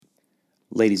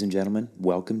Ladies and gentlemen,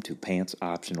 welcome to Pants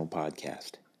Optional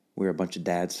Podcast. We're a bunch of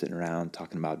dads sitting around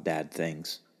talking about dad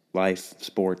things. Life,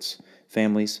 sports,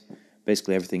 families,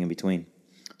 basically everything in between.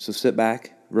 So sit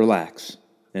back, relax,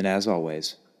 and as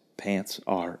always, pants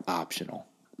are optional.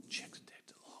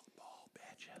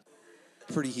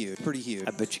 Pretty huge.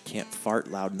 I bet you can't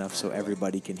fart loud enough so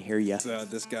everybody can hear you.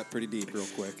 This got pretty deep real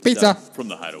quick. Pizza. From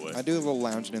the hideaway. I do a little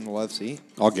lounging in the love seat.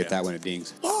 I'll get that when it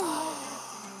dings.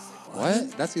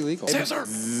 What? That's illegal.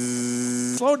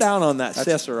 Slow down on that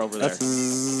scissor over there.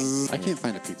 I can't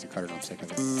find a pizza cutter and I'm sick of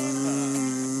it.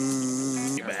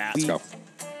 Let's go.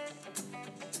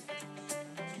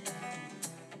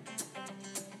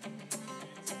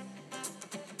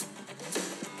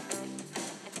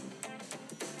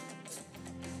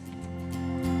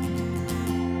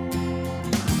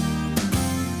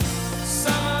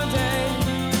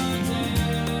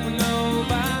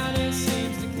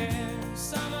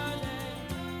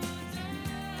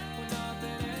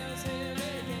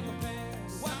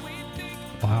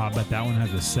 Wow, I bet that one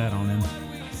has a set on him.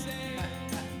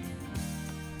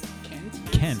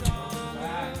 Kent.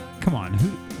 Come on,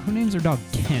 who names their dog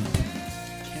Kent?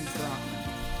 Kent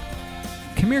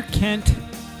Brockman. Come here, Kent.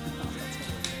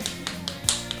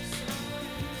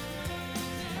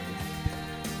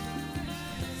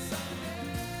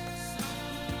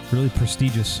 Really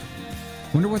prestigious.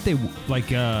 Wonder what they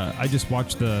like. I just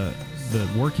watched the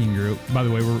working group. By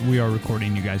the way, we are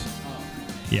recording, you guys.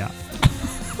 Yeah.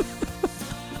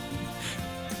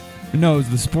 No, it was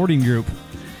the sporting group,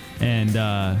 and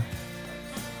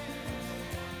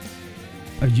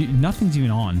nothing's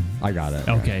even on. I got it.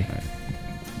 Okay. Right.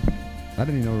 I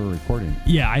didn't even know we were recording.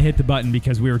 Yeah, I hit the button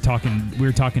because we were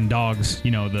talking dogs.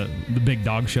 You know, the big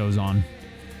dog show's on.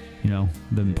 You know,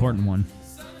 the important one.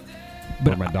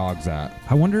 Where my dog's at.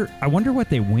 I wonder what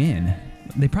they win.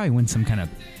 They probably win some kind of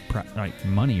like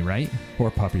money, right? Or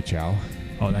puppy chow.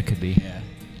 Oh, that could be. Yeah.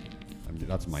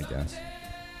 That's my guess.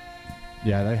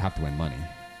 Yeah, they have to win money.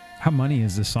 How money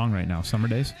is this song right now? Summer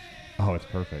days? Oh, it's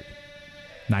perfect.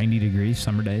 90 degrees,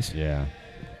 summer days. Yeah.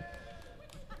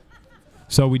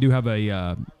 So we do have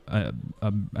an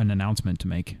announcement to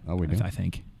make. Oh, we do? I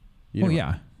think. You Oh, need to-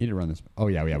 yeah. You need to run this. Oh,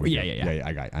 yeah.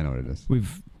 Yeah. I know what it is.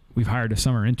 We've hired a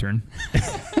summer intern.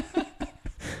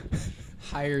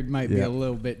 Hired might be Yeah. a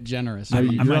little bit generous. I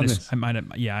you're might on have. this. I might have.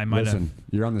 Listen,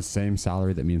 you're on the same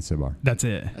salary that me and Sib are. That's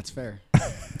it. That's fair.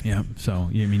 Yeah. So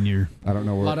I mean, you're. I don't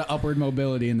know A where. lot of upward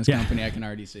mobility in this Yeah. company, I can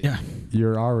already see. Yeah.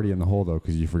 You're already in the hole, though,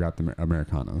 because you forgot the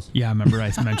Americanos. Yeah. I remember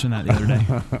I mentioned that the other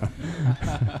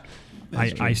day.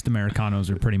 Iced Americanos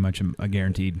are pretty much a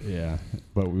guaranteed. Yeah.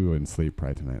 But we wouldn't sleep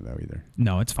probably tonight, though, either.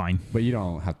 No, it's fine. But you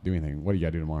don't have to do anything. What do you got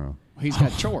to do tomorrow? He's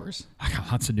got chores. I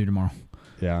got lots to do tomorrow.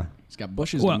 Yeah. He's got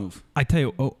bushes Well, to move. I tell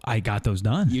you, I got those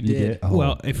done. You did. Oh.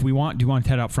 Well, if we want, do you want to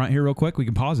head out front here real quick? We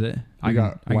can pause it. You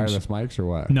got wireless mics or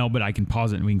what? No, but I can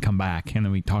pause it and we can come back and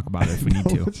then we talk about it if we need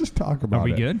to. Let's just talk about it. Are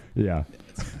we good? Yeah.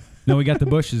 No, we got the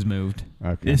bushes moved.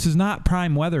 Okay. This is not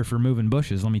prime weather for moving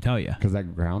bushes, let me tell you. Because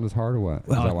that ground is hard or what? Is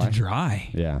that Well, why? it's dry.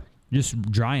 Yeah. Just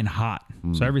dry and hot.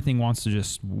 So everything wants to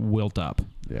just wilt up.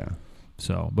 Yeah.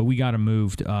 So, but we got them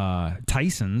moved.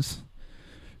 Tyson's.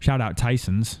 Shout out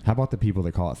Tyson's. How about the people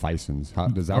that call it Tyson's?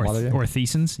 Does that Or, bother you? or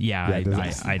Theson's. Yeah,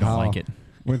 does I don't like it.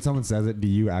 When someone says it, do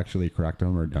you actually correct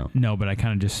them or don't? No, but I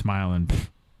kind of just smile and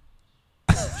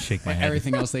shake my head.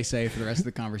 Everything else they say for the rest of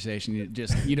the conversation,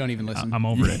 you don't even listen. I'm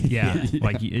over it. Yeah.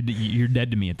 Like you're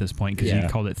dead to me at this point because Yeah. you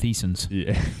called it Theson's.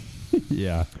 Yeah.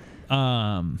 Yeah.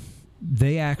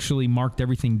 They actually marked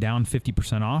everything down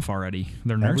 50% off already.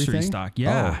 Their nursery Everything? stock.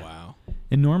 Yeah. Oh, wow.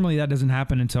 And normally that doesn't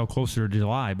happen until closer to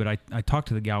July. But I talked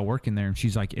to the gal working there and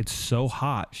she's like, it's so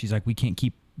hot. She's like, we can't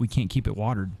keep it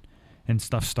watered, and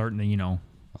stuff's starting to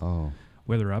Oh,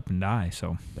 wither up and die.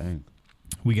 So dang.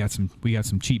 we got some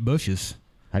cheap bushes.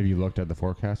 Have you looked at the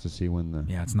forecast to see when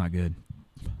Yeah, it's not good.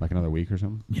 like another week or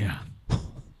something? Yeah.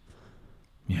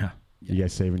 Yeah. You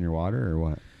guys saving your water or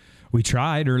what? We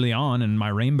tried early on, and my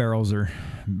rain barrels are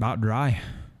about dry.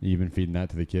 You been feeding that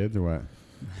to the kids or what?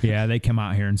 Yeah, they come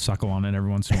out here and suckle on it every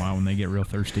once in a while when they get real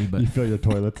thirsty. But You fill your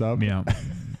toilets up? yeah,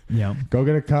 yeah. Go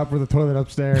get a cup for the toilet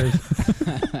upstairs.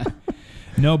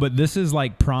 No, but this is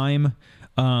like prime.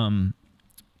 Being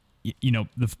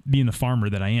the farmer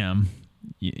that I am,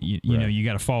 you know, you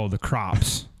got to follow the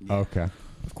crops. Okay.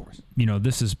 Of course.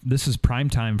 This is prime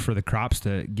time for the crops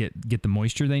to get the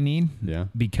moisture they need. Yeah.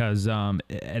 Because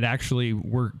it actually,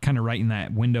 we're kind of right in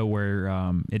that window where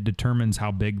it determines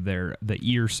how big the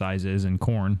ear size is in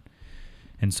corn.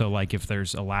 And so, like, if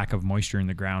there's a lack of moisture in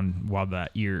the ground while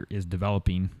that ear is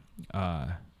developing,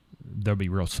 they'll be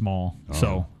real small.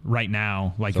 So right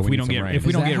now, like So if we we need don't some get rain. if we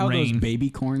Is don't that get how rain, those baby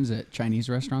corns at Chinese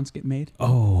restaurants get made?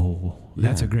 oh,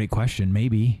 that's a Yeah. great question.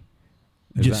 Maybe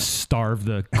Is just that- starve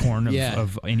the corn of, Yeah.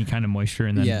 of any kind of moisture,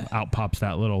 and then Yeah. out pops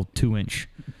that little 2-inch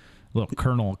little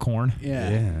kernel of corn.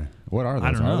 Yeah. What are those?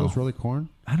 I don't Are know. those really corn?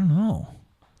 I don't know.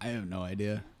 I have no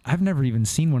idea. I've never even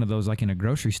seen one of those like in a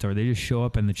grocery store. They just show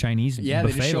up in the Chinese Yeah, they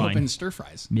buffet just show line. up in stir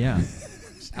fries Yeah.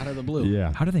 just out of the blue.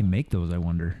 Yeah. How do they make those? I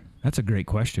wonder. That's a great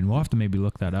question. We'll have to maybe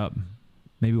look that up.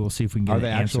 Maybe we'll see if we can get Are an they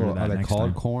answer actual? to that Are they next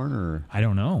called time. corn or I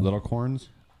don't know. little corns?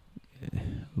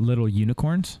 Little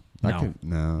unicorns? I No. could-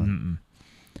 no. Mm-mm.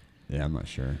 Yeah, I'm not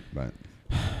sure, but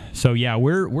So yeah,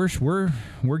 we're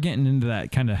getting into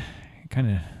that kind of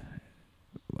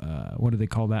what do they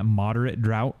call that? Moderate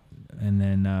drought, and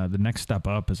then the next step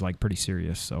up is like pretty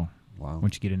serious. So wow.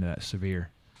 once you get into that severe,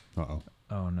 Uh-oh.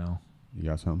 oh no, You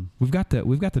got something? we've got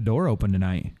the door open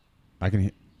tonight. I can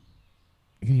hear.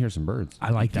 You can hear some birds. I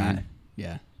like that.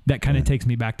 Yeah. That kind of Yeah. takes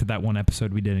me back to that one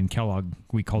episode we did in Kellogg.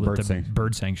 We called Bird it the sanct-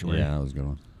 bird sanctuary Yeah, that was a good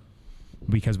one.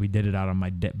 because we did it out on my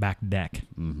back deck.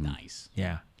 Mm-hmm. Nice.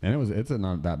 Yeah. And it's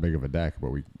not that big of a deck, but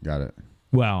we got it.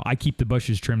 Well, I keep the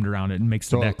bushes trimmed around it and makes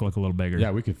the So- deck look a little bigger.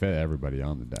 Yeah, we could fit everybody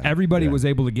on the deck. Everybody yeah. was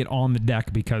able to get on the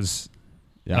deck because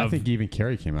Yeah, I of- think even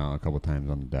Carrie came out a couple times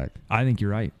on the deck. I think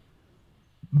you're right.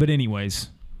 But anyways,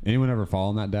 Anyone ever fall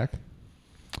on that deck?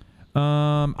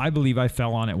 I believe I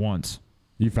fell on it once.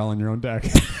 You fell on your own deck.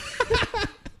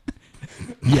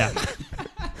 Yeah.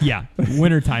 Yeah.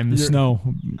 Wintertime, the snow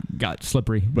got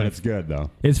slippery. But it's good though.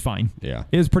 It's fine. Yeah.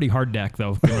 It was pretty hard deck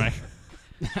though. When I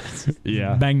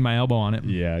Yeah. banged my elbow on it.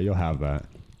 Yeah, you'll have that.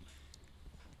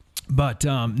 But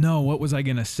no, what was I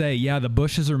gonna say? Yeah, the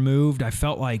bushes are moved. I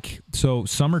felt like so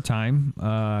summertime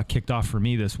kicked off for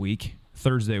me this week.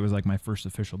 Thursday was like my first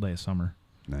official day of summer.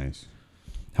 Nice.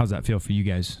 How's that feel for you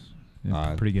guys?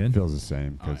 Pretty good. Feels the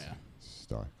same because yeah.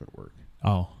 stuff at work.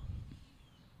 Oh,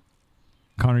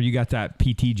 Connor, you got that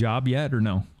PT job yet or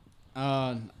no?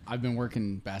 I've been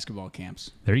working basketball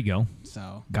camps, There you go.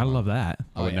 so Gotta love that.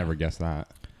 I would yeah. never guess that.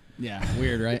 Yeah,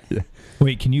 weird, right?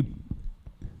 Wait, do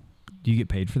you get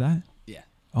paid for that? Yeah,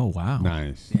 Oh wow.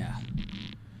 Nice. yeah.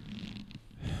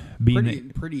 Being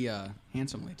Pretty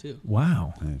handsomely too.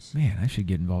 wow. Nice. Man, I should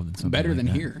get involved in something Better like than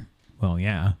that. here. Well,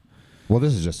 yeah. Well,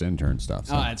 this is just intern stuff.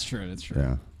 So. Oh, that's true. That's true.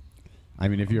 Yeah. I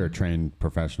mean, if you're a trained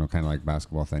professional, kind of like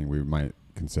basketball thing, we might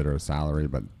consider a salary,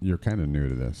 but you're kind of new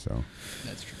to this, so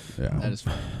That's true. Yeah. That is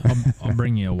fun. I'll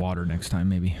bring you a water next time,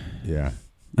 maybe. yeah.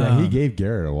 Yeah, he Um, gave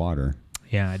Garrett a water.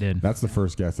 Yeah, I did. That's the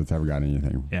first guest that's ever got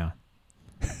anything. Yeah.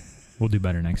 We'll do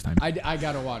better next time. I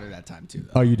got a water that time too.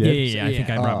 Oh, Though. you yeah, did? yeah, yeah. I think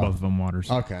I brought Oh. both of them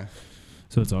waters, Okay.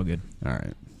 so it's all good. All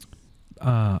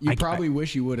right. You probably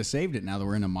wish you would have saved it. Now that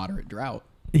we're in a moderate drought.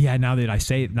 Yeah, now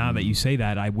that you say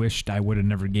that, I wished I would have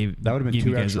never gave. That would have been gave 2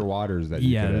 you guys extra a- waters that you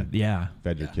Yeah, could have yeah.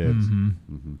 fed your kids.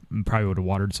 Probably would have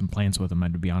watered some plants with them.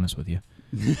 I'd be honest with you.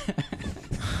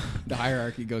 The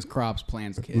hierarchy goes crops,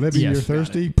 plants, kids. Libby, Yes. you're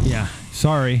thirsty? Yeah.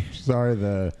 Sorry, Sorry,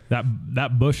 the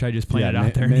that bush I just planted yeah,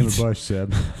 out there name needs a bush,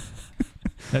 Sib.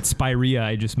 that spirea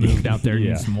I just moved out there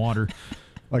Yeah. needs some water.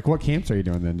 Like, what camps are you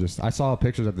doing then? Just I saw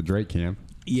pictures at the Drake camp.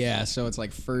 Yeah, so it's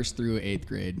like 1st through 8th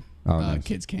grade Oh, nice.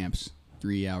 kids camps,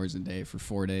 3 hours a day for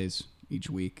 4 days each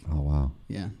week. Oh wow.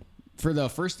 Yeah. For the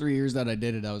first 3 years that I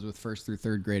did it, I was with 1st through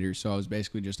 3rd graders, so I was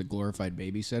basically just a glorified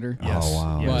babysitter. Yes. Oh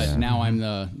wow. But Yes. now I'm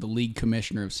the league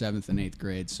commissioner of 7th and 8th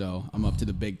grade, so I'm up to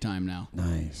the big time now.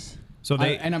 Nice. So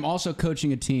And I'm also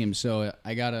coaching a team, so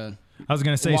I gotta I was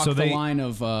gonna say, walk so the they line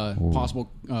of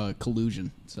possible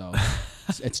collusion. So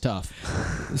it's tough.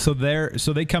 so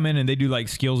they come in and they do like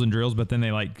skills and drills, but then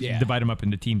they like Yeah. divide them up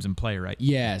into teams and play, right?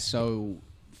 Yeah. So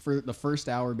for the first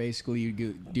hour, basically, you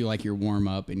do like your warm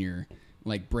up and your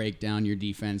like break down your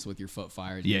defense with your foot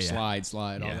fires, your Yeah.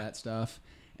 slide, all Yeah. that stuff.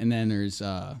 And then there's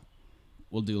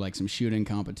we'll do like some shooting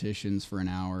competitions for an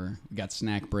hour. We got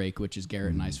snack break, which is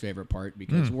Garrett and I's favorite part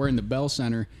because we're in the Bell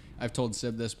Center. I've told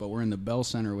Sib this, but we're in the Bell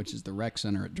Center, which is the rec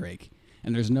center at Drake,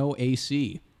 and there's no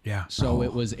AC. Yeah. So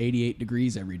it was 88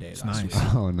 degrees every day last nice.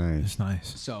 week. Oh nice. It's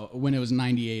nice. So when it was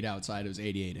 98 outside, it was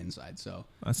 88 inside. So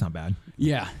That's not bad.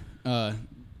 yeah,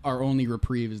 our only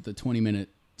reprieve is the 20-minute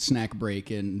snack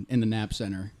break in the nap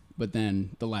center. But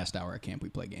then the last hour at camp, we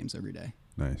play games every day.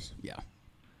 Nice. Yeah.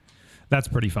 That's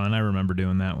pretty fun. I remember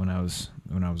doing that when I was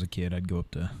a kid. I'd go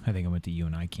up to I went to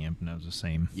UNI camp and that was the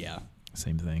same Yeah.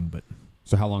 thing. But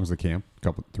So how long is the camp?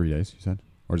 3 days, you said,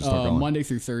 or just start going? Monday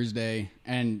through Thursday,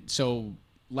 and so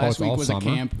last it's week all was summer?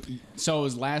 a camp. So it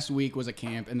was last week was a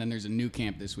camp, and then there's a new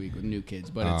camp this week with new kids.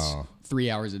 But Oh. it's 3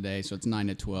 hours a day, so it's 9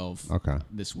 to 12 Okay.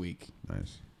 this week.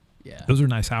 Nice. Yeah. Those are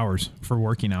nice hours for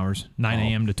working hours. 9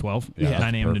 a.m. to 12. Yeah,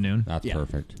 9 a.m. to noon. That's Yeah.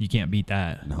 perfect. You can't beat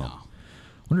that. No.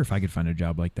 Wonder if I could find a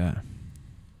job like that.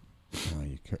 No,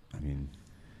 you could. I mean,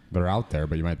 they're out there,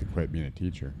 but you might have to quit being a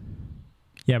teacher.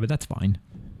 Yeah, but that's fine.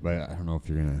 But I don't know if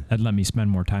you're gonna. That'd let me spend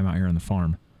more time out here on the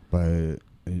farm. But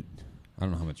I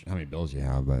don't know how many bills you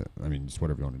have. But I mean, just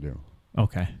whatever you want to do.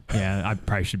 Okay. Yeah, I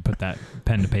probably should put that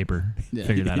pen to paper. Yeah.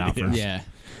 Figure that out first. Yeah.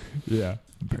 Yeah.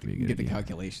 Probably be a good Get the idea.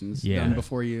 calculations Yeah. done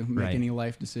before you make Right. any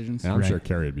life decisions. And I'm Right. sure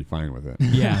Carrie would be fine with it.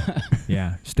 Yeah.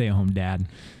 Yeah. Stay at home dad.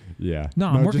 Yeah. No,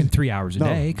 I'm working just- 3 hours a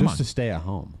day. Come just on. to stay at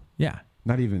home. Yeah.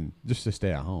 Not even just to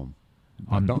stay at home.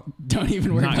 I'm Don't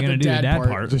even worry not about gonna the do the dad, dad part.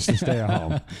 part. Just to stay at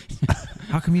home.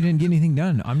 How come you didn't get anything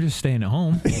done? I'm just staying at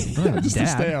home. I'm not a Just to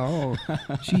stay dad. at home.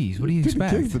 Jeez, what do you Dude, the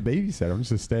expect? kid's the babysitter. I'm just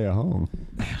to stay at home.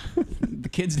 The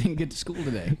kids didn't get to school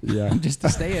today. Yeah. Just to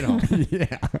stay at home.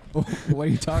 Yeah. What are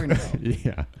you talking about?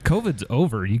 Yeah. COVID's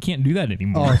over. You can't do that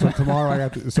anymore. Oh, so tomorrow I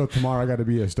got to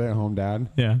be a stay-at-home dad.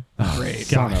 Yeah. Great.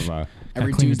 Son of a.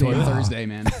 Every clean the Tuesday and toilet. Thursday,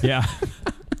 man. Yeah.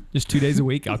 Just 2 days a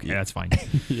week? Okay, that's fine.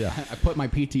 Yeah. I put my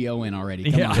PTO in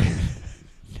already. Come Yeah. on.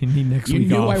 You need next You week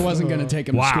knew off. I wasn't going to take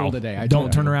him to Wow. school today. I Don't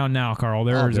told turn you. around now, Carl.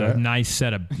 There's do a it. nice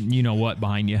set of you-know-what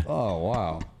behind you. Oh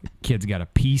wow. Kid's got a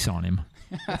piece on him.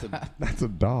 That's a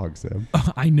dog, Sam.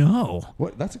 I know.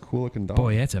 What? That's a cool looking dog.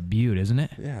 Boy, that's a beaut, isn't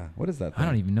it? Yeah. What is that? I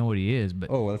don't thing? even know what he is, but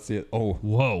Oh, let's see it. Oh.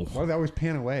 whoa. Why do they always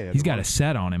pan away? He's got a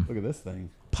set on him. Look at this thing.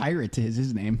 Pirate is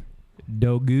his name.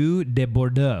 Dogu de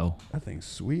Bordeaux. That thing's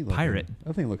sweet. Looking. Pirate.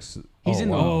 That thing looks. He's in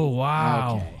the- wow. Oh,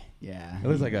 wow. Okay. Yeah. It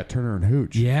looks like a Turner and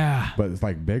Hooch. Yeah. But it's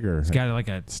like bigger. He's got like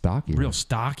a stocky. real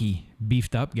stocky,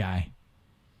 beefed up guy.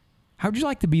 How'd you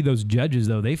like to be those judges,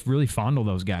 though? They really fondle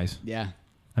those guys. Yeah.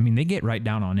 I mean, they get right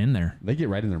down on in there. They get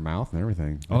right in their mouth and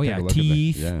everything. They Oh, take yeah. a look at the-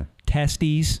 Teeth, yeah.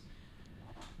 testes,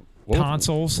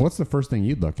 tonsils. What's the first thing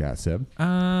you'd look at, Sib?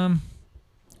 On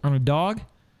a dog,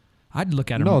 I'd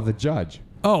look at him. No, the judge.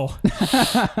 Oh,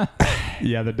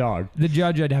 Yeah, the dog. the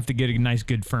judge, I'd have to get a nice,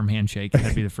 good, firm handshake.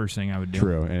 That'd be the first thing I would do.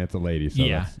 True, and it's a lady, so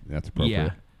Yeah. that's appropriate. Yeah.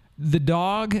 The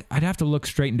dog, I'd have to look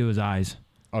straight into his eyes.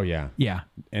 Oh yeah. Yeah.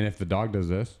 And if the dog does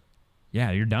this,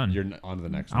 Yeah, you're done. you're on to the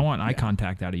next I one. want eye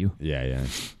contact out of you. Yeah, yeah.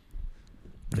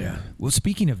 Yeah. Well,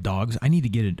 speaking of dogs, I need to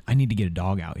get a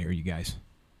dog out here, you guys.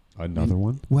 Another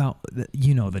one? Well,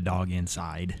 you know the dog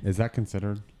inside. Is that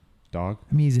considered dog?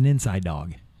 I mean, he's an inside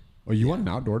dog. Oh, you want an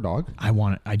outdoor dog? I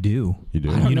want it. I do. You do.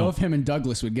 I don't You know know- if him and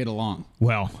Douglas would get along.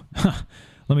 Well,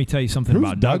 let me tell you something Who's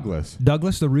about Douglas?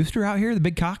 Douglas, the rooster out here, the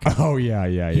big cock. Oh yeah,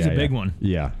 yeah, yeah. He's a yeah. big one.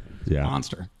 Yeah, yeah,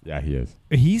 Monster. yeah. He is.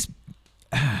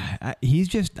 He's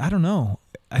just, I don't know.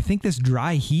 I think this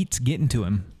dry heat's getting to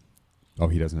him. Oh,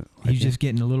 he doesn't. like He's it? just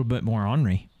getting a little bit more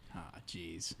ornery. Ah,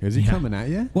 jeez. Is he Yeah. coming at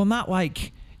you? Well, not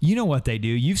like, you know what they do.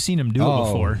 You've seen them do it Oh,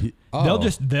 before. oh.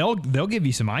 They'll give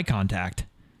you some eye contact.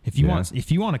 If you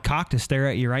want a cock to stare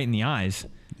at you right in the eyes,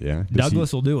 Yeah.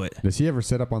 Douglas will do it. Does he ever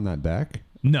sit up on that deck?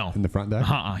 No. In the front deck?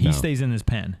 He No. stays in his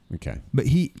pen. Okay. But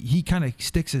he kind of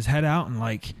sticks his head out and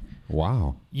like,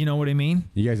 Wow. you know what I mean?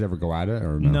 You guys ever go at it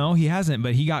or no? No, he hasn't,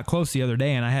 but he got close the other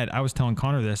day and I was telling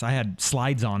Connor this. I had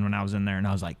slides on when I was in there and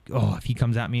I was like, "Oh, if he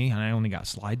comes at me and I only got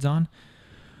slides on,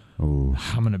 Oh,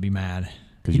 I'm going to be mad."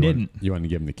 because He didn't. You want to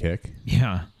give him the kick.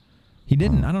 Yeah. He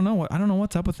didn't. I don't know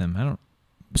what's up with him.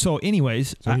 So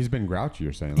anyways, So he's been grouchy.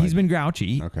 You're saying? he's like- been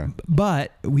grouchy. Okay.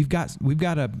 But we've got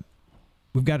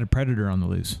a predator on the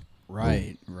loose.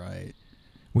 Right, right.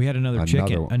 We had another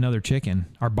Another- chicken,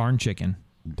 our barn chicken,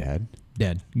 dead.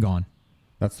 dead, gone.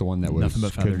 That's the one that was Nothing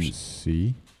but couldn't feathers.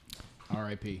 see.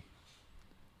 R.I.P.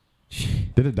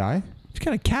 Did it die? There's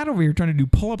got a cat over here trying to do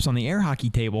pull-ups on the air hockey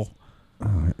table.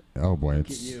 Oh boy, Look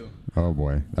at it's. you. Oh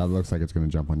boy, that looks like it's gonna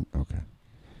jump on. Okay,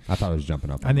 I thought it was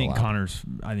jumping up. I on the think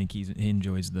lap. he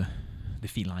enjoys the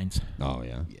felines. Oh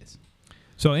yeah. Yes.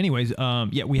 So anyways,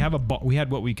 we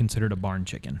had what we considered a barn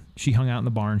chicken. She hung out in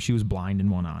the barn. She was blind in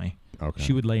one eye. Okay.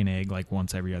 She would lay an egg like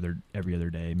once every other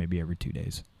day, maybe every 2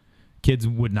 days. Kids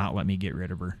would not let me get rid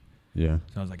of her. Yeah.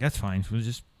 So I was like, that's fine.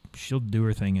 She'll do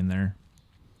her thing in there.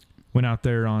 Went out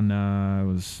there on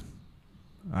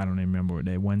I don't even remember what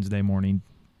day, Wednesday morning,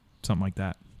 something like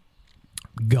that.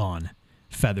 Gone.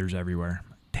 Feathers everywhere.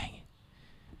 Dang it.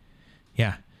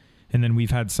 Yeah. And then we've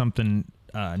had something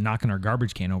knocking our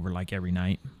garbage can over like every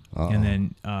night. Uh-oh. And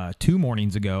then 2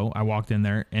 mornings ago, I walked in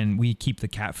there and we keep the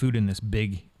cat food in this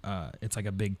big, it's like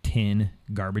a big tin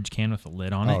garbage can with a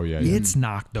lid on it. Oh, yeah, yeah. It's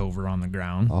knocked over on the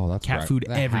ground. Oh, that's cat food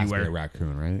that has to be everywhere. a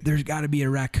raccoon, right? There's got to be a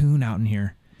raccoon out in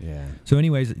here. Yeah. So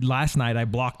anyways, last night I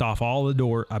blocked off all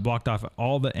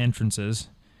the entrances,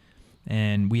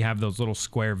 and we have those little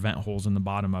square vent holes in the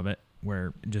bottom of it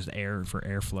where just air for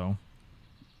airflow.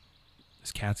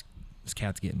 This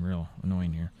cat's getting real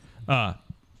annoying here.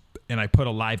 And I put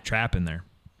a live trap in there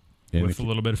In with the- a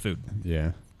little bit of food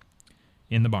Yeah.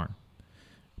 in the barn.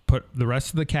 Put the rest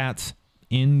of the cats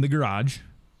in the garage,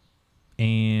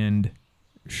 and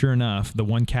sure enough, the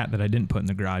one cat that I didn't put in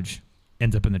the garage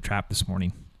ends up in the trap this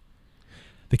morning.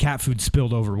 The cat food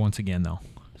spilled over once again, though.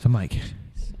 So I'm like,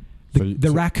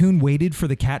 the raccoon waited for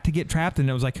the cat to get trapped, and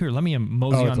it was like, here, let me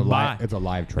mosey on by. It's a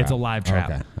live trap. It's a live trap.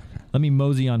 Okay. Let me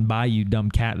mosey on by, you dumb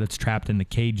cat that's trapped in the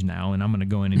cage now, and I'm going to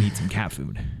go in and eat some cat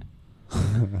food.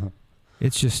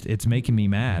 It's making me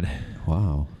mad.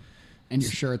 Wow. And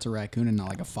you're sure it's a raccoon and not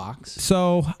like a fox?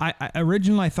 So I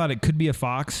originally I thought it could be a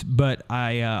fox, but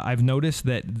I've noticed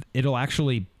that it'll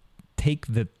actually take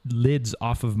the lids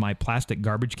off of my plastic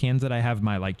garbage cans that I have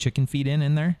my like chicken feed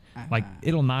in there. Like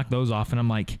it'll knock those off, and I'm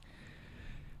like,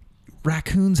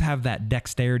 raccoons have that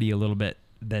dexterity a little bit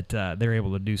that they're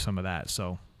able to do some of that.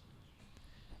 So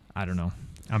I don't know.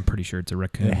 I'm pretty sure it's a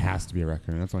raccoon. It has to be a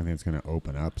raccoon. That's the only thing that's going to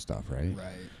open up stuff, right?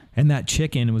 Right. And that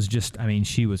chicken was just, I mean,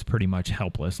 she was pretty much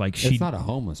helpless. Like It's not a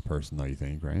homeless person, though, you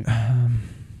think, right?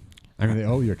 I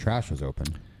mean, your trash was open.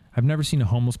 I've never seen a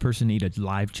homeless person eat a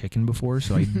live chicken before,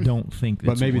 so I don't think.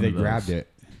 But it's maybe one they of those. grabbed it.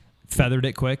 Feathered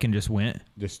it quick and just went.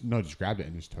 Just grabbed it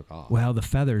and just took off. Well, the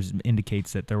feathers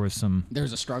indicates that there was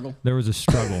There's a struggle. There was a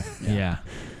struggle. Yeah.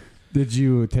 Did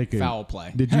you take a Foul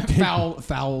play. Did you take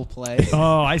foul play?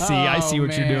 Oh, I see. I Oh, see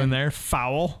what you're man. doing there.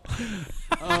 Foul.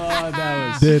 Oh,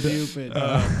 that was Did- stupid.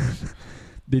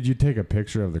 Did you take a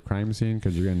picture of the crime scene?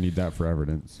 Because you're gonna need that for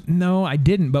evidence. No, I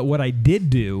didn't. But what I did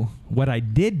do,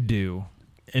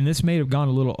 and this may have gone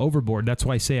a little overboard. That's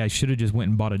why I say I should have just went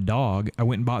and bought a dog. I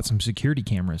went and bought some security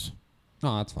cameras.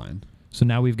 Oh, that's fine. So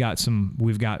now we've got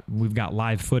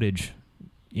live footage,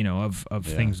 of Yeah.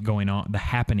 things going on, the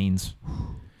happenings.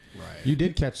 Right. You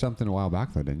did catch something a while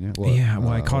back, though, didn't you?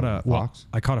 I caught a fox.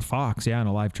 I caught a fox, in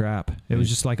a live trap. It was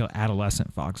just like an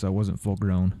adolescent fox. I wasn't full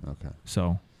grown. Okay.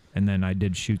 So, and then I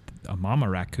did shoot a mama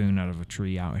raccoon out of a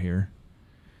tree out here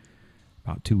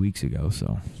about 2 weeks ago.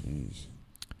 So, Jeez.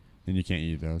 And you can't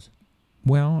eat those,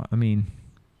 well, I mean,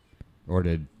 or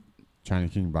did China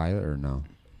King buy it, or no?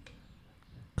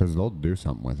 Because they'll do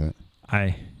something with it.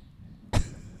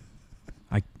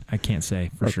 I can't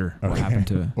say for sure what Okay. happened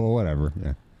to it. Well, whatever.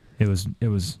 Yeah. It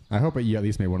was. I hope you at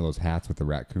least made one of those hats with the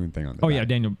raccoon thing on the Oh back. yeah,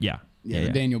 Daniel. Yeah. Yeah, the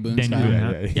Daniel Boone Daniel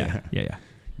style. Boone Yeah, hat. yeah, Yeah.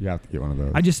 You have to get one of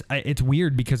those. It's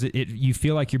weird because it you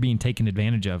feel like you're being taken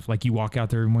advantage of. Like you walk out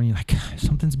there and you're like,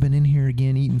 something's been in here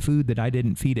again eating food that I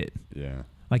didn't feed it. Yeah.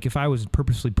 Like if I was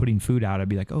purposely putting food out, I'd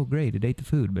be like, oh great, it ate the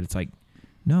food. But it's like,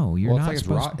 no, you're not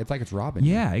supposed to. It's like it's robbing.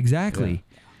 you. Yeah, exactly.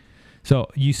 Yeah. So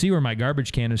you see where my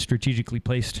garbage can is strategically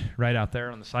placed right out there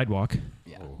on the sidewalk.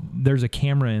 Yeah. There's a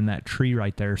camera in that tree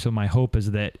right there. So my hope is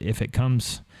that if it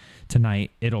comes tonight,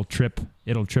 it'll trip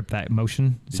that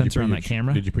motion Did you sensor put on your that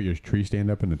camera. Did you put your tree stand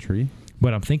up in the tree?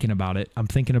 But I'm thinking about it. Do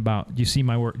you see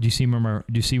my work? Do you see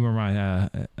where my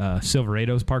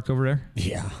Silverado's parked over there?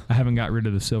 Yeah. I haven't got rid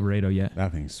of the Silverado yet.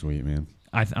 That thing's sweet, man.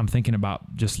 I'm thinking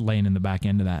about just laying in the back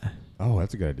end of that. Oh,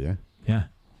 that's a good idea. Yeah.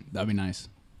 That'd be nice.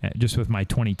 Just with my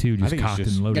 22 just think it's cocked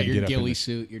just- and Got loaded. get your up in ghillie the-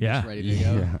 suit. You're Yeah. just ready to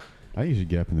go. Yeah. I think you should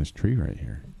get up in this tree right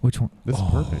here. Which one? This is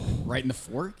perfect. Right in the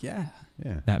fork. Yeah.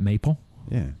 Yeah. That maple?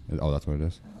 Yeah. Oh, that's what it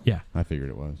is. Yeah. I figured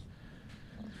it was.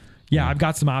 Yeah, I've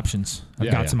got some options.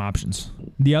 Yeah. Some options.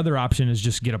 The other option is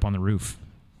just get up on the roof.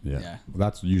 Yeah. Yeah. Well,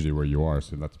 that's usually where you are,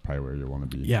 so that's probably where you want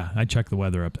to be. Yeah, I check the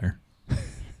weather up there.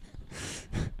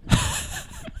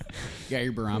 You got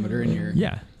your barometer and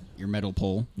Yeah. your metal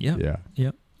pole. Yep. Yeah.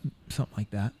 Yep. Something like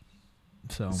that.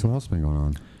 So So what else been going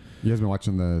on? You guys been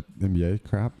watching the NBA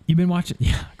crap? you've been watching?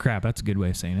 Yeah, crap. That's a good way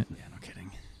of saying it. Yeah, no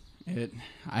kidding.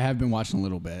 I have been watching a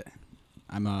little bit.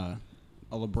 I'm a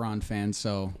LeBron fan,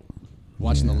 so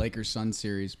watching the Lakers Suns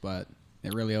series, but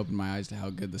it really opened my eyes to how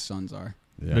good the Suns are.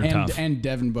 Yeah. They're tough. And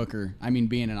Devin Booker. I mean,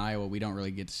 being in Iowa, we don't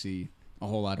really get to see a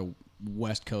whole lot of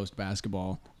West Coast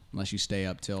basketball unless you stay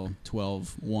up till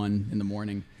 12, 1 in the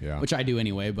morning, Yeah. which I do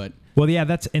anyway, but Well, yeah,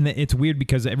 it's weird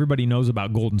because everybody knows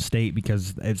about Golden State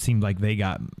because it seems like they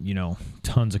got,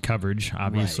 tons of coverage,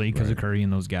 obviously, because of Curry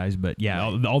and those guys. But yeah,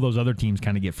 all those other teams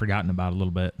kind of get forgotten about a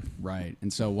little bit. right.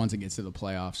 And so once it gets to the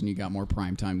playoffs and you got more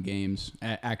primetime games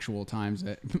at actual times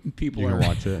that people You can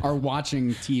watch it. are watching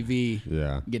TV,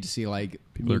 Yeah. get to see like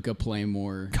are Luka play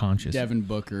more, conscious. Devin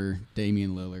Booker,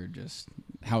 Damian Lillard, just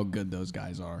how good those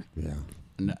guys are. Yeah.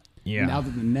 And Yeah. now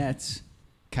that the Nets,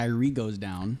 Kyrie goes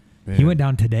down. He went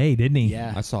down today, didn't he?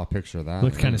 Yeah. I saw a picture of that.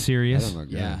 Looked kinda serious. That doesn't look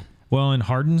good. Yeah. Well, and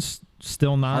Harden's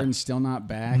still not. Harden's still not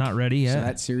back. not ready yet. So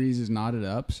that series is knotted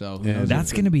up. So who Yeah, knows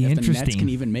that's if gonna be if the Nets interesting. can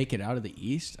even make it out of the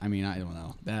East. I mean, I don't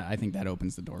know. I think that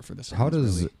opens the door for the Suns. How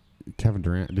does really. Kevin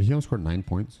Durant? Did he only score 9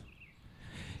 points?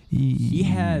 He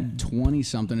had 20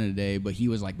 something a day, but he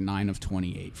was like 9 of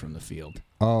 28 from the field.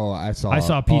 Oh, I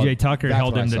saw PJ Tucker that's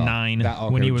held what I him to saw. 9 okay,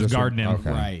 when he was just guarding him.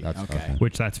 Okay, Right, That's, okay.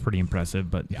 Which that's pretty impressive,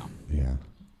 but Yeah. Yeah.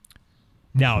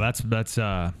 no, that's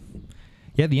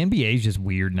yeah, the NBA is just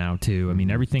weird now too. I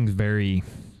mean, everything's very.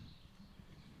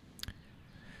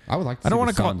 I would like to I don't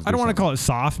want to call it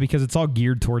soft because it's all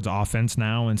geared towards offense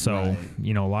now, and so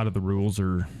Right. a lot of the rules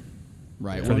are.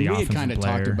 Right. For Well, the we had offensive kind of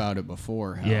talked player. about it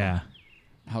before.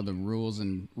 How the rules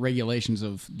and regulations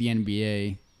of the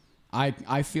NBA.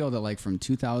 I feel that like from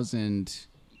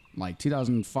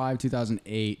 2005,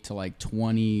 2008 to like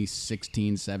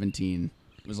 2016, 17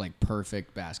 was like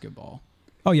perfect basketball.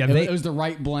 Oh yeah, It was the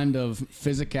right blend of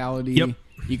physicality. Yep.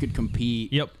 You could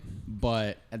compete. Yep.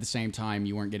 But at the same time,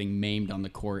 you weren't getting maimed on the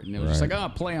court, and it was just Right.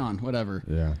 like, play on, whatever.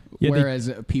 Yeah. Yeah,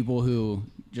 Whereas people who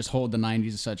just hold the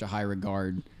 90s in such a high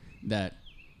regard that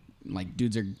like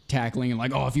dudes are tackling and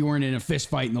like, if you weren't in a fist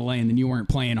fight in the lane, then you weren't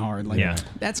playing hard. Like Yeah.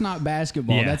 that's not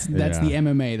basketball. Yeah. That's Yeah. the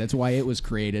MMA. That's why it was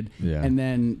created. Yeah. And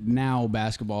then now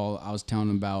basketball, I was telling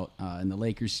them about in the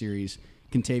Lakers series,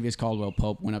 Kentavious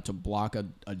Caldwell-Pope went up to block a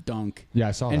dunk. Yeah,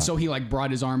 I saw And that. so he like brought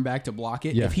his arm back to block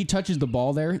it. Yeah. If he touches the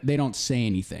ball there, they don't say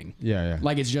anything. Yeah.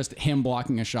 Like it's just him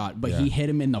blocking a shot, but Yeah. he hit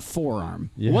him in the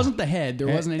forearm. Yeah. It wasn't the head. There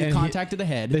wasn't any And contact to the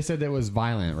head. They said that was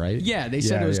violent, right? Yeah, they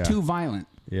said it was yeah. too violent.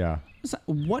 Yeah. It's like,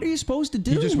 what are you supposed to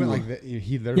do? He just went like that.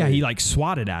 He literally. Yeah, he like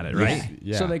swatted at it, right?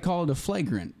 Yeah. So they call it a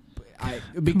flagrant.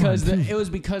 It was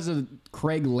because of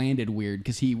Craig landed weird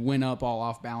because he went up all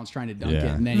off balance trying to dunk it,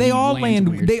 Yeah. and then They he all lands land.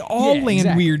 weird. They all Yeah, land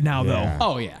exactly. weird now, Yeah. though.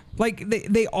 Oh yeah, Like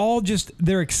they all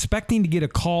they're expecting to get a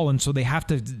call, and so they have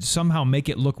to somehow make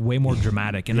it look way more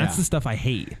dramatic, and that's Yeah. the stuff I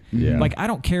hate. Yeah. Like I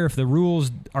don't care if the rules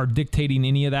are dictating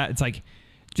any of that. It's like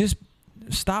just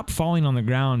stop falling on the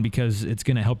ground because it's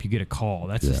going to help you get a call.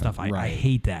 That's the Yeah. stuff I Right.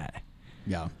 hate that.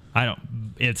 yeah. I don't.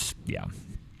 It's yeah.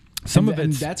 Some of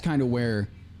and it's that's kind of where,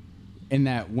 in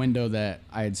that window that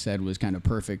I had said was kind of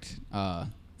perfect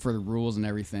for the rules and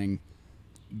everything,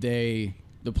 the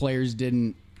players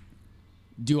didn't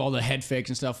do all the head fakes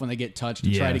and stuff when they get touched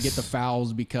to try to get Yes. the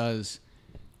fouls because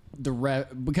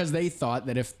because they thought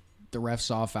that if the ref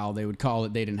saw a foul, they would call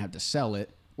it. They didn't have to sell it.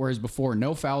 Whereas before,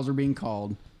 no fouls were being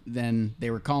called. Then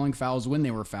they were calling fouls when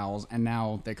they were fouls, and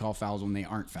now they call fouls when they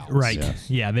aren't fouls. right. Yes.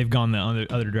 Yeah, they've gone the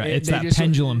other direction. It's They that just-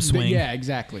 pendulum swing. Yeah,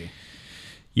 exactly.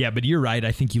 Yeah, but you're right.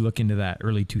 I think you look into that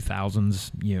early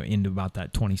 2000s, into about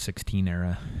that 2016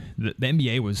 era. The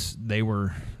NBA was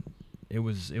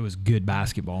good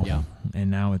basketball. Yeah. And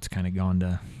now it's kind of gone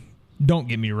to. Don't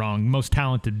get me wrong, most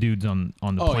talented dudes on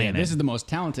the Oh planet. yeah, this is the most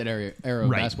talented era of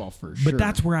Right. basketball for sure. But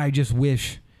that's where I just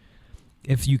wish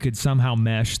if you could somehow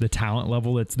mesh the talent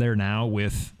level that's there now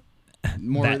with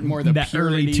more that, the that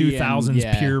early purity 2000s and,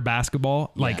 yeah. pure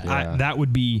basketball. Like Yeah. that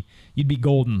would be, you'd be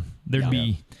golden. There'd Yeah.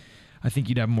 be, I think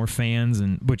you'd have more fans,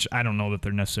 and which I don't know that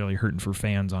they're necessarily hurting for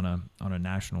fans on a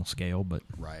national scale, but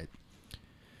Right.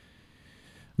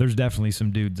 there's definitely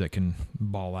some dudes that can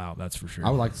ball out. That's for sure.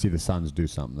 I would like to see the Suns do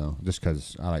something though, just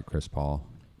because I like Chris Paul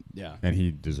Yeah. and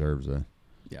he deserves a.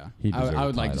 Yeah. He deserves I a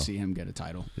would like to title. see him get a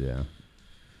title. Yeah.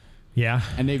 Yeah.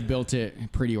 And they've built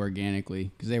it pretty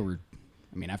organically because they were,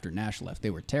 after Nash left, they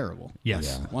were terrible.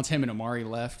 Yes. Yeah. Once him and Amari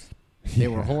left, they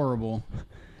were horrible.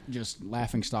 Just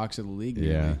laughing stocks of the league.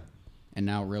 Nearly. Yeah. And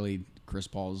now really Chris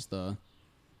Paul's the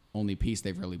only piece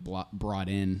they've really brought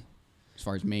in as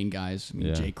far as main guys.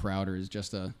 Yeah. Jay Crowder is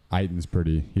just a, Aiton's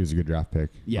pretty. He was a good draft pick.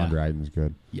 Yeah. Andre Aiton's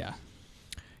good. yeah.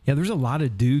 Yeah, there's a lot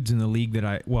of dudes in the league that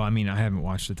I haven't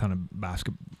watched a ton of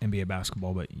NBA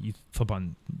basketball, but you flip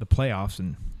on the playoffs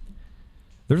and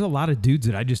there's a lot of dudes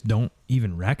that I just don't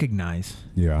even recognize.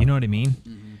 Yeah. You know what I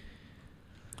mean?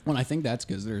 Well, I think that's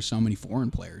because there's so many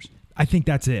foreign players. I think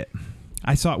that's it.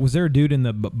 I saw, was there a dude in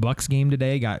the Bucks game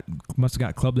today must have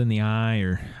got clubbed in the eye,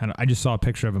 or I just saw a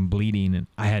picture of him bleeding, and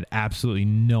I had absolutely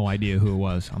no idea who it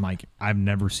was. I'm like, I've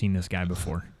never seen this guy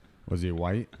before. Was he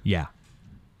white? Yeah.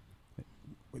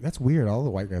 That's weird. All the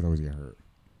white guys always get hurt.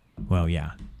 Well,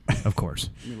 yeah, of course.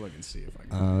 Let me look and see if I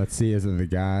can. Let's see. Is it the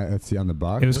guy? Let's see on the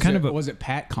Bucks. It was kind of a, was it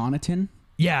Pat Connaughton?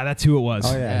 yeah, that's who it was.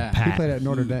 Oh yeah. Yeah. He Pat. played at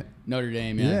Notre Dame. Notre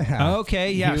Dame, yeah. Yeah.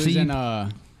 Okay, yeah. He was see, in I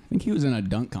think he was in a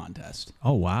dunk contest.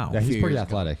 oh, wow. Yeah, he's few pretty years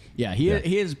ago. athletic. Yeah, he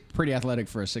is pretty athletic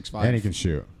for a 6'5". And he can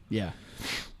shoot. Yeah.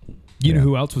 You know Yeah.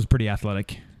 who else was pretty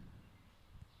athletic?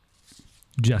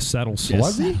 Jess Settles.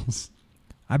 Was he?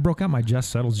 I broke out my Jess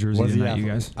Settles jersey Was he tonight, you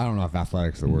athletic? guys. I don't know if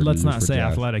athletic's the word. Let's you use not for say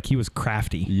Jazz. athletic. He was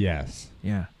crafty. Yes.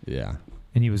 Yeah. Yeah.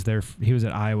 And he was there. He was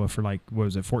at Iowa for like, what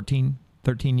was it, 14,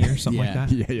 13 years, something like Yeah.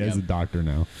 that? Yeah. He's Yep. a doctor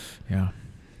now. Yeah.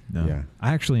 No. Yeah.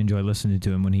 I actually enjoy listening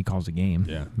to him when he calls a game.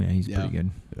 Yeah. Yeah, he's Yeah. pretty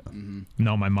good. Mm-hmm.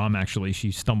 No, my mom actually,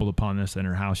 she stumbled upon this in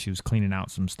her house. She was cleaning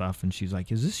out some stuff, and she's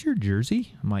like, "Is this your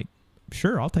jersey?" I'm like,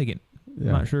 "Sure, I'll take it." Yeah.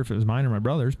 I'm not sure if it was mine or my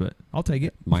brother's, but I'll take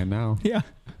it. Mine now. Yeah.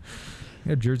 We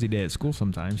have Jersey Day at school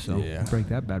sometimes, so Yeah. break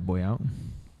that bad boy out.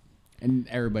 And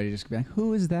everybody just be like,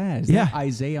 "Who is that? Is Yeah. that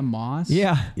Isaiah Moss?"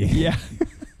 Yeah. Yeah.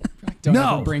 Don't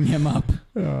No. ever bring him up.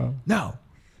 No.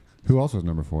 Who else was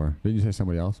number 4? Didn't you say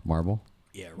somebody else? Marble?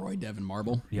 Yeah, Roy Devin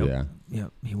Marble. Yep. Yeah.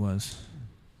 Yep, he was.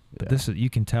 But Yeah. this is, you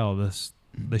can tell this,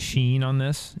 the sheen on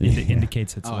this Yeah.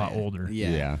 indicates it's a Oh, lot yeah. older.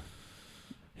 Yeah.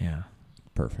 Yeah.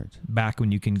 Perfect. Back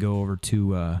when you can go over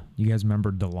to, you guys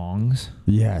remember DeLong's?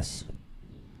 Yes.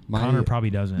 Connor probably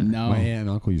doesn't. No. My aunt and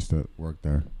uncle used to work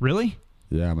there. Really?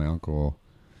 Yeah, my uncle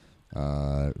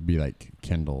be like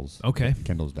Kendall's. Okay.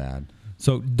 Kendall's dad.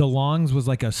 So DeLong's was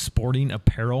like a sporting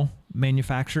apparel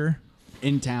manufacturer.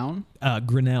 In town.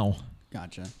 Grinnell.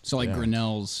 Gotcha. So like Yeah.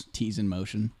 Grinnell's T's in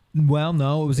motion. Well,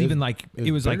 no, it was even like it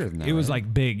it was was like bigger than that, it was right?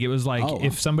 like big. It was like Oh, wow.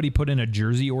 if somebody put in a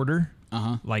jersey order, Uh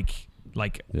huh. like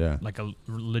Yeah. a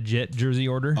legit jersey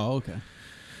order. Oh, okay.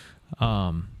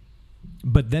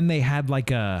 But then they had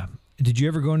like a. Did you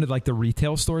ever go into like the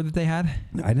retail store that they had?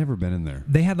 I'd never been in there.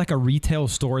 They had like a retail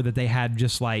store that they had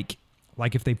just like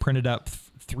if they printed up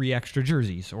 3 extra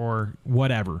jerseys or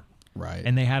whatever, Right.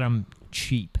 and they had them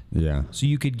cheap, Yeah. so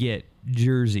you could get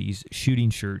jerseys, shooting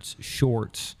shirts,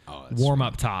 shorts, Oh, that's warm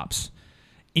up tops.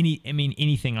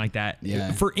 Anything like that.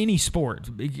 Yeah. For any sport,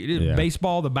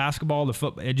 baseball, the basketball, the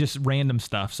football, just random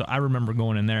stuff. So I remember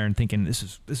going in there and thinking, this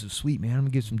is sweet, man. I'm gonna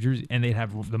get some jerseys, and they'd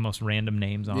have the most random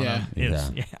names on Yeah.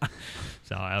 them. Yeah.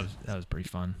 So that was pretty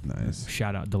fun. Nice.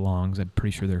 Shout out DeLong's. I'm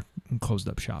pretty sure they're closed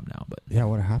up shop now, but Yeah,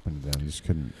 what happened to them? Just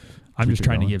couldn't. I'm keep just it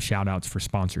think to going? give shout outs for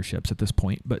sponsorships at this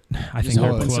point. But I Just think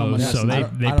they're hoping someone closed, has so some- I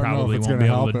they don't know probably if it's won't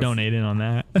gonna be able help to if- donate in on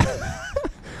that.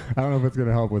 I don't know if it's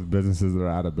gonna help with businesses that are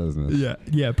out of business.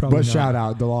 yeah, probably. But not. shout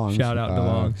out DeLong's. Shout out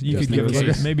DeLong's. You just could give in us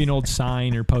case. maybe an old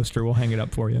sign or poster. We'll hang it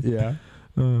up for you. Yeah.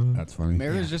 That's funny.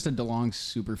 There's just a DeLong's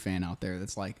super fan out there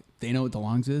that's like, they know what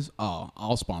DeLong's is? Oh,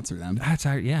 I'll sponsor them. That's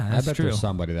I that's bet true. there's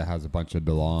somebody that has a bunch of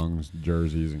DeLong's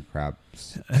jerseys and crap.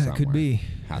 It could be.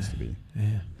 Has to be.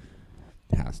 Yeah.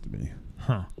 Has to be.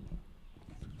 Huh.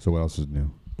 So what else is new?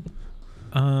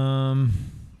 Did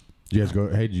You guys go?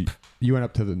 Hey, you went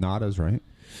up to the Nadas, right?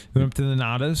 went up to the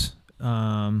Nadas.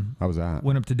 How was that?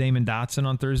 Went up to Damon Dotson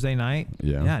on Thursday night.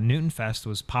 Yeah. Yeah. Newton Fest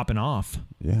was popping off.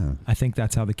 Yeah. I think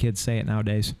that's how the kids say it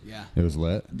nowadays. Yeah. It was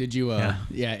lit. Did you? Yeah.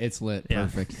 Yeah, it's lit. Yeah.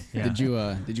 Perfect. Yeah.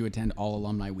 Did you attend All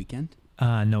Alumni Weekend?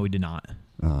 No, we did not.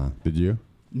 Did you?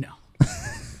 No.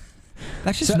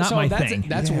 That's just not my that's, thing.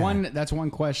 That's one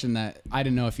question that I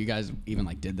didn't know if you guys even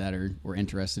like did that or were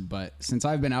interested. But since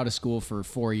I've been out of school for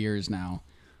 4 years now,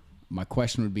 my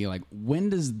question would be like, when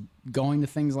does going to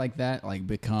things like that like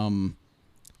become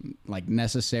like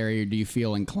necessary, or do you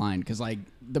feel inclined? Because like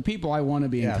the people I want to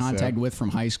be in Yeah, contact so- with from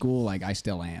high school, like I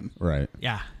still am. Right.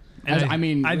 Yeah. I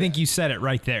mean- I think you said it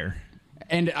right there.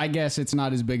 And I guess it's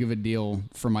not as big of a deal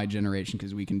for my generation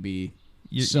because we can be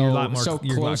You're so a lot more- so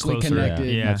you're a lot closely closer.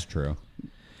 connected. Yeah. That's true.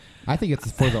 I think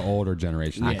it's for the older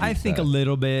generation. I think a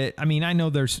little bit. I mean, I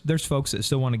know there's folks that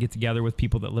still want to get together with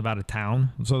people that live out of town.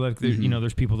 So like,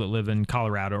 there's people that live in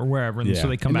Colorado or wherever, and Yeah. so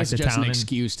they come And back it's to just town. an and-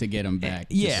 excuse to get them back.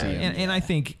 to yeah, see 'em. and I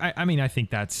think I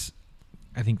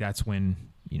think that's when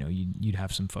you'd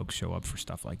have some folks show up for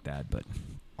stuff like that. But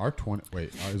Our 20.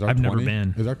 Wait, is our I've 20, never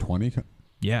been. Is our 20?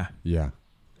 yeah, Yeah.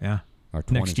 Our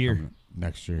 20 Next year.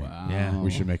 Next year. Wow. Yeah.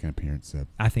 We should make an appearance. Sip.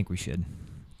 I think we should.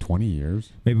 20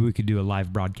 years. Maybe we could do a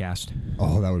live broadcast.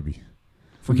 Oh, that would be.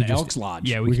 From We the could just- Elks Lodge.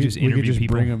 Yeah, We we could could- just we could interview just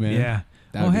people. bring 'em in. Yeah.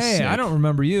 That Oh, would be hey, I sick. don't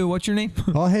remember you. What's your name?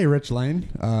 Oh, hey, Rich Lane.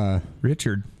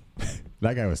 Richard.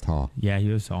 That guy was tall. Yeah, he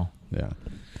was tall. Yeah.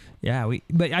 Yeah,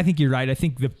 but I think you're right. I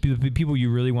think the people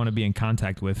you really want to be in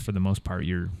contact with, for the most part,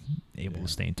 you're able to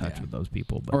stay in touch Yeah. with those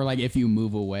people. But Or like if you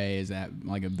move away, is that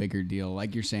like a bigger deal?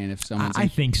 Like you're saying, if someone's I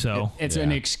think so. it's Yeah.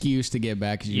 an excuse to get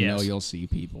back because you know Yes. you'll see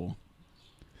people.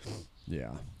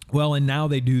 Yeah. Well, and now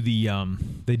they do the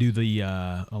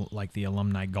like the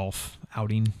alumni golf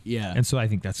outing. Yeah. And so I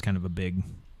think that's kind of a big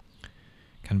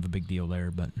deal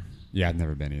there. But Yeah, I've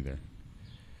never been either.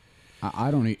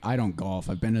 I don't golf.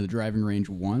 I've been to the driving range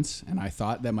once, and I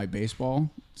thought that my baseball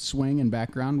swing and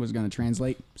background was going to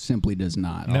translate. Simply does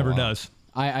not. never wow. does.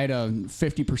 I had a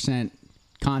 50%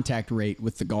 contact rate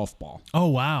with the golf ball. Oh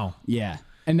wow! Yeah,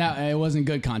 and that it wasn't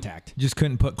good contact. Just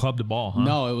couldn't put club to ball, huh?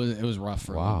 No, it was rough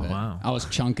for a little bit. Wow. I was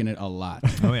chunking it a lot.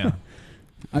 Oh yeah.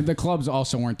 The clubs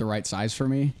also weren't the right size for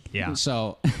me. Yeah.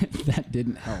 So that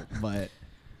didn't help. But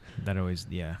That always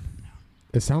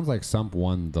It sounds like Sump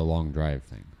won the long drive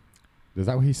thing. Is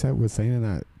that what he said was saying in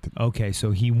that? Okay,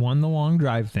 so he won the long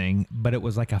drive thing, but it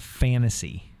was like a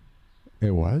fantasy.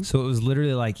 It was? So it was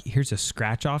literally like, here's a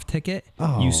scratch off ticket.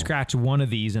 Oh. You scratch one of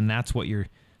these, and that's what you're.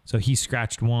 So he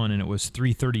scratched one, and it was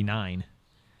 $339.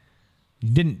 He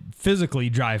didn't physically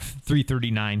drive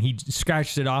 $339. He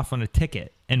scratched it off on a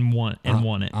ticket and won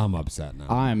it. I'm upset now.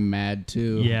 I'm mad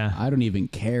too. Yeah. I don't even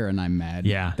care, and I'm mad.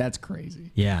 Yeah. That's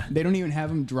crazy. Yeah. They don't even have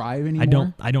him drive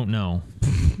anymore. I don't know.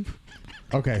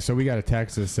 Okay, so we got a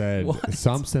text that said, What?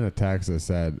 some sent a text that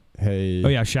said, hey. Oh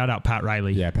yeah, shout out Pat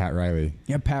Riley. Yeah, Pat Riley.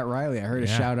 Yeah, Pat Riley. I heard a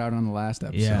Yeah. shout out on the last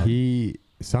episode. Yeah.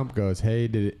 Sump goes, hey,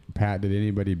 Pat, did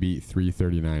anybody beat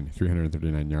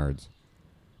 339 yards?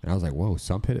 And I was like, whoa,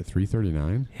 Sump hit at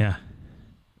 339? Yeah.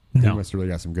 He No. must have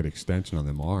really got some good extension on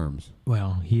them arms.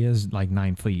 Well, he is like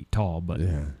 9 feet tall, but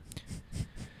Yeah.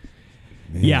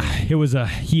 yeah, it was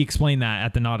he explained that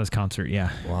at the Nadas concert.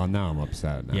 Yeah. Well, now I'm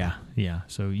upset now. Yeah. Yeah.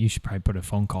 So you should probably put a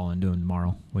phone call into him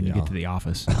tomorrow when you Yeah. get to the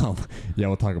office. Yeah,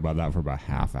 we'll talk about that for about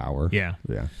half hour. Yeah.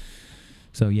 Yeah.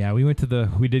 So yeah, we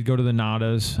did go to the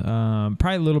Nadas.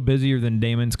 Probably a little busier than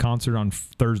Damon's concert on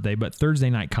Thursday, but Thursday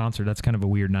night concert, that's kind of a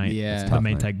weird night. Yeah. The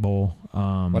Maytag Bowl.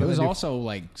 But it was also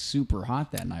like super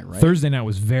hot that night, right? Thursday night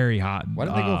was very hot. Why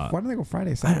didn't they go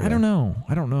Friday, Saturday? I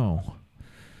don't know.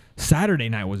 Saturday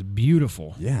night was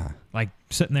beautiful. Yeah. Like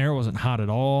sitting there, it wasn't hot at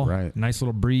all. Right. Nice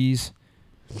little breeze.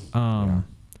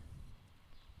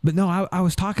 But no, I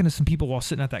was talking to some people while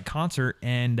sitting at that concert,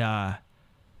 and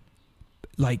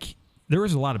like there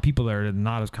was a lot of people there at the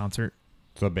Nadas concert.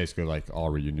 So basically like all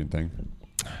reunion thing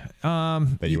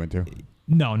That you went to?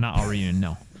 No, not all reunion.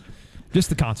 No, just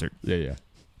the concert. Yeah.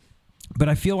 But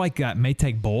I feel like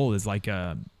Maytag Bowl is like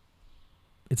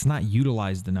it's not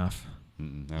utilized enough.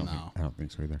 I don't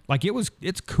think so either. Like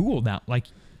it's cool now. Like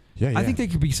Yeah. I think there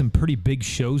could be some pretty big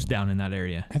shows down in that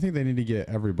area. I think they need to get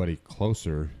everybody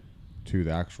closer to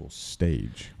the actual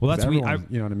stage. Well, that's you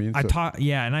know what I mean?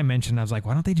 And I mentioned, I was like,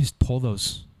 why don't they just pull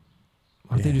those?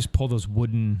 Why don't they just pull those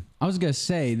wooden? I was gonna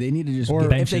say they need to just Or if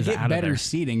they benches get out of better there.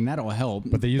 seating, that'll help.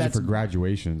 But they use it That's- for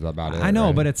graduations about it. I know,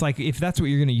 right? but it's like if that's what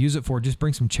you're going to use it for, just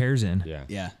bring some chairs in. Yeah.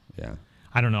 Yeah.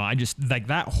 I don't know. I just like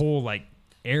that whole like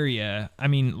area. I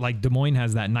mean, like Des Moines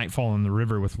has that Nightfall on the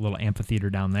River with a little amphitheater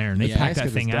down there, and they Yeah, pack nice that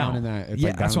 'cause thing it's down out. in that- it's Yeah,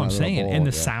 like that's down what I'm in that little saying. bowl, And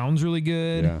the yeah. sound's really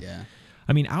good. Yeah. Yeah.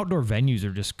 I mean, outdoor venues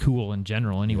are just cool in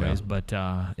general, anyways. Yeah.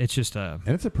 But it's just And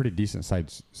it's a pretty decent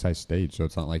size stage, so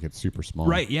it's not like it's super small.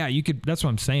 right. Yeah, you could. That's what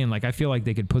I'm saying. Like, I feel like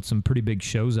they could put some pretty big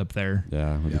shows up there.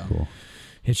 Yeah, it would Yeah. be cool.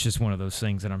 It's just one of those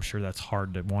things that I'm sure that's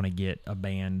hard to want to get a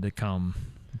band to come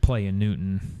play in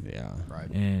Newton Yeah. Right.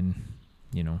 and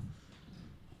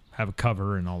have a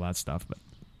cover and all that stuff. But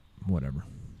whatever.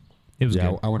 It was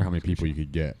Yeah, good. I wonder how many people you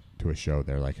could get to a show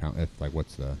there. Like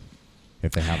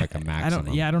if they have like a maximum.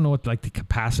 I don't know what like the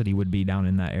capacity would be down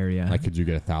in that area. Like, could you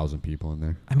get 1,000 people in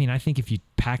there? I mean, I think if you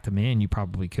packed them in, you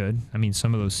probably could. I mean,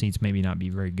 some of those seats maybe not be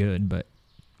very good, but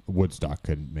Woodstock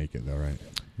couldn't make it though, right?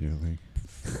 You don't think?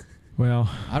 well,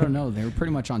 I don't know. They were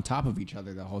pretty much on top of each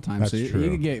other the whole time. That's so you true.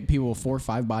 could get people 4 or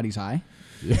 5 bodies high.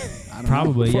 I don't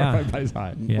probably yeah,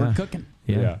 High. know. yeah, We're cooking.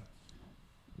 yeah.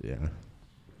 Yeah.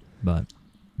 But it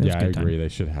was Yeah, a I good time. agree. They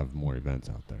should have more events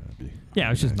out there. That'd be. Yeah, it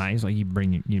was just nice. nice. Like you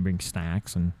bring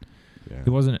snacks, and Yeah. it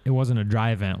wasn't a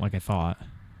dry event like I thought.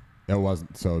 It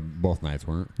wasn't. So both nights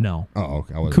weren't. No, Oh,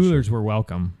 okay. I wasn't coolers sure. were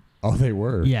welcome. Oh, they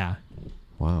were. Yeah,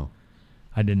 Wow.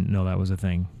 I didn't know that was a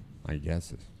thing. I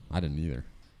guess I didn't either.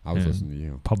 I was Yeah. listening to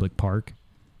you. Public park,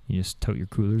 you just tote your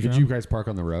coolers. Did around. you guys park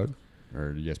on the road,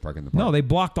 or did you guys park in the park? No, they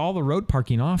blocked all the road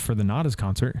parking off for the Nadas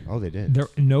concert. Oh, they did.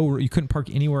 You couldn't park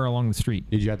anywhere along the street.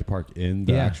 Did you have to park in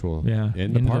the actual? yeah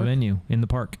In the park. venue in the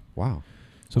park. Wow.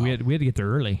 So we had to get there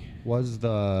early. Was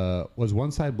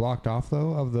one side blocked off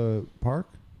though of the park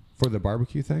for the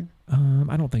barbecue thing?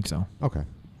 I don't think so. Okay.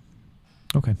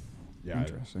 Okay. Yeah.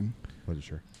 Interesting. I wasn't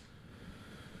sure.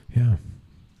 Yeah.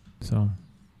 So,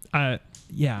 I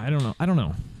don't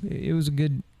know. It was a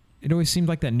good. It always seemed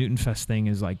like that Newton Fest thing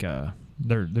is like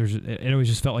there's. It always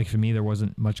just felt like for me there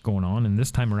wasn't much going on, and this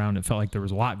time around it felt like there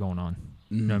was a lot going on.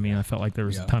 You know what I mean? I felt like there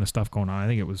was Yeah. a ton of stuff going on. I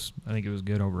think it was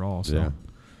good overall. So.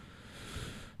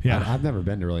 Yeah. I've never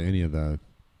been to really any of the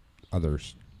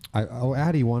others.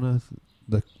 Addie won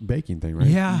the baking thing, right?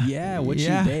 Yeah. Yeah, what'd she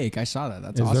bake? I saw that.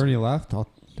 That's Is awesome. there any left?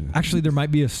 Actually, there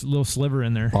might be a little sliver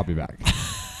in there. I'll be back.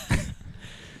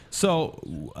 So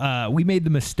we made the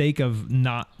mistake of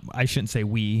I shouldn't say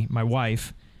we, my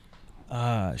wife,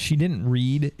 she didn't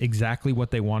read exactly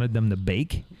what they wanted them to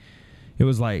bake. It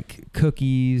was like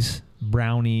cookies,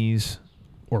 brownies,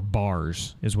 or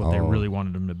bars is what they Oh. really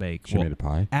wanted them to bake. She made a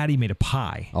pie? Addie made a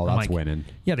pie. Oh, I'm that's like, winning.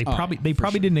 Yeah, they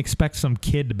probably didn't expect some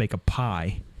kid to bake a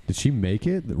pie. Did she make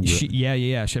it?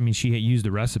 Yeah. I mean, she had used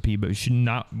the recipe, but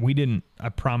we didn't. I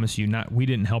promise you, we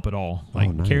didn't help at all.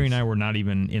 Like nice. Carrie and I were not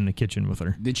even in the kitchen with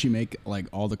her. Did she make like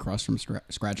all the crust from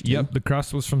scratch too? Yep, the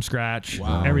crust was from scratch.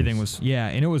 Wow. Everything was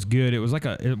and it was good. It was like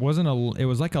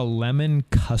a lemon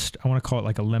custard. I want to call it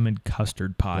like a lemon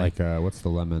custard pie. Like what's the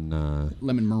lemon?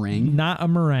 Lemon meringue. Not a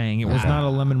meringue. It was not a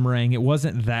lemon meringue. It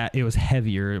wasn't that. It was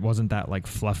heavier. It wasn't that like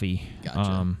fluffy.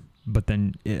 Gotcha. But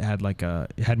then it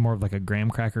had more of like a graham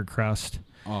cracker crust.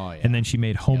 Oh yeah. And then she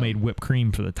made homemade whipped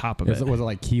cream for the top of it. Was it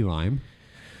like key lime?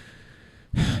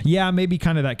 Yeah, maybe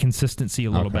kind of that consistency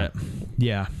a little Okay. bit.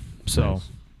 Yeah. So, Nice.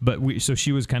 but so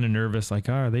she was kind of nervous, like,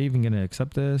 are they even going to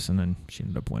accept this? And then she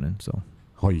ended up winning. So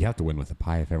Oh, you have to win with the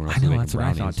pie if everyone else I is know making that's what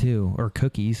I brownies. thought too, or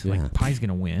cookies. Yeah. Like pie's going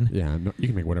to win. Yeah, no, you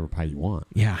can make whatever pie you want.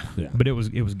 Yeah. Yeah. But it was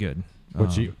good.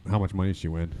 How much money did she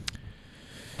win?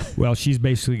 Well, she's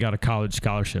basically got a college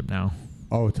scholarship now.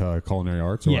 Oh, to culinary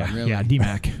arts? Or Yeah, what? Really? yeah,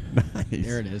 DMAC.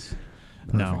 There it is.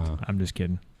 No, Wow. I'm just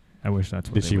kidding. I wish that's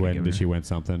what Did they she would've win? given Did her. she win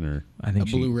something, or I think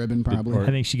A blue ribbon probably. or-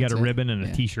 I think she got a That's it. ribbon and a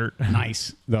Yeah. T-shirt.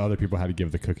 Nice. the other people had to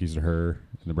give the cookies to her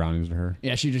and the brownies to her?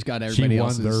 Yeah, she just got She everybody won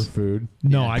else's. their food.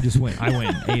 No, Yeah. I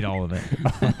went and ate all of it.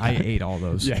 I ate all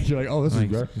those. Yeah, you're like, oh, this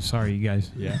Like, is good. sorry, you guys.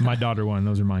 Yeah. My daughter won.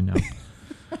 Those are mine now.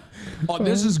 Oh,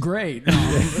 this is great. No,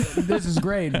 this is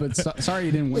great, but sorry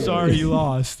you didn't win. Sorry you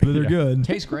lost, but they're good.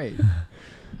 Tastes great.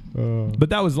 But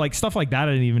that was like stuff like that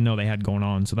I didn't even know they had going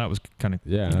on. So that was kind of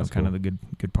Yeah, kind that's of cool. the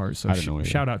good part. So I didn't know either.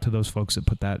 shout out to those folks that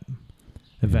put that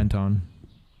event on.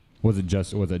 Was it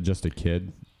just a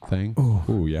kid thing?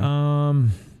 Ooh, yeah.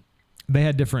 They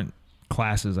had different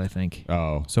classes, I think.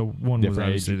 Oh, So one was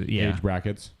different age, obviously age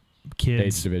brackets.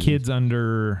 kids age divisions. kids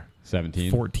under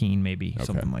 17. 14 maybe, Okay.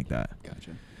 something like that.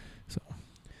 Gotcha. So I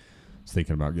was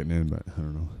thinking about getting in, but I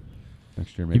don't know.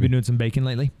 Next year you've maybe. been doing some baking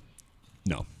lately?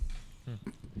 No.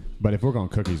 But if we're going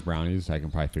cookies, brownies, I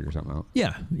can probably figure something out.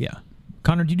 Yeah.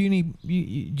 Connor, did you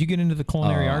get into the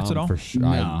culinary arts at all? For sure.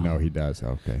 No. No, he does.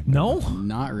 Okay. No?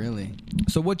 Not really.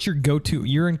 So what's your go-to?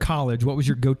 You're in college. What was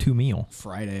your go-to meal?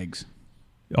 Fried eggs.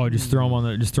 Oh, just throw them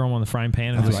on the frying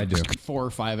pan. And That's just, what I do. 4 or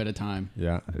 5 at a time.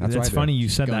 Yeah. That's what I do. funny you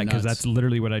said Go that because nuts. that's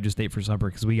literally what I just ate for supper.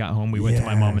 Because we got home, we went to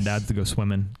my mom and Yes. dad's to go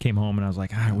swimming. Came home and I was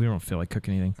like, we don't feel like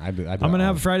cooking anything. I do I'm gonna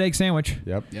have a fried. fried egg sandwich.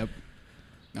 Yep. Yep.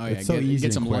 Oh yeah, It's so easy get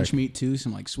and some lunch quick. meat too,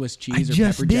 some like Swiss cheese I or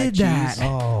just pepper jack did that. cheese.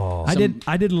 Oh.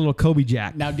 I did a little Kobe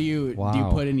Jack. Now, do you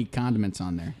Wow. put any condiments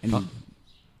on there? Any,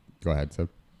 Go ahead, Seb.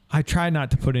 I try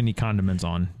not to put any condiments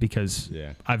on because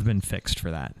Yeah. I've been fixed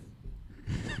for that.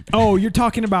 Oh, you're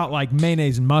talking about like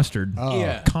mayonnaise and mustard. Oh.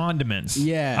 Yeah. Condiments.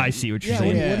 Yeah. I see what you're Yeah,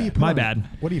 saying. what do you put My on it? bad.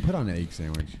 What do you put on an egg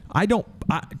sandwich? I don't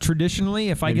traditionally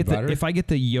if I Maybe get butter? if I get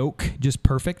the yolk just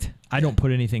perfect, I don't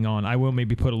put anything on. I will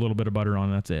maybe put a little bit of butter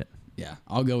on. That's it. yeah,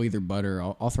 I'll go either butter.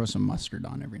 I'll throw some mustard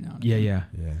on every now and Yeah, then. yeah.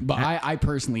 Yeah. But I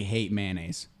personally hate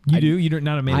mayonnaise. You I- do? You're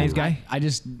not a mayonnaise I- guy? I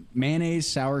just mayonnaise,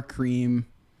 sour cream.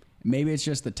 Maybe it's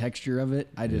just the texture of it.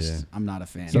 Yeah. I'm not a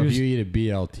fan. So if you eat a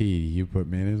BLT, you put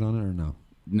mayonnaise on it or no?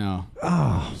 No.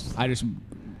 I just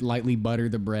lightly butter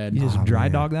the bread. You just dry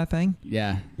man. dog that thing?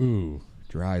 Yeah. Ooh,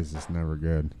 dries is never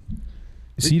good.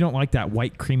 So you don't like that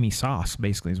white creamy sauce,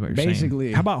 basically, is what you're saying.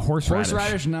 Basically. How about horseradish?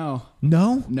 Horseradish, no.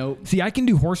 No? Nope. See, I can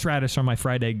do horseradish on my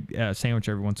fried egg sandwich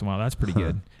every once in a while. That's pretty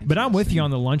good. But I'm with you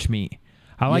on the lunch meat.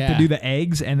 I like to Yeah. do the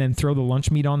eggs and then throw the lunch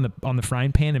meat on the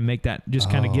frying pan and make that just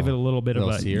kind of give it a little bit of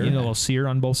Little a sear? a little sear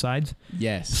on both sides.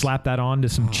 Yes. Slap that on to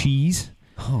some cheese.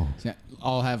 Oh, So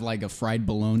I'll have like a fried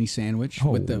bologna sandwich Oh,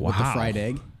 with the wow. fried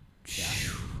egg,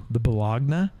 The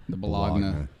bologna. the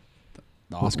bologna,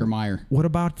 the Oscar Mayer. What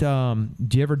about do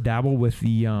you ever dabble with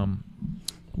the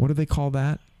what do they call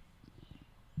that?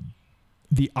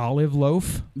 The olive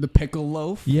loaf? The pickle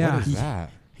loaf. Yeah. What is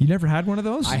that? You never had one of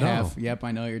those? I have. Yep,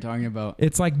 I know what you're talking about.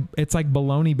 It's like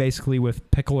bologna basically with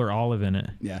pickle or olive in it.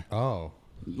 Yeah. Oh.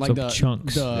 Like So the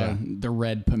chunks. the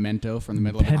red pimento from the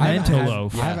middle of Pimento the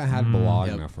loaf. I haven't had Mm.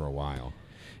 bologna Yep. for a while.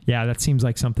 Yeah, that seems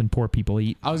like something poor people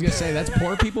eat. I was gonna say that's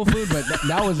poor people food, but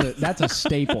that's a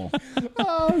staple.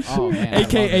 Oh man. I love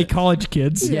AKA it. college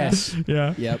kids. Yes.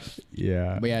 Yeah. Yep.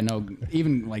 Yeah. But yeah, no.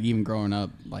 Even growing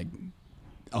up, like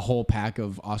a whole pack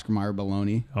of Oscar Mayer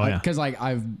bologna. Oh, yeah. Because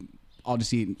I'll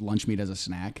just eat lunch meat as a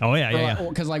snack. Oh, yeah, yeah, yeah.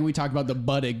 Because like we talked about the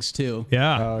Buddigs too.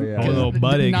 Yeah. Oh, yeah. Oh, little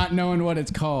buddy. Not knowing what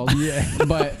it's called. Yeah.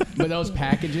 but those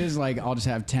packages, like I'll just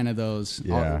have 10 of those.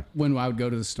 Yeah. When I would go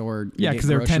to the store. Yeah, get because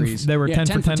they were 10. groceries. They were Yeah,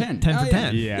 10 for 10. 10 Oh, for yeah.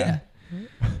 10. Yeah.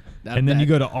 And then you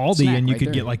go to Aldi snack and you right could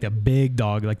there. get like the big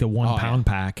dog, like the 1 Oh, pound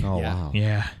yeah. pack. Oh, Yeah. wow.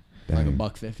 Yeah. like Dang.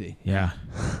 $1.50. Yeah.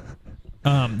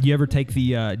 Do you ever take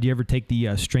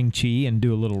the string cheese and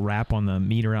do a little wrap on the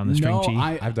meat around the string cheese?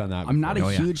 I've done that. I'm not a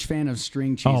before. huge fan of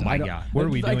string cheese. Oh my God. What are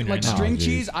we doing like right now? string Oh, geez.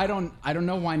 cheese, I don't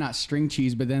know why not string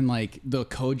cheese, but then like the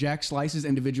Kojak slices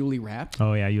individually wrapped.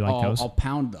 Oh yeah, you like those? I'll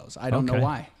pound those. I don't know Okay.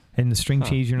 why. And the string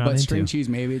cheese you're not But into. string cheese,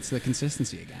 maybe it's the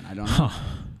consistency again. I don't know.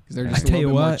 Because they're just I a tell you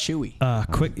little bit more what,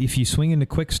 chewy. quick. If you swing into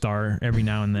Quick Star every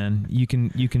now and then, you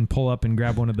can pull up and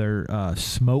grab one of their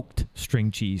smoked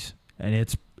string cheese, and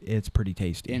it's pretty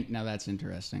tasty. Now that's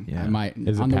interesting. Yeah. I might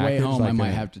Is it on the way packaged home. I like might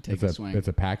have to take a swing. It's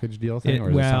a package deal thing, It- or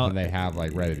is it well, something they have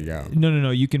like ready to go?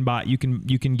 No. You can buy. You can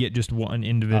get just one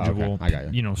individual. I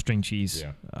got you. String cheese.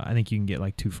 Yeah. I think you can get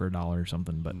like 2 for $1 or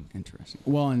something. But Interesting.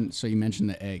 Well, and so you mentioned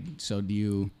the egg. So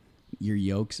do your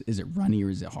yolks? Is it runny or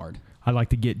is it hard? I like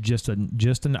to get just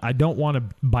an. I don't want to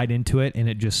bite into it and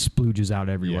it just splooges out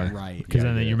everywhere. Yeah. Right. Because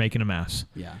Yeah, then yeah. you're making a mess.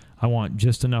 Yeah. I want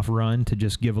just enough run to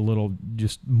just give a little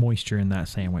just moisture in that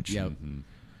sandwich. Yep. Mm-hmm.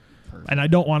 Perfect. And I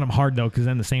don't want them hard though, because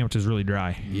then the sandwich is really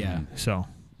dry. Yeah. So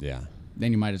Yeah.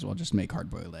 Then you might as well just make hard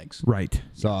boiled eggs. right.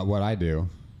 So what I do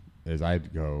is I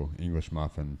go English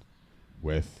muffin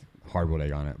with hard-boiled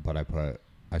egg on it, but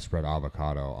I spread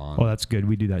avocado on. Well, that's good.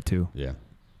 We do that too. Yeah.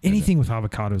 Anything with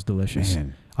avocado is delicious.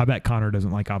 Man. I bet Connor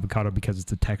doesn't like avocado because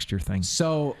it's a texture thing.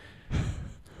 So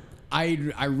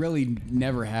I really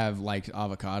never have liked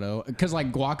avocado because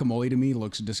like guacamole to me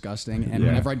looks disgusting, and Yeah.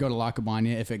 whenever I go to La Cabana,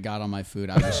 if it got on my food,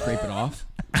 I would just scrape it off.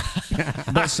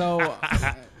 But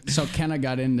so Kenna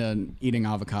got into eating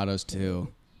avocados too,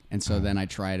 and so then I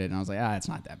tried it and I was like, it's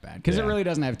not that bad because it Yeah. really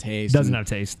doesn't have taste. Doesn't and- have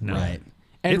taste. No. right.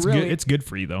 And It's really, good. It's good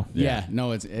for you though. yeah,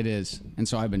 no, it is, and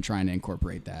so I've been trying to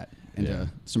incorporate that into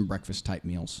some breakfast type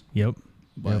meals. Yep.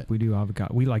 But- Yep. We do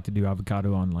avocado. We like to do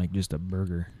avocado on like just a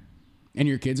burger. And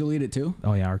your kids will eat it too.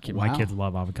 Oh yeah, my Wow. kids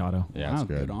love avocado. Yeah, wow, it's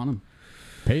good. on them.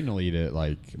 Peyton will eat it.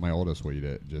 Like my oldest will eat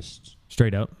it. Just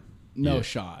Straight up. No Yeah.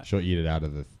 shot. she'll eat it out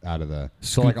of the.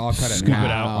 So Scoop- like I'll cut it in scoop it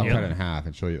half. out, I'll yeah. cut it in half,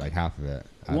 and she'll eat like half of it.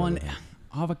 out of One the-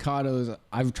 avocados.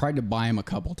 I've tried to buy them a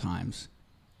couple times.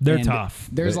 They're And tough.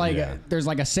 There's But, like yeah. there's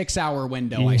like a 6-hour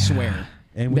window. I Yeah. swear.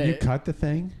 And when you The- cut the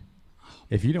thing,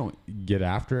 if you don't get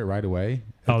after it right away,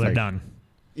 Oh, it's they're like- done.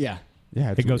 Yeah.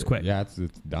 Yeah, It goes quick. Yeah, it's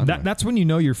done. with. That's when you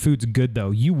know your food's good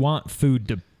though. You want food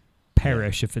to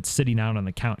perish if it's sitting out on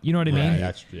the count. You know what I mean? Yeah,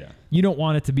 that's yeah. You don't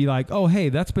want it to be like, oh hey,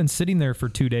 that's been sitting there for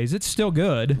 2 days. It's still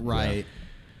good. Right.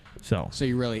 So So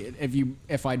you really,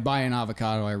 if I'd buy an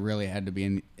avocado, I really had to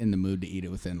be in the mood to eat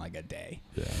it within like a day.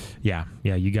 Yeah.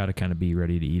 yeah, you got to kind of be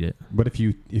ready to eat it. But if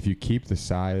you keep the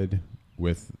side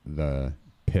with the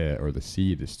pit or the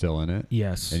seed is still in it,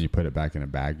 Yes. and you put it back in a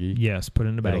baggie, Yes. Put it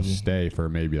in a it'll baggie. stay for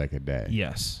maybe like a day.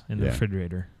 Yes, in the Yeah.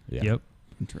 refrigerator. Yeah. Yep.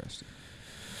 Interesting.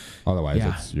 Otherwise,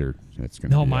 Yeah. it's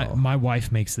gonna. No, be my all- my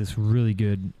wife makes this really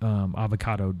good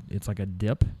avocado. It's like a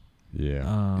dip.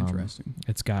 yeah. Interesting.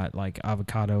 It's got like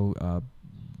avocado,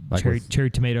 Like cherry with- cherry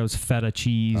tomatoes, feta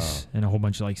cheese, and a whole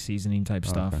bunch of like seasoning type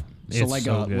stuff. okay. So It's like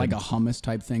good. a hummus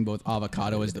type thing, but with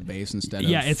avocado as the base instead of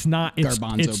yeah, it's not it's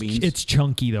garbanzo it's, beans. it's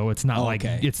chunky though. It's not Oh, like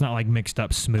okay. it's not like mixed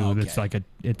up smooth. It's Okay. like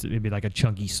it'd be like a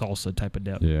chunky salsa type of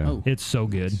dip. Yeah. Oh. It's so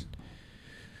good. Nice.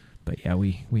 But yeah,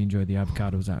 we enjoy the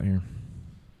avocados out here.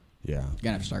 Yeah. You're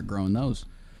gonna have to start growing those.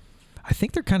 I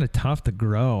think they're kind of tough to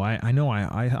grow. I know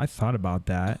I thought about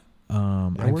that. Yeah,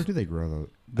 I've- where do they grow those?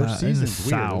 Their in the season's weird.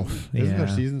 South, Isn't their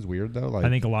yeah. seasons weird though? Like I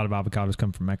think a lot of avocados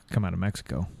come out of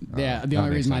Mexico. Yeah, the that only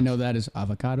makes reason I sense. know that is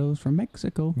avocados from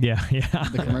Mexico. Yeah, yeah.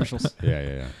 The commercials.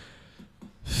 Yeah.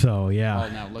 So Oh, yeah.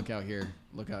 now look out here!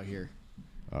 Look out here!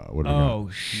 What do we got? Oh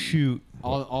shoot!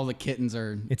 All the kittens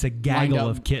are. It's a lined gaggle up-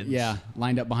 of kittens. Yeah,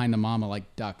 lined up behind the mama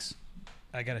like ducks.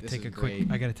 I gotta This take is a quick.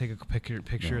 great. I gotta take a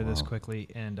picture Oh, of this wow. quickly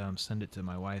and send it to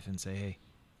my wife and say, hey,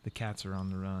 the cats are on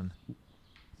the run.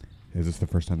 Is this the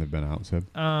first time they've been out, Sid?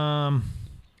 Are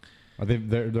they?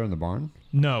 They're in the barn.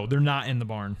 No, they're not in the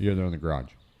barn. Yeah, they're in the garage.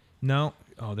 No.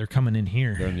 Oh, they're coming in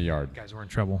here. They're in the yard. Guys, we're in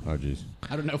trouble. Oh, jeez.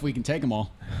 I don't know if we can take them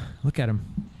all. Look at them.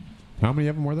 How many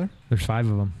of them were there? There's 5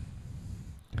 of them.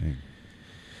 Dang.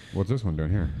 What's this one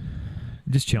doing here?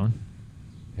 Just chilling.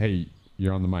 Hey,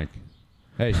 you're on the mic.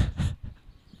 Hey.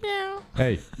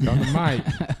 Hey, you're on the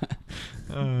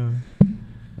mic.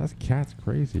 That cat's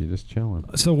crazy, just chilling.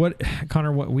 So what,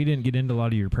 Connor? What we didn't get into a lot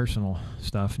of your personal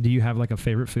stuff. Do you have like a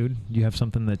favorite food? Do you have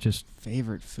something that just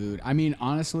Favorite food? I mean,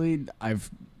 honestly,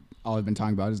 all I've been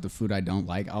talking about is the food I don't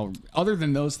like. Other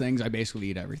than those things, I basically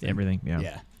eat everything. everything? Yeah.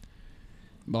 Yeah.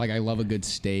 But like, I love a good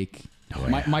steak. Oh,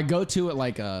 My go-to at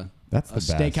like a That's the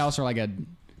best. steakhouse or like a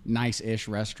nice-ish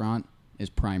restaurant is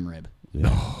prime rib. Yeah.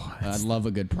 I love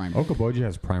a good prime rib. Okoboji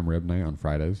has prime rib night on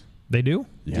Fridays. They do?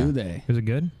 Do they? Is it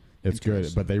good? It's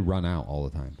good, but they run out all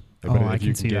the time. Oh, But I if can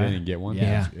you see get that. in and get one,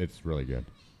 Yeah. it's really good.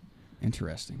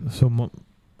 Interesting. So,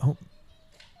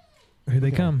 here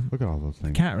they come. Look at all those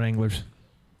things. Cat wranglers.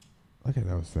 Look at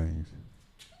those things.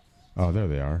 Oh, there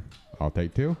they are. I'll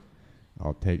take 2.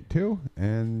 I'll take 2,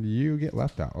 and you get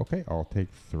left out. Okay, I'll take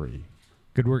 3.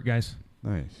 Good work, guys.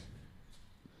 Nice.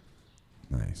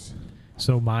 Nice.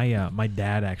 So my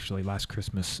dad actually last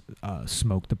Christmas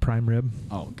smoked the prime rib,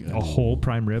 Oh, good. a whole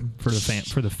prime rib for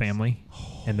the family,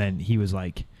 and then he was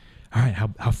like, "All right,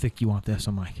 how thick do you want this?"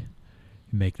 I'm like,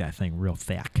 "Make that thing real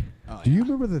thick." Oh, Do you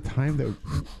remember the time that...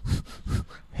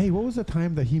 Hey, what was the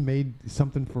time that he made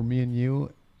something for me and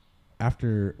you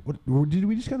after... Did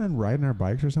we just got on riding our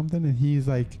bikes or something? And he's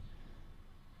like...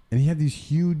 And he had these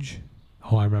huge...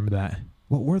 Oh, I remember that.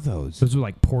 What were those? Those were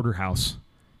like porterhouse.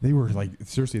 They were like...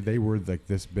 Seriously, they were like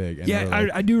this big. And Yeah, they were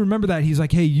like, I do remember that. He's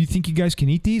like, "Hey, you think you guys can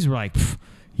eat these?" We're like, "Pff,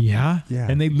 yeah." Yeah.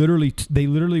 And they literally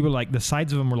were like, the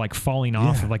sides of them were like falling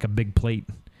off Yeah. of like a big plate.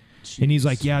 And he's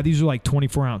like, "Yeah, these are like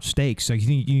 24-ounce steaks. So you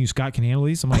think you and Scott can handle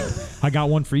these?" I'm like, "I got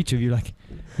one for each of you." Like,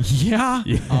 yeah.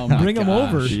 Oh my Bring them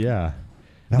gosh. over. Yeah.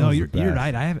 That No, was the you're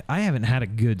best. right. I haven't had a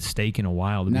good steak in a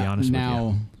while, to be honest now,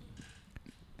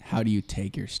 with how do you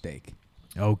take your steak?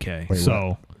 you. Okay, Wait,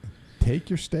 so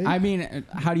Take your steak? I mean,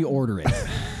 how do you order it?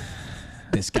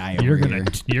 This guy over you're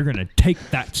here. gonna take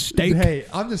that steak. Hey,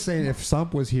 I'm just saying, if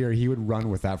Sump was here, he would run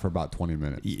with that for about 20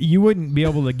 minutes. You wouldn't be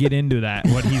able to get into that.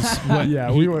 What he's what Yeah,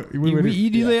 he- we would- we would-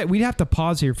 yeah. We'd have to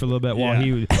pause here for a little bit while Yeah.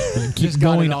 he would keep Just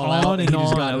got going it all out. on and He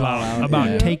just on got it all out. about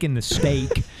Yeah. taking the steak.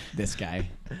 This guy.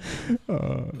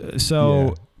 So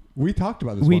Yeah. We talked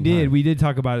about this we one did time. we did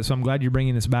talk about it. So I'm glad you're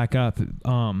bringing this back up.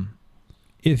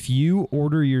 If you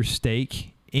order your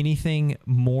steak anything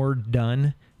more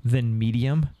done than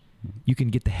medium, you can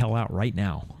get the hell out right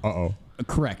now. Uh-oh.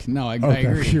 Correct. No, I Okay,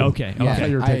 agree. phew. Okay, I okay. thought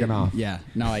you were taking off. Yeah.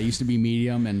 No, I used to be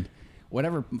medium, and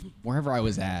wherever I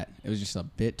was at, it was just a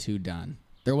bit too done.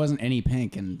 There wasn't any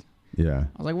pink, and Yeah.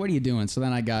 I was like, "What are you doing?" So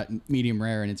then I got medium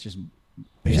rare, and it's just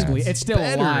basically it's still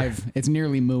better. alive. It's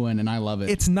nearly mooing, and I love it.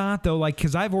 It's not though, like,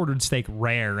 because I've ordered steak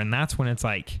rare, and that's when it's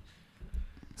like,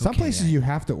 Some Okay, places yeah. you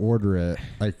have to order it,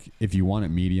 like, if you want it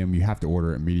medium, you have to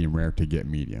order it medium rare to get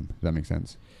medium. Does that make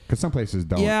sense? Because some places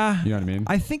don't. yeah, You know what I mean?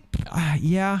 I think,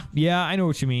 yeah, I know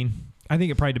what you mean. I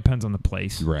think it probably depends on the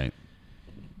place. Right.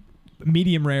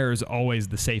 Medium rare is always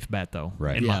the safe bet, though.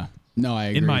 Right. In yeah. No, I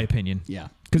agree. in my opinion. Yeah.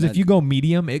 Because if That- you go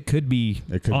medium, it could be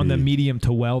It could on the be. medium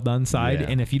to well done side, Yeah.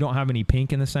 and if you don't have any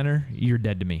pink in the center, you're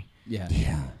dead to me. Yeah.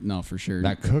 Yeah. No, for sure.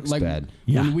 That cook's like, dead.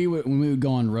 Yeah. When we would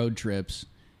go on road trips,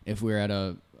 if we were at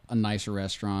a nicer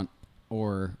restaurant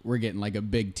or we're getting like a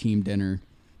big team dinner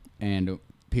and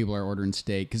people are ordering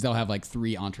steak, because they'll have like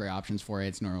 3 entree options for it.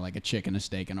 It's normally like a chicken, a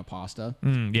steak, and a pasta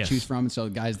to Yes. choose from. And so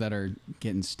guys that are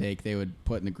getting steak, they would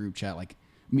put in the group chat like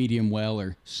medium well,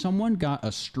 or someone got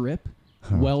a strip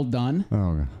well done.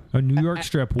 Oh, God. A New York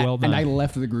strip, well done. And I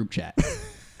left the group chat.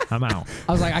 I'm out.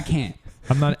 I was like, I can't.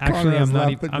 I'm not actually. Conrad's I'm not.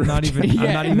 left the I'm not even. Yeah,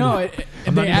 I'm not even. no, I'm not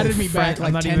they even added me friend- back I'm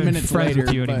like not 10 even minutes friends later.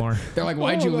 with you but anymore. They're like,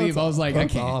 "Why'd you leave?" I was like, "I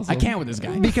that's can't. awesome. I can't with this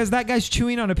guy." Because that guy's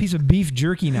chewing on a piece of beef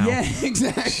jerky now. Yeah,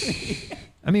 exactly.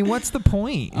 I mean, what's the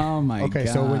point? Oh my god. Okay,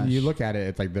 so when you look at it,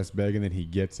 it's like this big, and then he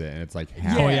gets it, and it's like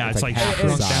half. Oh, yeah, it's like half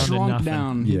shrunk the down size. to shrunk nothing.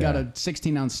 down. He Yeah. got a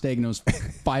 16-ounce steak, and it was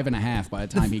 5.5 by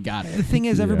the time he got The it. thing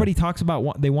is, Yeah. everybody talks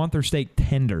about they want their steak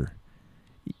tender.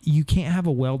 You can't have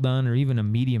a well done or even a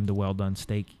medium to well done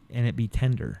steak and it be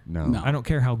tender. No. No. I don't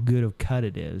care how good of cut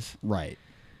it is. Right.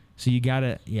 So you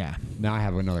gotta, yeah. Now I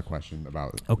have another question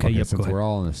about. Okay, yep, since go ahead. we're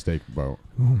all in a steak boat,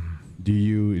 do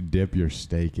you dip your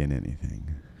steak in anything?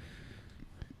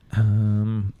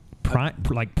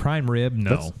 Prime rib, no.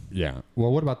 That's- Yeah.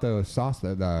 Well, what about the sauce?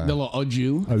 The little au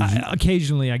jus.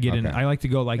 Occasionally I get in. Okay. I like to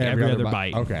go like every other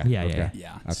bite. Okay. Yeah, okay. yeah.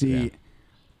 Yeah. That's- See,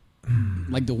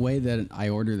 like the way that I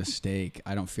order the steak,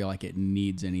 I don't feel like it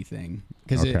needs anything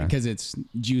because Okay. it's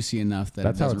juicy enough that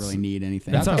That's it how doesn't it's- really need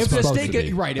anything. That's how it's if the supposed steak to be.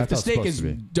 is, right, if That's the how it's steak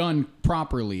supposed is to be. done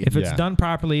properly, If it's Yeah. done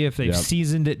properly, if they've Yep.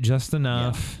 seasoned it just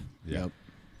enough, yep.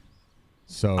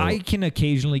 So I can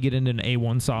occasionally get into an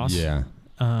A1 sauce. yeah.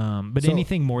 But So-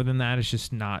 anything more than that is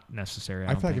just not necessary.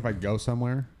 I feel like if I go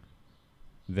somewhere,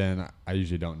 then I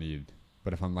usually don't need.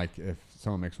 But if I'm like, if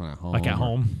someone makes one at home, like at or-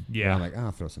 home, then yeah, I'm like,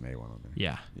 I'll throw some A1 on there.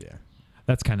 yeah, Yeah.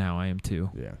 that's kind of how I am too.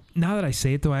 Yeah. Now that I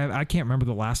say it though, I can't remember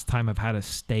the last time I've had a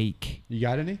steak. You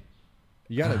got any?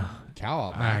 You got a cow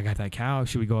out I back. got that cow.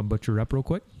 Should we go and butcher it up real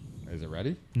quick? Is it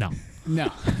ready? No.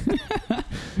 No.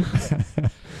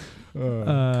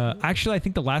 Actually, I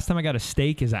think the last time I got a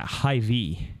steak is at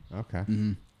Hy-Vee Okay.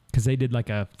 because they did like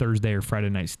a Thursday or Friday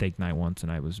night steak night once,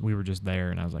 and we were just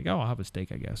there, and I was like, oh, I'll have a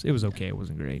steak, I guess. It was okay. It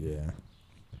wasn't great. Yeah.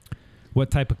 What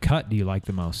type of cut do you like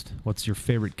the most? What's your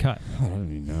favorite cut? I don't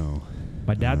even know.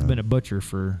 My dad's been a butcher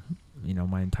for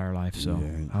my entire life. So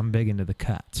Yeah. I'm big into the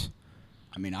cuts.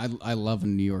 I mean, I love a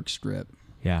New York strip.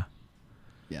 Yeah.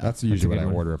 Yeah. That's usually good what I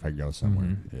one. order if I go somewhere.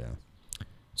 Mhm. Yeah.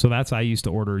 So I used to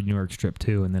order New York strip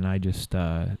too, and then I just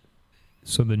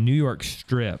so the New York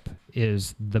strip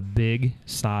is the big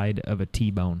side of a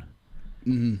T-bone.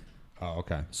 Mm-hmm. Oh,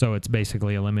 okay. So it's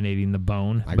basically eliminating the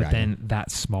bone, I but got then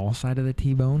that small side of the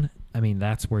T-bone, I mean,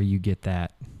 that's where you get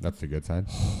that That's the good side.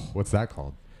 What's that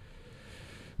called?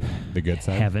 The good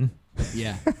side. heaven,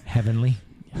 Yeah. heavenly.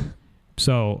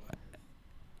 So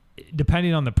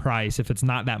depending on the price, if it's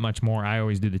not that much more, I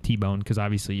always do the T-bone because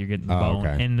obviously you're getting the Oh, bone.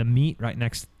 okay. And the meat right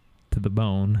next to the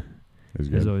bone Is is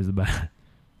good. always the best.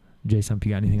 Jason, you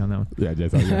got anything on that one? Yeah,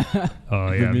 just all good. Oh,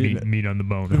 The yeah, meat- meat on the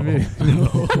bone.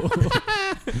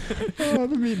 Oh,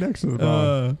 the meat next to the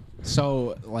bone.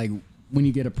 So, like, when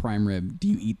you get a prime rib, do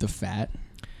you eat the fat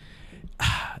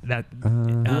That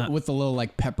with the little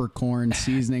like peppercorn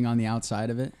seasoning on the outside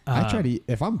of it? I try to eat.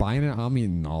 If I'm buying it, I'm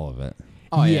eating all of it.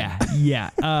 Oh yeah.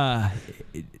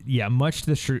 Much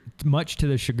to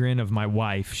the chagrin of my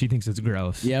wife, she thinks it's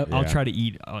gross. Yep. I'll Yeah. try to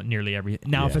eat nearly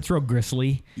everything. Now, if Yeah. it's real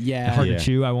gristly, Yeah. hard Yeah. to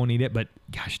chew, I won't eat it. But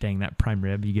gosh dang, that prime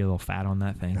rib, you get a little fat on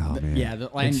that thing. Oh man. Yeah,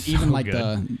 and It's even so like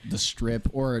good. the strip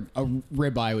or a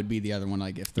ribeye would be the other one.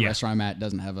 Like if the Yeah. restaurant I'm at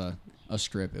doesn't have a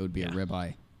strip, it would be a Yeah.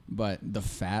 ribeye. But the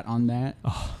fat on that,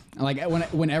 like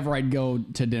whenever I'd go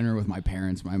to dinner with my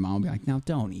parents, my mom would be like, "No,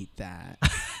 don't eat that."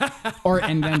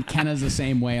 and then Kenna's the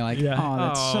same way, like, "Oh,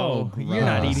 that's so gross." You're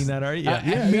not eating that, are you?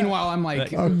 Meanwhile, I'm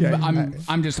like, Okay.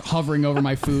 I'm just hovering over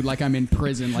my food like I'm in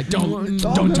prison. Like, don't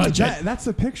Oh, no, touch that, it. That's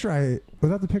the picture was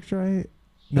that the picture I?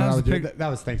 No, That was that, the was, pic- that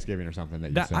was Thanksgiving or something that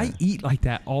you That, said. I eat like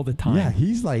that all the time. Yeah,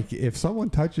 he's like, if someone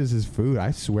touches his food,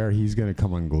 I swear he's gonna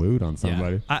come unglued on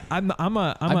somebody. I'm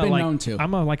I've been known to.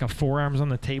 I'm like a forearms on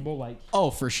the table, like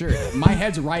Oh, for sure. My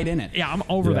head's right in it. yeah, I'm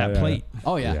over Yeah, that yeah. plate,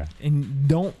 Oh yeah. Yeah. and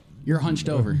don't You're hunched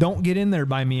over. get in there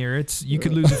by me, or you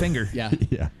could lose a finger. Yeah,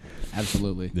 Yeah,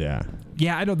 absolutely. yeah.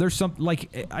 Yeah, I know. There's some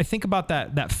like I think about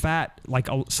that fat. Like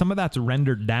some of that's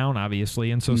rendered down,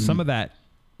 obviously, and so some of that,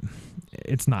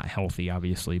 it's not healthy,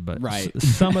 obviously, but Right.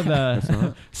 some of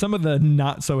the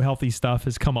not so healthy stuff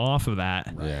has come off of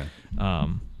that. Yeah.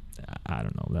 I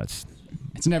don't know.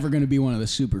 It's never going to be one of the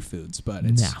superfoods, but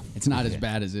it's not as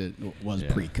bad as it was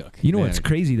pre-cook. You know Man. what's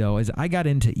crazy though is I got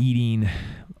into eating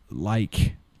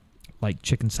like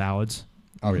chicken salads.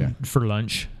 Oh yeah. For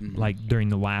lunch, like during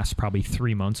the last probably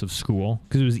 3 months of school,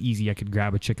 because it was easy. I could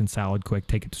grab a chicken salad quick,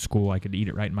 take it to school. I could eat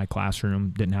it right in my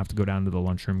classroom. Didn't have to go down to the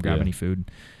lunchroom, grab Yeah. any food.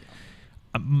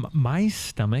 My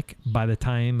stomach, by the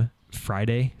time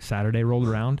Saturday rolled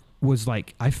around, was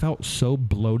like, I felt so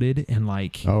bloated and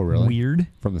like Oh, really? weird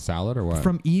From the salad or what?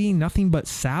 from eating nothing but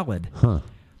salad. Huh.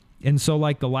 And so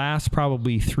like the last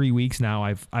probably 3 weeks now,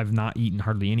 I've not eaten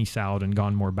hardly any salad and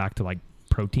gone more back to like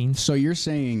proteins, So you're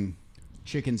saying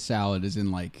chicken salad is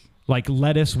in like like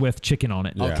lettuce with chicken on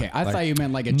it. Yeah. okay? I like- thought you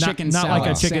meant like a Not- chicken not salad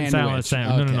like a chicken salad sandwich.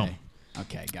 sandwich. No, no, Okay.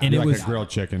 Okay, got And it. it like was- a grilled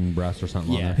chicken breast or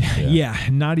something. Yeah. On there. Yeah,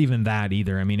 not even that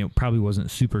either. I mean, it probably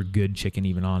wasn't super good chicken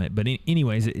even on it. But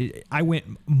anyways, I went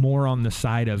more on the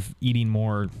side of eating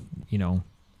more,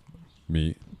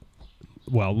 Meat.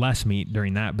 less meat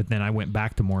during that. But then I went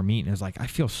back to more meat, and it was like, I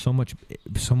feel so much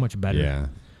better. Yeah.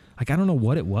 Like, I don't know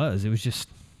what it was. It was just,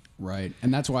 Right,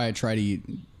 and that's why I try to eat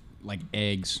like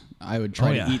eggs. I would try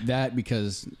Oh, to yeah. eat that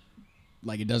because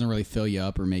like it doesn't really fill you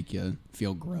up or make you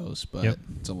feel gross, but Yep.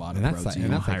 it's a lot And of that's like, protein.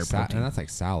 and that's higher like protein. and that's like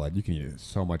salad. You can eat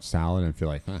so much salad and feel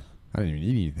like, I didn't even eat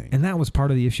anything. and that was part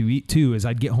of the issue too. Is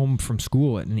I'd get home from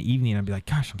school in the evening, and I'd be like,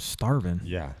 gosh, I'm starving.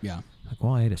 Yeah. Yeah, Like,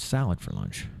 well, I ate a salad for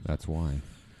lunch. That's why.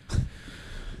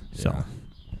 So Yeah.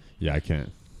 Yeah,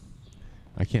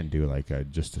 I can't do like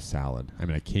just a salad. I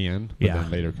mean, I can, but Yeah.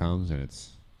 then later comes and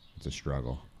it's a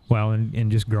struggle. well,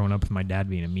 and just growing up with my dad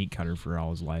being a meat cutter for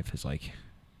all his life is like,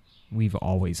 we've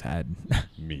always had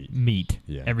Meat. meat.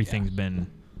 Yeah. Everything's been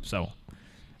so.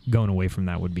 Going away from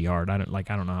that would be hard. I don't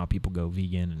know how people go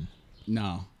vegan and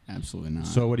no, absolutely not.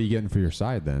 So what are you getting for your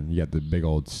side then? You got the big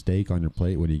old steak on your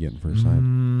plate. What are you getting for your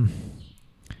side?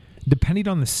 depending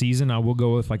on the season, I will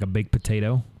go with like a baked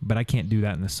potato, but I can't do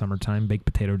that in the summertime. Baked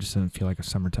potato just doesn't feel like a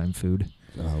summertime food.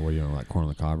 What are you on, like corn on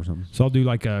the cob or something? So I'll do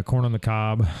like a corn on the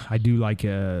cob. I do like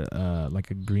a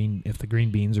green, if the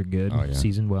green beans are good, Oh, yeah.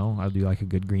 seasoned well, I'll do like a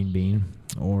good green bean.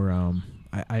 Or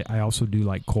I also do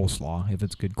like coleslaw if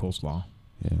it's good coleslaw.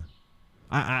 Yeah.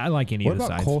 I like any What of the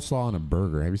about sides. coleslaw on a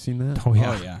burger? Have you seen that? Oh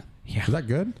yeah. Oh yeah. Yeah. Is that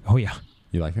good? Oh yeah.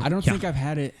 You like it? I don't Yeah. think I've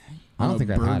had it. I don't on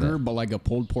think a I've had burger, it. but like a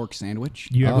pulled pork sandwich.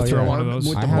 You ever Oh, throw yeah. one of those?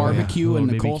 with I the have, yeah. barbecue and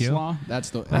the Little BBQ? coleslaw. That's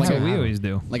the That's like what we a, always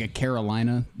do. like a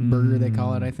Carolina burger they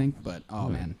call it, I think. But oh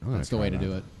man, I'm gonna that's the try way to that.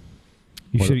 do it.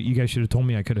 You guys should have told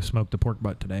me I could have smoked a pork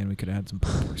butt today, and we could have had some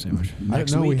pulled pork sandwich. I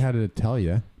didn't know we had to tell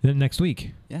you. Then next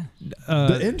week. Yeah.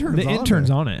 The intern's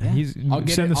on it. Yeah. He's I'll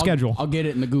get send it, the schedule. I'll get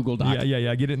it in the Google Doc.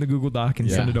 Yeah. Get it in the Google Doc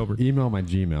and send it over. Email my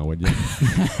Gmail, would you?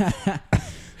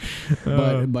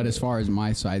 But as far as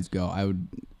my sides go,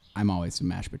 I'm always a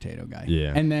mashed potato guy.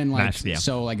 Yeah. And then Mashed,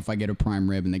 like if I get a prime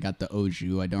rib and they got the au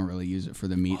jus, I don't really use it for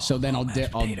the meat. So then I'll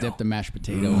dip the mashed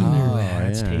potato in there.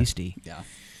 That's tasty. Yeah.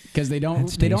 Because they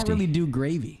don't really do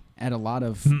gravy at a lot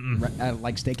of at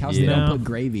like steakhouse. They Yeah. don't put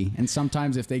gravy, and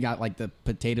sometimes if they got like the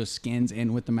potato skins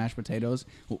in with the mashed potatoes,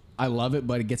 I love it,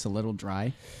 but it gets a little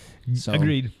dry. So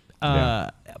Agreed.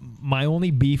 My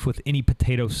only beef with any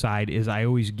potato side is I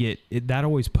always get it. That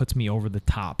always puts me over the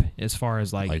top as far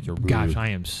as like your gosh, food. I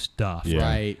am stuffed. Yeah.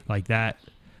 Right. Like that.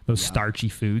 Those starchy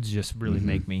foods just really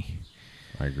make me.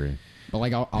 I agree. But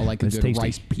like I'll like a It's good tasty.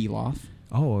 rice pilaf.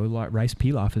 Oh, rice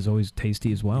pilaf is always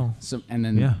tasty as well. And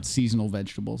then Yeah. seasonal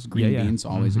vegetables, green Yeah. beans,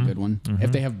 always a good one.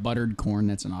 If they have buttered corn,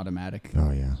 that's an automatic.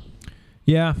 Oh yeah.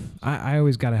 Yeah, I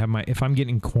always got to have if I'm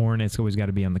getting corn, it's always got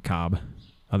to be on the cob.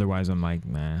 Otherwise, I'm like,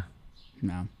 nah.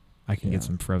 No. I can get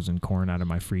some frozen corn out of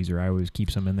my freezer. I always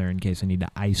keep some in there in case I need to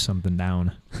ice something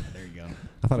down. There you go.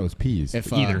 I thought it was peas.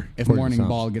 If Either. if According to morning some.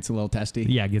 ball gets a little testy.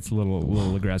 Yeah, it gets a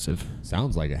little aggressive.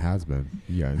 Sounds like it has been.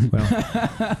 You guys.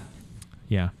 Well,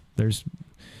 yeah. There's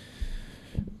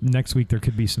next week there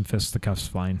could be some fisticuffs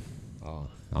flying. Oh,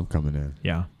 I'm coming in.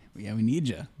 Yeah, Yeah, we need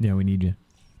you. yeah. We need you.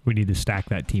 We need to stack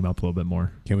that team up a little bit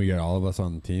more. Can we get all of us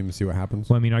on the team and see what happens?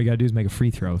 Well, I mean, all you gotta do is make a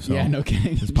free throw. So Yeah, no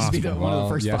kidding. it's Just be possible. one of the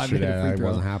first 5 yesterday minute free it throws.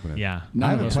 wasn't happening. Yeah. None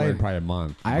I of haven't us played were. probably a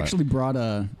month. I but- actually brought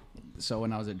so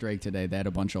when I was at Drake today, they had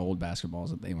a bunch of old basketballs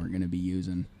that they weren't going to be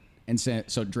using. And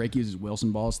so Drake uses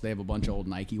Wilson balls. They have a bunch of old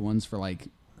Nike ones for like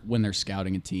when they're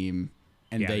scouting a team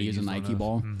and Yeah, they they use a use one of Nike those.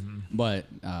 ball. But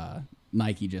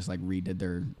Nike just like redid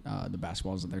their the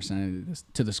basketballs that they're sending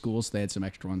to the schools. They had some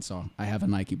extra ones. So I have a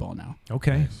Nike ball now.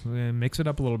 Okay, mix it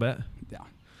up a little bit. Yeah.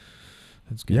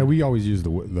 That's good. Yeah, we always use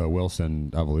the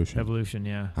Wilson Evolution. Evolution.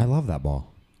 Yeah, I love that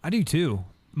ball. I do too.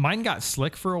 Mine got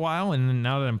slick for a while, and then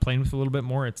now that I'm playing with it a little bit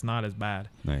more, it's not as bad.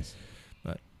 Nice.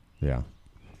 But Yeah.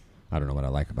 I don't know what I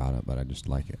like about it, but I just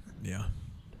like it. yeah,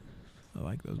 I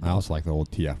like those. I also like the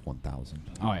old TF1000.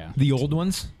 Oh yeah. The old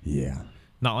ones, Yeah.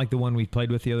 not like the one we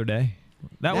played with the other day.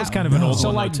 That was kind of an old so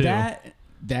one like though, too.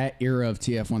 that era of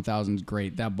TF1000 is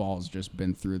great. That ball's just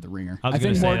been through the ringer. I was I gonna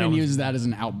think say, that Morgan one's uses that as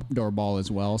an outdoor ball as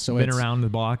well. So Been it's around the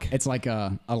block. It's like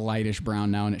a lightish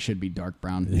brown now, and it should be dark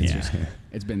brown. Yeah.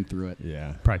 It's been through it.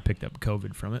 Yeah. Probably picked up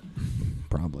COVID from it.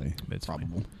 Probably. It's fine.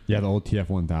 Probable. Yeah, the old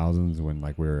TF1000s when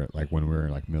we were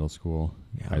like middle school,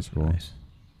 Yeah, high those are school. nice.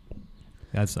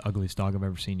 That's the ugliest dog I've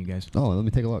ever seen, you guys. Oh, let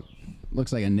me take a look.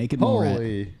 Looks like a naked mole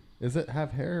rat. Does it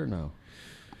have hair or no?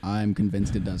 I'm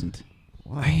convinced it doesn't.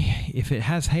 If it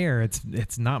has hair,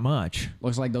 it's not much.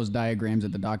 Looks like those diagrams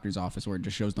at the doctor's office where it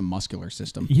just shows the muscular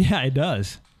system. Yeah, it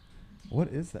does. What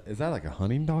is that? Is that like a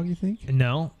hunting dog, you think?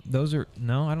 No, those are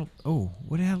no. I don't. Oh,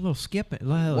 what? It had a little skip, a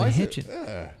little hitch.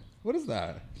 What is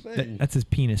that That's his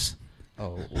penis.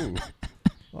 Oh, ooh.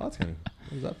 Well, that's kind of.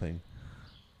 What is that thing?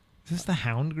 Is this the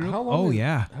hound group? How long Oh is-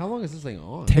 yeah. How long is this thing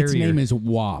on? Terrier. Its name is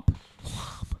WOP.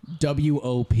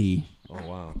 W-O-P. Oh,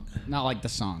 wow. Not like the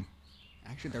song.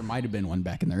 Actually, there might have been one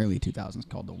back in the early 2000s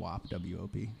called the WOP,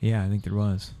 W-O-P. Yeah, I think there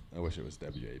was. I wish it was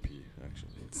WAP,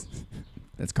 actually.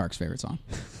 That's Kark's favorite song.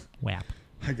 WAP.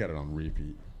 I got it on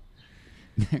repeat.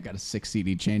 I got a 6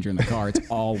 CD changer in the car. It's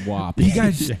all WOP. You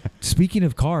guys, speaking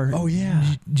of car. Oh,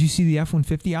 yeah. Did you see the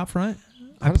F-150 out front?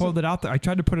 I does pulled it out there. I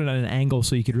tried to put it at an angle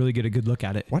so you could really get a good look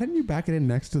at it. Why didn't you back it in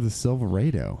next to the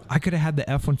Silverado? I could have had the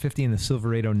F-150 and the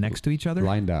Silverado next to each other.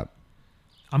 Lined up.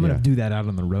 I'm going to yeah. do that out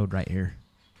on the road right here.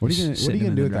 What are Just you gonna sitting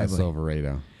in do the with that driveway.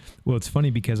 Silverado? Well, it's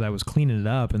funny because I was cleaning it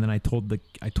up, and then I told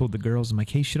the girls, I'm like,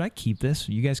 hey, should I keep this?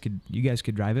 You guys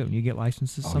could drive it when you get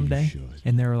licenses someday. You should.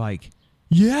 And they were like,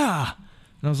 yeah.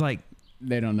 And I was like,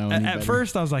 They don't know any at better.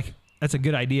 first I was like, that's a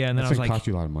good idea, and then That's I was gonna like, cost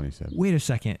you a lot of money, Seb. wait a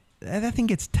second, that thing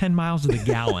gets 10 miles to the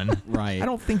gallon. Right. I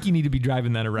don't think you need to be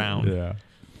driving that around. Yeah.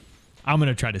 I'm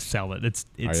gonna try to sell it.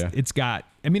 ya? It's got.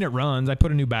 I mean, it runs. I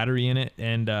put a new battery in it,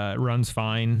 and it runs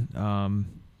fine.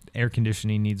 Air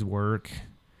conditioning needs work.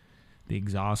 The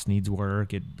exhaust needs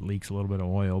work. It leaks a little bit of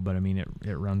oil, but I mean, it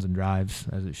runs and drives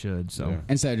as it should. So Yeah.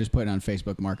 Instead of just putting it on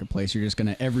Facebook Marketplace, you're just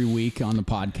gonna every week on the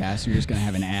podcast, you're just gonna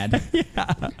have an ad.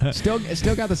 Yeah. Still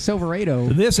got the Silverado.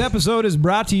 this episode is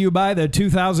brought to you by the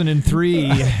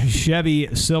 2003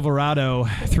 Chevy Silverado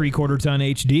 3/4 ton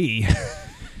HD,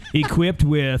 equipped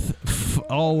with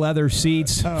all leather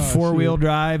seats, 4-wheel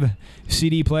drive,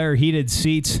 CD player, heated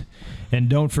seats. And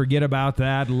don't forget about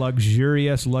that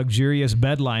luxurious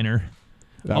bed liner.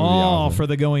 That would be All awesome. for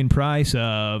the going price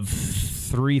of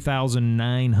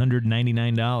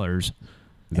 $3,999. Is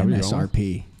that what you're going with?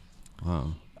 MSRP.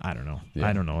 Wow. I don't know. Yeah.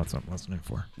 I don't know what I'm listening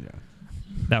for. Yeah.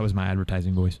 That was my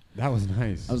advertising voice. That was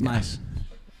nice. That was nice.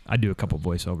 I do a couple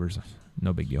voiceovers.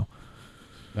 No big deal.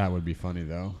 That would be funny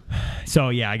though. So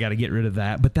yeah, I got to get rid of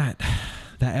that. But that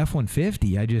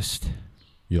F-150,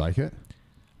 You like it?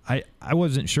 I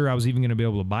wasn't sure I was even going to be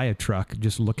able to buy a truck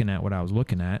just looking at what I was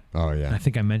looking at. Oh And I yeah.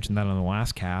 think I mentioned that on the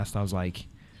last cast. I was like,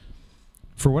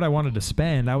 for what I wanted to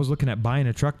spend, I was looking at buying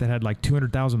a truck that had like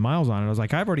 200,000 miles on it. I was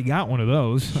like, I've already got one of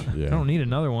those. Yeah. I don't need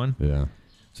another one. Yeah.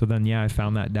 So then, yeah, I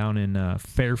found that down in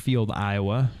Fairfield,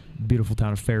 Iowa. Beautiful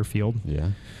town of Fairfield. Yeah.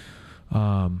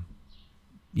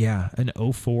 Yeah, an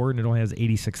 04, and it only has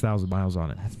 86,000 miles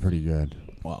on it. That's pretty good.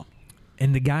 Wow.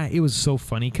 And the guy, it was so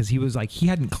funny because he was like, he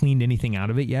hadn't cleaned anything out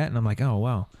of it yet. And I'm like, oh,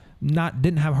 wow.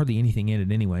 Didn't have hardly anything in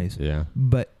it anyways. Yeah.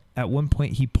 But at one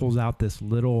point, he pulls out this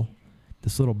little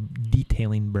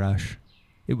detailing brush.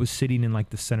 It was sitting in like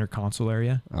the center console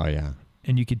area. Oh yeah.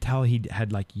 And you could tell he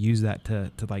had like used that to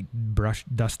like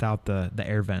dust out the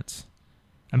air vents.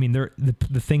 I mean,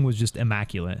 the thing was just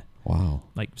immaculate. Wow.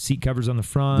 Like seat covers on the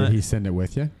front. Did he send it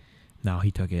with you? No,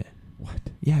 he took it. What?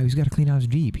 Yeah, he's got to clean out his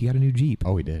Jeep. He got a new Jeep.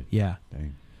 Oh, he did. Yeah,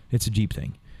 Dang. it's a Jeep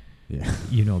thing. Yeah.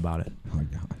 You know about it. Oh my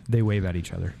god. They wave at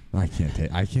each other. I can't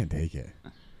take it.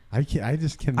 I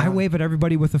just cannot. I wave at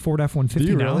everybody with the Ford F-150 Do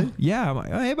you now. really? Yeah. I'm like,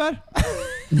 oh, hey, bud.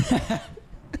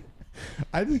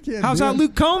 I just can't. How's do that it.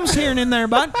 Luke Combs hearing in there,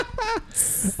 bud?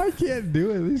 I can't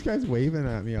do it. These guys waving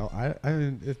at me.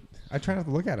 I try not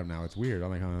to look at them now. It's weird. I'm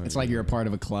like, oh, It's like you're a part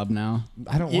of a club now.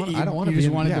 I don't want. I don't want to. You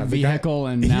just wanted the vehicle,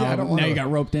 and now you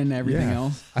got roped into everything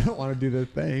else. I don't want to do the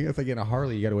thing. It's like in a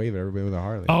Harley. You got to wave at everybody with a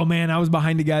Harley. Oh man, I was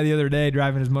behind a guy the other day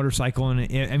driving his motorcycle,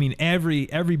 and I mean every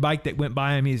bike that went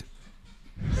by him, he's.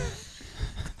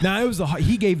 Now it was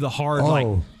he gave the hard like.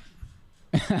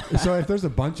 So if there's a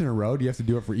bunch in a row, do you have to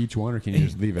do it for each one, or can you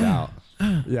just leave it out?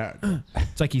 Yeah.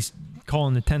 It's like he's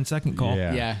calling the 10-second call.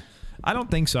 Yeah. I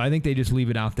don't think so. I think they just leave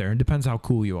it out there. It depends how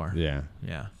cool you are. Yeah.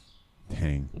 Yeah.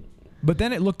 Dang. But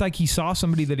then it looked like he saw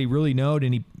somebody that he really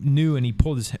knew, and he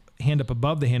pulled his hand up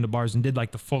above the handlebars and did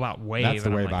like the full out wave. That's the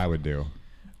And I'm wave like, I would do.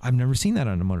 I've never seen that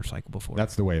on a motorcycle before.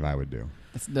 That's the wave I would do.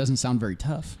 It doesn't sound very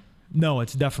tough. No,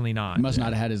 it's definitely not. He must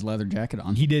not have had his leather jacket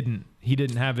on. He didn't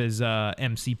have his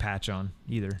MC patch on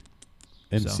either.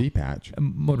 MC patch. A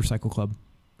motorcycle club.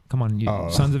 Come on, Oh.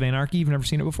 Sons of Anarchy. You've never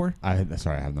seen it before?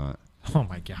 Sorry, I have not. Oh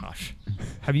my gosh.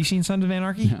 Have you seen Sons of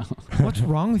Anarchy? No. What's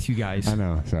wrong with you guys? I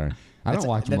know. Sorry. I don't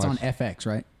watch That's much. on FX,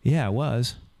 right? Yeah, it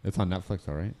was. It's on Netflix,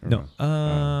 all right? Or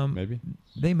No. maybe.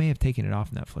 They may have taken it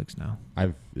off Netflix now.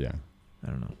 Yeah. I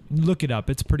don't know. Look it up.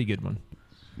 It's a pretty good one.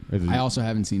 I also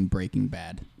haven't seen Breaking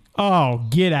Bad. Oh,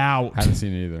 get out. haven't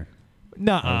seen it either.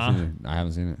 Nuh-uh. I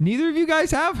haven't seen it. Neither of you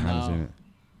guys have? I haven't seen it.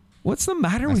 What's the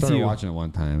matter I with started you? watching it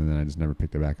one time and then I just never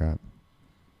picked it back up.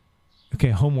 Okay,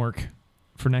 homework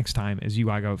for next time is you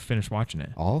gotta go finish watching it.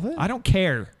 All of it? I don't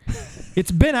care.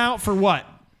 It's been out for what?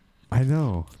 I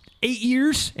know. 8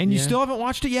 years and you Yeah. still haven't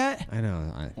watched it yet? I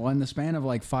know. Well, in the span of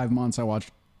like 5 months, I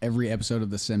watched every episode of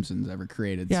The Simpsons ever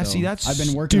created. Yeah, so see, that's I've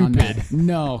been working on stupid. that.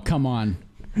 No, come on.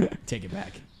 Take it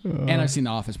back. And I've seen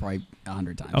The Office probably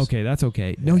 100 times. Okay, that's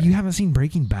okay. No, you haven't seen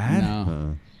Breaking Bad?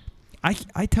 No.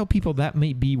 I tell people that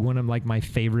may be one of like my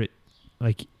favorite,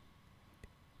 like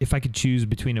if I could choose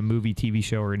between a movie, TV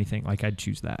show, or anything, like I'd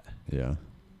choose that. Yeah.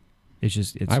 It's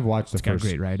just I've watched it's the got first.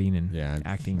 great writing and Yeah.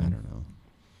 acting. I don't know.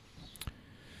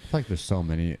 I feel like there's so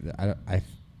many.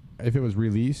 If it was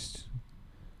released,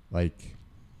 like,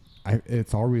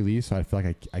 it's all released, so I feel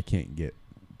like I can't get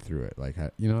through it. Like,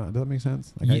 does that make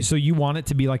sense? Like So you want it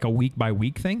to be like a week by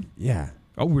week thing? yeah.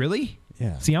 Oh, really?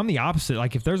 Yeah. See, I'm the opposite.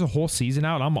 Like if there's a whole season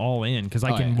out, I'm all in because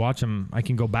I Oh, can yeah. watch them. I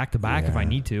can go back to back if I Yeah.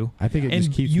 need to. I think it And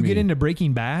just keeps you me. get into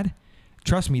Breaking Bad.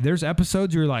 Trust me, there's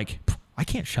episodes you're like, I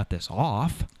can't shut this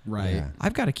off. Right. Yeah.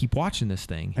 I've got to keep watching this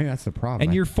thing. I think that's the problem.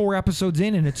 And you're 4 episodes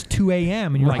in, and it's 2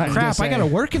 a.m. and you're Right. like, crap, I got to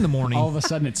work in the morning. All of a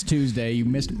sudden, it's Tuesday. You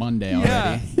missed Monday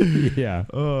already. yeah.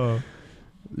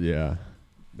 Yeah.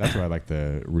 That's why I like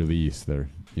the release, their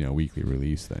weekly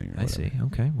release thing. Or I whatever. see.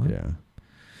 Okay. Well. Yeah.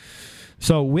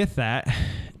 So with that,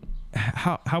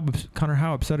 how Connor,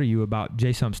 how upset are you about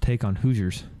Jay Sump's take on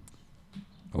Hoosiers?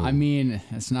 Oh. I mean,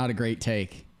 it's not a great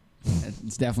take.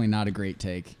 It's definitely not a great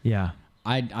take. Yeah.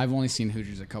 I've only seen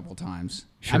Hoosiers a couple times.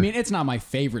 Sure. I mean, it's not my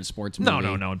favorite sports movie.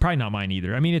 No. Probably not mine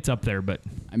either. I mean, it's up there, but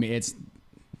I mean, it's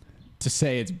to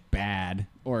say it's bad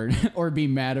or be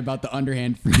mad about the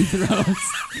underhand free throws.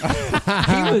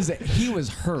 he was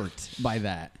hurt by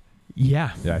that.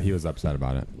 yeah. Yeah, he was upset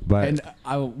about it. But And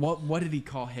what did he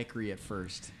call Hickory at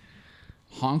first?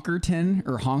 Honkerton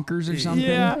or Honkers or something.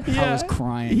 Yeah, I was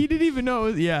crying. He didn't even know.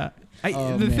 Yeah.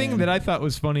 The thing man. that I thought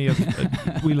was funny,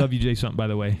 we love you, Jay Something, by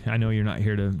the way. I know you're not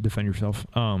here to defend yourself.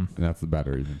 And that's the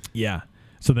better reason. Yeah.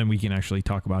 So then we can actually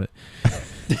talk about it.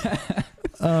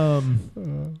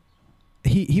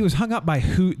 He was hung up by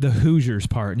the Hoosiers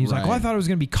part, and he's like, "Oh, I thought it was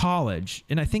going to be college."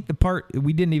 And I think the part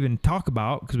we didn't even talk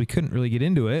about because we couldn't really get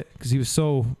into it because he was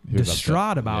so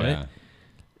distraught about it.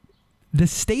 The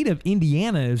state of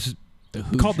Indiana is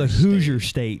called the Hoosier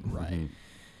State, Right.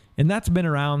 and that's been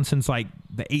around since like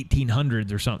the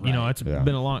 1800s or something. You know, it's been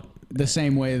a long. The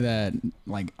same way that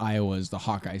like Iowa is the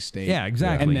Hawkeye State. Yeah,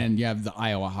 exactly. And then you have the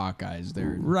Iowa Hawkeyes.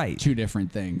 They're two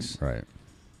different things. Right.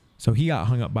 So he got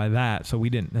hung up by that, so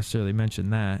we didn't necessarily mention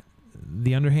that.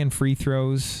 The underhand free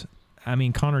throws, I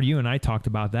mean, Connor, you and I talked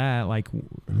about that. Like,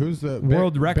 who's the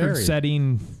world record Barry.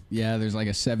 setting? Yeah, there's like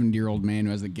a 70-year-old man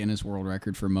who has the Guinness World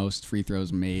Record for most free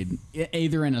throws made,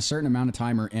 either in a certain amount of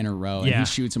time or in a row. And he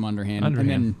shoots them underhand. And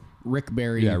then Rick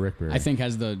Barry, Rick Barry, I think,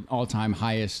 has the all-time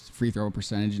highest free throw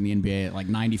percentage in the NBA at like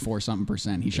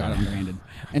 94-something%. He shot it underhanded.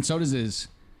 And so does his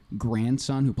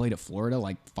grandson who played at Florida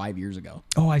like 5 years ago.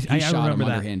 Oh, I shot remember him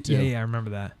that. underhand too. Yeah, I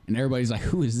remember that. And everybody's like,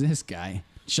 who is this guy?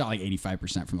 Shot like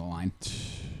 85% from the line.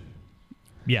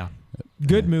 Yeah.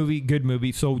 Good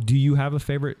movie. So do you have a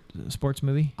favorite sports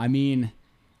movie? I mean,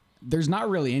 there's not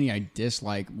really any I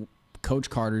dislike. Coach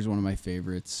Carter's one of my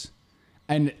favorites.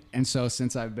 And so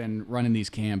since I've been running these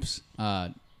camps,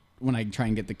 when I try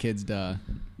and get the kids to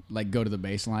like go to the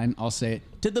baseline, I'll say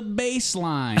it to the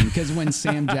baseline because when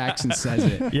Sam Jackson says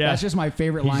it, that's just my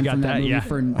favorite line from that movie.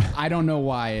 For I don't know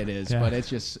why it is, but it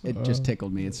just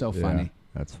tickled me. It's so funny.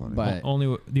 That's funny. But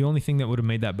the only thing that would have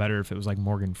made that better if it was like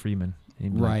Morgan Freeman.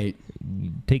 Right.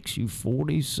 It takes you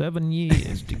 47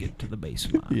 years to get to the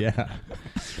baseline. Yeah.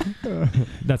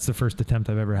 That's the first attempt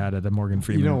I've ever had at a Morgan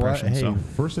Freeman impression. Hey, so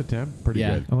first attempt, pretty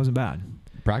good. It wasn't bad.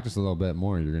 Practice a little bit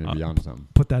more, you're going to be onto something.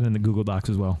 Put that in the Google Docs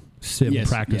as well.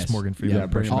 Practice Morgan Freeman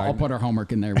impression. I'll put our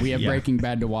homework in there. We have Breaking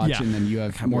Bad to watch, and then you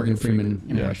have Morgan Freeman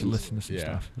impressions. Listen to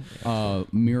some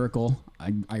stuff. Miracle.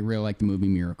 I really like the movie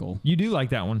Miracle. You do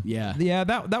like that one? Yeah. Yeah,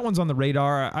 that one's on the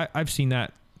radar. I've seen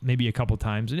that maybe a couple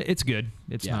times. It's good.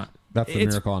 It's not. That's the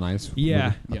Miracle on Ice?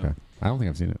 Yeah. Okay. I don't think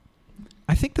I've seen it.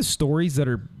 I think the stories that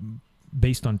are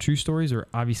based on true stories are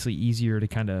obviously easier to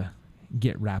kind of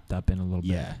get wrapped up in a little bit.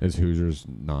 Yeah. Is Hoosiers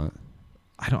not?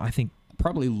 I think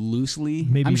probably loosely.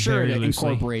 Maybe I'm sure it loosely.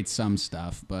 incorporates some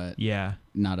stuff, but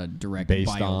not a direct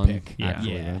based biopic. on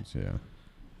actual events.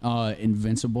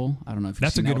 Invincible. I don't know if you've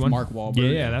that's seen a good that with one. Mark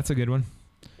Wahlberg. Yeah, that's a good one.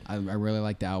 I really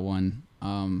like that one.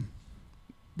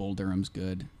 Bull Durham's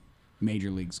good. Major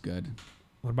League's good.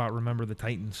 What about Remember the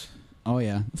Titans? Oh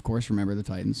yeah, of course. Remember the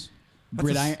Titans.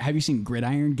 Gridiron. Have you seen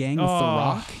Gridiron Gang with The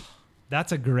Rock?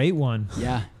 That's a great one.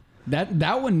 Yeah.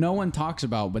 That one no one talks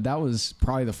about, but that was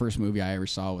probably the first movie I ever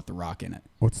saw with The Rock in it.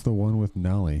 What's the one with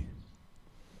Nelly?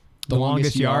 The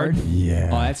Longest Yard? Yeah.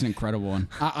 Oh, that's an incredible one.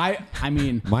 I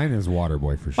mean, mine is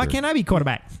Waterboy for sure. Why can't I be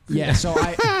quarterback? Yeah, so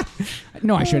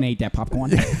no, I shouldn't eat that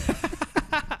popcorn.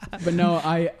 But no,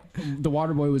 The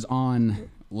Waterboy was on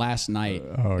last night.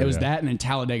 It was that and then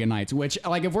Talladega Nights, which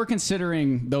like if we're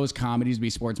considering those comedies to be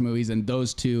sports movies, and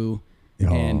those two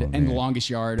and The Longest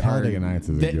Yard Talladega Nights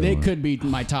is a good they one. could be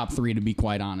my top three, to be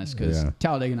quite honest, because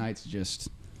Talladega Nights just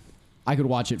I could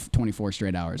watch it for 24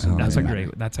 straight hours. That's a great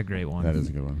one. That is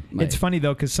a good one. It's funny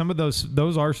though, because some of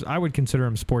those are, I would consider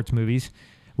them sports movies.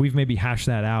 We've maybe hashed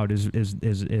that out.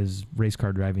 Is race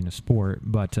car driving a sport?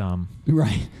 But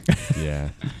right. Yeah.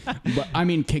 But I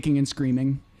mean, Kicking and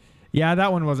Screaming. Yeah,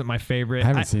 that one wasn't my favorite. I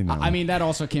haven't seen that one. I mean, that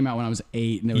also came out when I was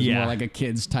 8, and it was more like a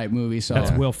kids type movie. So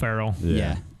that's Will Ferrell.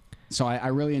 Yeah. So I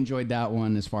really enjoyed that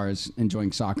one as far as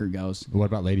enjoying soccer goes. What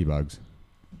about Ladybugs?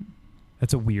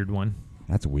 That's a weird one.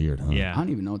 That's weird, huh? Yeah. I don't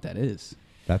even know what that is.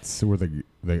 That's where the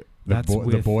That's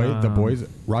with, boys,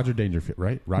 Roger Dangerfield,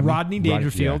 right? Rodney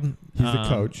Dangerfield. He's the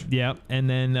coach. Yeah, and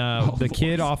then the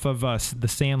kid off of the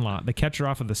Sandlot, the catcher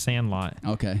off of the Sandlot.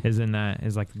 Okay. Is in that,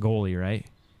 is like the goalie, right?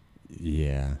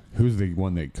 Yeah. Who's the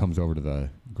one that comes over to the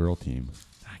girl team?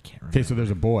 I can't remember. Okay, so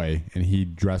there's a boy, and he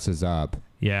dresses up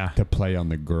to play on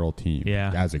the girl team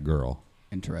as a girl.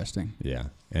 Interesting. Yeah.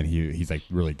 And he's like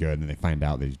really good, and then they find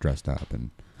out that he's dressed up.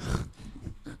 And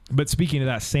But speaking of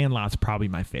that, Sandlot's probably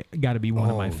my favorite. Got to be one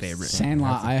of my favorites.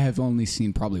 Sandlot, I have only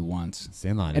seen probably once.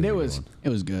 Sandlot, and is it a was good one. it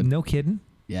was good. No kidding.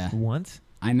 Yeah. Once.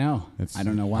 I know. I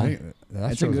don't know why.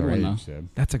 That's a good one though.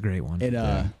 That's a great one. It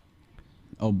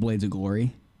Blades of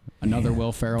Glory. Another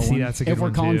Will Ferrell See, one. that's a good if we're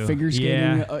one, calling too. figure skating,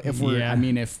 Yeah. if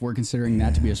we're considering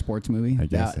that to be a sports movie, I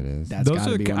guess it is. That's those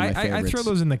gotta are be one of my I favorites. throw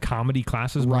those in the comedy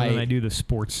classes more than Right. I do the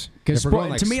sports. Because If we're going,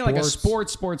 like, to me, like a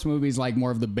sports- sports movie is like more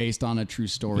of the based on a true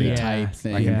story Yeah. type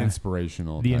thing. Like Yeah. an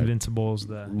inspirational. The type. Invincibles,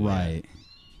 the Right.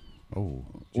 Oh.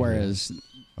 Whereas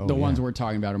Oh, the ones yeah. we're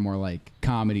talking about are more like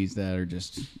comedies that are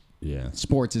just Yeah.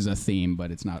 sports is a theme, but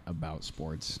it's not about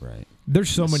sports. Right. there's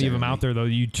so many of them necessarily. out there though.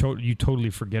 You totally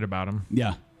forget about them.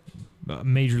 Yeah.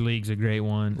 Major League's a great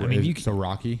one. I mean, so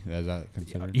Rocky, is that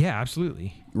considered? yeah,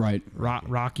 absolutely. Right.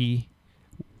 Rocky.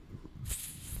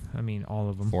 I mean, all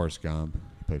of them. Forrest Gump.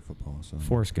 He played football. So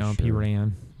Forrest for Gump, he sure.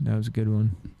 ran. That was a good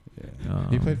one. Yeah.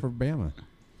 He played for Bama.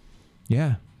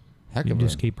 Yeah, Heck you of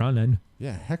just a keep running.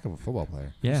 heck of a football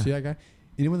player. Yeah. You see that guy?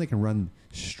 Anyone that can run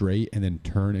straight and then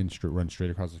turn and run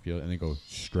straight across the field and then go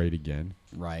straight again.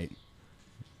 Right.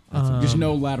 Um, Just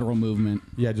no lateral movement.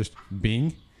 Yeah, just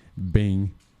bing,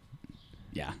 bing,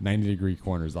 Yeah. 90-degree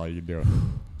corners. All you do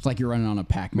It's like you're running on a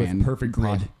Pac-Man with perfect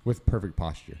grid. with perfect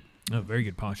posture. Oh, very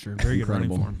good posture. Very good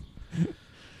running Incredible. form.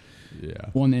 Yeah,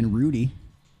 Well, and then Rudy.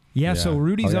 Yeah, so Yeah.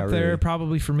 Rudy's Oh, yeah, up there Rudy.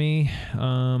 probably for me.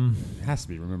 it has to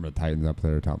be. Remember the Titans up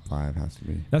there, top 5 has to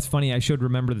be. That's funny. I showed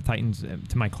Remember the Titans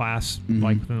to my class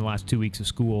like within the last 2 weeks of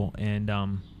school, and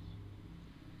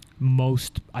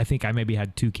I think I maybe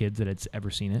had 2 kids that had ever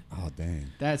seen it. Oh dang,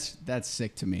 That's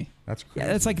sick to me. that's crazy.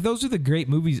 Yeah, it's like those are the great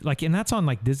movies. Like, and that's on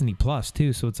like Disney Plus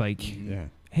too. So it's like, yeah.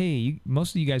 hey,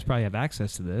 most of you guys probably have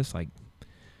access to this. Like,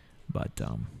 but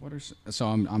What are so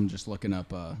I'm just looking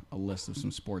up a list of some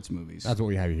sports movies. That's what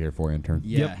we have you here for, intern.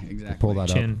 yeah, exactly. Pull that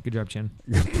Chin, good job, Chin.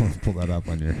 up. Pull that up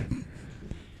on your thing.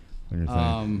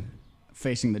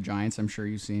 Facing the Giants, I'm sure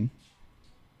you've seen.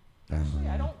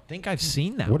 I don't think I've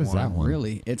seen that. What is that one?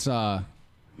 Really? It's man,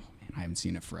 I haven't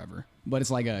seen it forever. But it's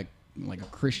like a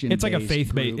Christian. It's like a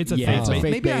faith based. It's a yeah, faith it's a based.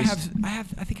 Maybe I faith-based.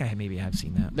 have. I think I maybe have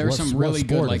seen that. There's What some really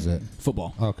good sport like is it?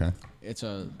 football. Okay. It's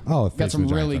a Oh, got Facing some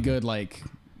the really Giants, okay. good like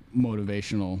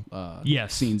motivational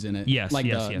Yes. scenes in it. Yes, like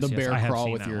yes, the yes, the yes. bear I have crawl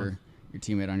seen with that your one.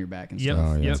 teammate on your back and Yep. stuff.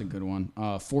 Oh, yeah. That's a good one.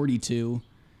 42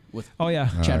 with Oh yeah.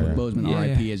 Chadwick yeah. Boseman, Yeah,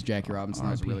 R.I.p. yeah. as Jackie Robinson.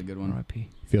 That was a really good one. R.I.P.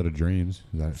 Field of Dreams.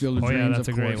 Is that Field of Oh Dreams, yeah, that's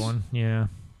a of great course. one. Yeah.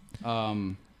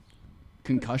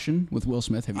 Concussion with Will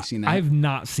Smith. Have you seen that? I've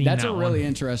not seen That's that a really one.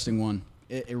 interesting one.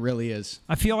 It really is.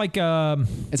 I feel like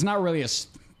It's not really a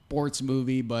sports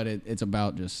movie, but it's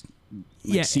about just like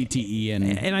Yeah, CTE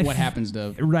and I what f- happens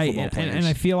to right, football and, players. and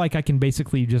I feel like I can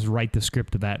basically just write the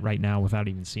script of that right now without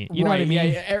even seeing it. You know what I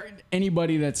mean? Yeah,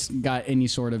 anybody that's got any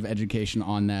sort of education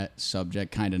on that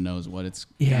subject kind of knows what it's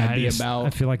Yeah, gonna be I about. I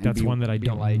feel like and that's be- one that I be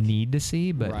don't like, need to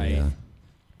see, but right.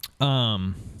 Yeah.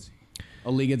 A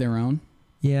League of Their Own.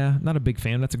 yeah, not a big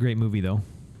fan. That's a great movie though.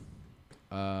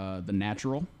 The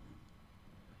Natural.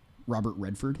 Robert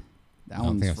Redford. That I don't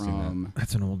one's think I've seen that. from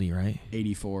That's an oldie, right?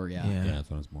 '84. Yeah. Yeah. Yeah, that's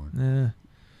when I was born.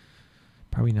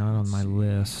 Probably not on my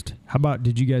list. How about?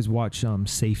 Did you guys watch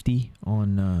Safety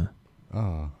on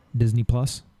Oh Disney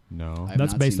Plus? no, I've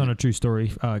That's not based seen on it. a true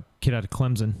story. Kid out of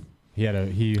Clemson he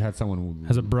had someone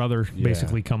has a brother. Yeah.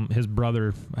 Basically, his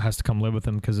brother has to come live with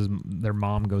him because their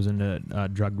mom goes into a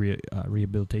drug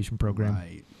rehabilitation program.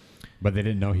 Right. but they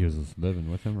didn't know he was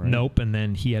living with him, right? Nope, and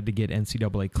then he had to get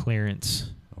NCAA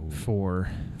clearance Oh.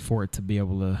 for it to be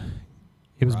able to.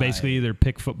 It was basically Right. either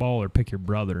pick football or pick your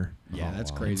brother. Yeah, Oh,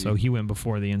 that's wow. crazy. So he went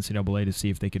before the NCAA to see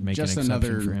if they could make just an exception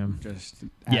another for him. just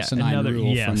Yeah, asinine another-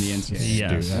 rule from the yes, NCAA. yes. Dude, Dude,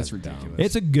 that's that's ridiculous.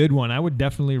 It's a good one. I would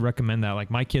definitely recommend that.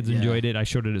 Like my kids Yeah. enjoyed it. I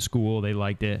showed it at school. They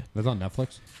liked it. That's on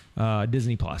Netflix.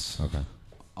 Disney Plus. Okay.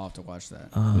 I'll have to watch that.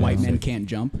 Uh, White Men Can't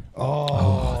Jump.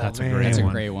 Oh, that's a man. great That's a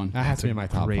one. great one. That has to be in my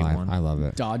top great 5. one. I love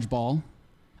it. Dodgeball.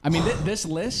 I mean, this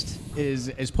list is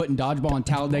putting Dodgeball and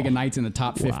Talladega Nights in the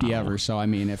top 50 Wow. ever. So, I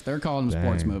mean, if they're calling them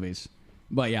sports Dang. movies.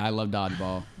 But, yeah, I love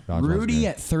Dodgeball. Dodgeball's Rudy good.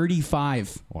 at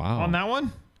 35. Wow. On that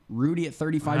one? Rudy at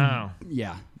 35. Wow.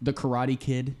 Yeah. The Karate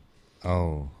Kid.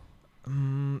 Oh,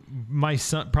 My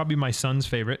son, probably my son's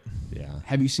favorite. yeah.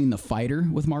 Have you seen The Fighter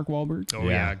with Mark Wahlberg? Oh Yeah.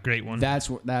 yeah, great one. That's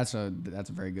a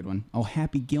very good one. Oh,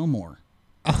 Happy Gilmore.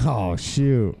 Oh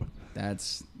shoot.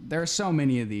 There are so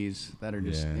many of these that are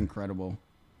just Yeah. incredible.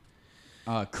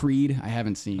 Creed, I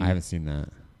haven't seen. I haven't seen that.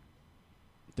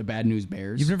 The Bad News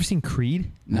Bears. You've never seen Creed?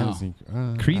 I No. haven't seen,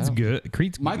 Creed's I don't- good.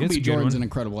 Creed's Michael it's B. a good Jordan's one. an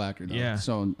incredible actor, though. Yeah.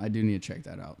 So I do need to check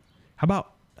that out. How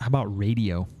about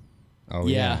Radio? Oh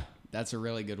yeah, that's a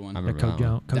really good one. I That remember that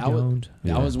one. Code Jones.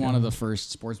 Yeah. was one of the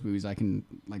first sports movies I can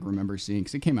like remember seeing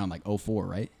because it came out in like 04,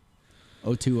 right?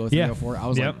 02, 03, Yeah. 04. I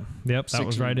was Yep. like Yep. That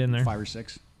was right in there. 5 or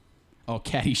 6. Oh,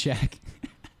 Caddyshack.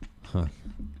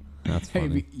 That's Hey,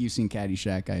 funny. you seen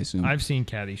Caddyshack? I assume. I've seen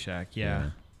Caddyshack.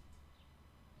 Yeah.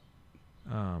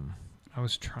 I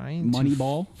was trying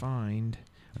Moneyball? to find.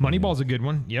 Moneyball's a good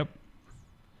one. Yep.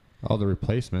 Oh, The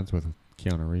Replacements with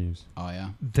Keanu Reeves. Oh yeah.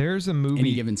 There's a movie.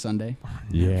 Any Given Sunday. on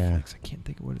Yeah. Netflix. I can't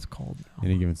think of what it's called now.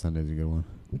 Any Given Sunday is a good one.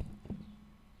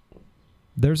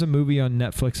 There's a movie on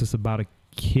Netflix that's about a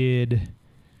kid.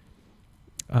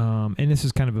 And this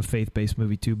is kind of a faith-based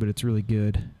movie too, but it's really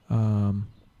good.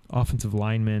 Offensive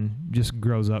lineman just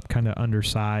grows up kind of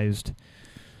undersized.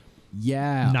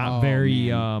 Yeah. Not oh, very,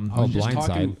 man. I was just Blindside.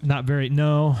 talking- Not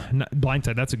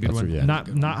Blindside. That's a good That's one. what-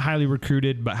 yeah. Not highly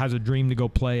recruited, but has a dream to go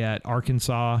play at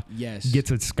Arkansas. Yes.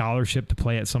 Gets a scholarship to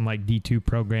play at some like D2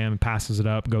 program, passes it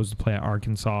up, goes to play at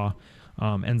Arkansas,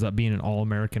 ends up being an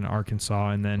All-American at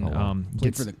Arkansas, and then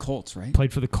Played for the Colts, right?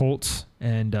 played for the Colts,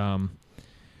 and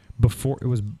before it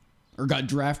was Or got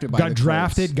drafted by got the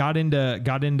drafted, Colts.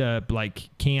 got into like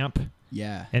camp,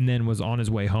 Yeah. and then was on his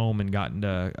way home and got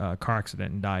into a car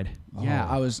accident and died. Yeah,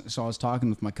 I was talking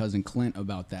with my cousin Clint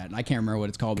about that, and I can't remember what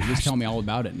it's called, but he was telling me all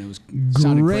about it, and it was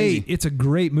sounded Great. crazy. It's a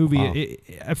great movie. Wow.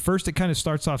 At first, it kind of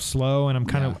starts off slow, and I'm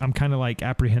kind of like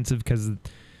apprehensive because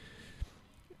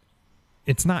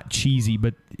it's not cheesy,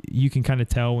 but you can kind of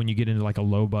tell when you get into like a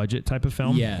low budget type of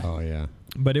film. Yeah. Oh, yeah.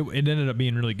 But it ended up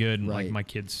being really good, and like Right. my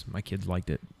kids liked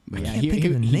it. But I yeah, can't he think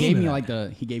of the he name gave of me that.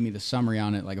 like he gave me the summary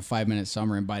on it, like a 5-minute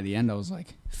summary, and by the end I was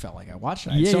like, felt like I watched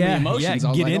it. I had Yeah, so yeah, many emotions. yeah, I was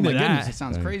get like, oh into my goodness, that. it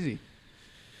sounds Right. crazy.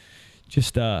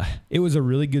 Just it was a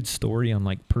really good story on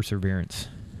like perseverance.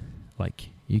 Like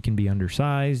you can be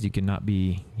undersized, you can not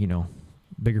be,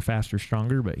 bigger, faster,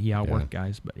 stronger, but he outworked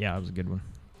guys. But yeah, it was a good one.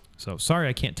 So sorry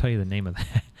I can't tell you the name of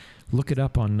that. Look it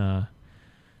up on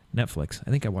Netflix.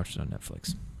 I think I watched it on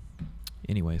Netflix.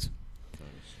 Anyways.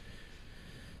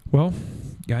 Well,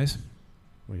 guys,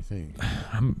 What do you think?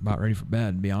 I'm about ready for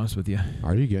bed, to be honest with you.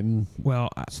 Are you getting Well,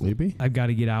 sleepy? I've got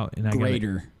to get out and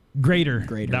Greater. Greater.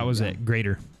 Greater, That was yeah. it.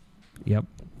 Greater. Yep.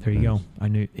 There you go. I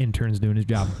knew intern's doing his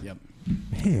job. Yep.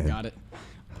 Man. Got it.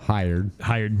 Hired.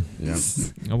 Hired. Yeah.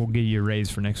 I will give you a raise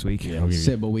for next week. I'll give you-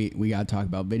 Sid, but we got to talk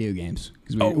about video games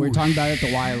because we were talking about it at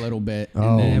the Y a little bit, and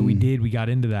Oh. Yeah, then we did. We got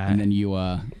into that. and then you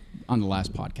on the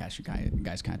last podcast, you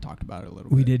guys kind of talked about it a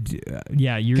little We bit. did.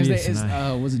 Yeah, Because Urias and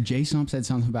I. was it Jay Sump said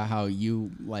something about how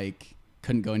you like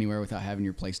couldn't go anywhere without having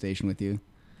your PlayStation with you?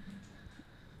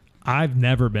 I've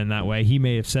never been that way. He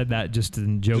may have said that just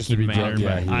in Just to joking be manner,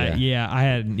 joking, but yeah. I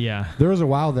had. There was a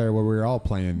while there where we were all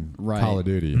playing Right. Call of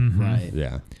Duty. Right.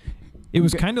 Yeah. It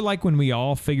was kind of like when we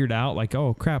all figured out, like,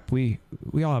 oh crap, we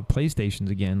all have PlayStations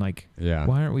again. Like, Yeah.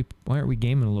 why aren't we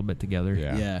gaming a little bit together?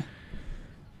 Yeah. Yeah.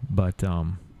 But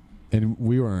And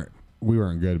we weren't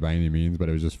good by any means, but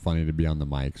it was just funny to be on the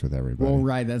mics with everybody. Well,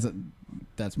 right.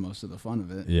 That's most of the fun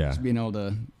of it. Yeah. Just being able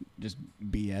to just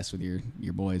BS with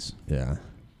your boys. Yeah.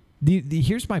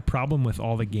 here's my problem with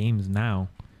all the games now.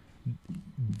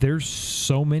 There's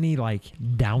so many like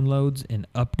downloads and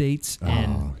updates,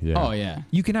 and Oh, yeah. Oh yeah.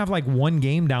 you can have like one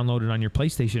game downloaded on your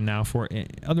PlayStation now.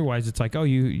 Otherwise, it's like, oh,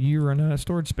 you run out of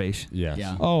storage space. Yes.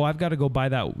 Yeah. Oh, I've got to go buy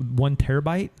that 1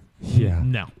 terabyte. Yeah.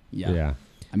 No. Yeah. Yeah.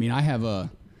 I mean, I have a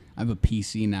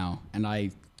PC now, and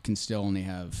I can still only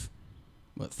have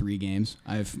 3 games.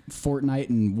 I have Fortnite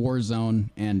and Warzone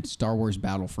and Star Wars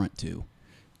Battlefront 2.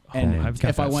 And I've got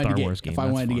if I that wanted Star to Wars get game. if I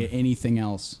That's wanted fun. to get anything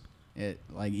else, it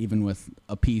like even with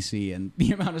a PC and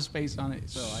the amount of space on it,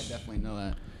 so I definitely know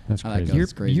that. That's how that crazy. goes.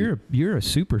 It's crazy. You're a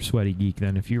super sweaty geek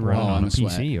then if you're running on I'm a a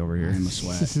sweat. PC over here. I'm a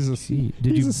sweat. This is a Did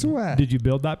he's you a sweat. Did you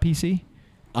build that PC?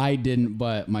 I didn't,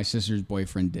 but my sister's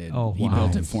boyfriend did. Oh, He wow.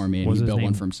 built it for me, and What's he his built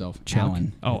one name? for himself. Chuck?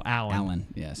 Alan. Oh, Alan. Alan,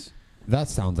 yes. That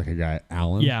sounds like a guy,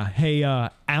 Alan. Yeah. Hey,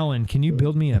 Alan, can you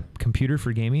build me a computer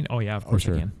for gaming? Oh yeah, of course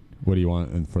I can. What do you want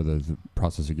and for the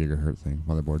processor gigahertz thing,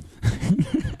 motherboard?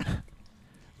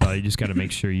 You just got to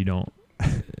make sure you don't.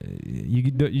 You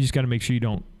just got to make sure you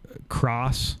don't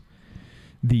cross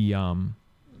the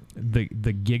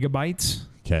gigabytes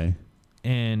Okay.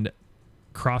 and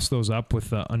cross those up with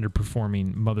the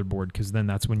underperforming motherboard, because then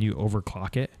that's when you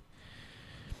overclock it,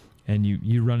 and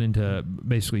you run into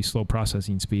basically slow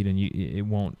processing speed, and it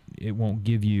won't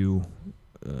give you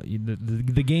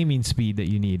the gaming speed that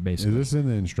you need, basically. Is this in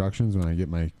the instructions when I get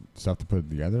my stuff to put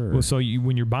together? Or? Well, so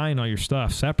when you're buying all your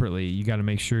stuff separately, you got to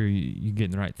make sure you're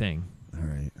getting the right thing. All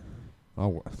right.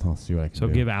 I'll see what I can So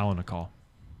do. give Alan a call.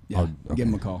 Yeah, Oh, give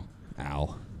him a okay. call.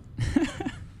 Ow.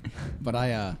 But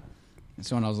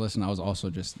so when I was listening, I was also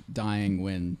just dying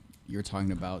when you were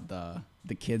talking about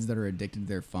the kids that are addicted to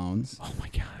their phones. Oh my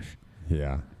gosh,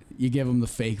 Yeah. You give them the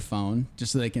fake phone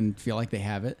just so they can feel like they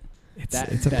have it. it's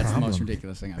That's a the problem. most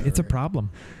ridiculous thing I've It's a ever heard. problem.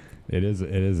 It is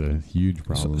a huge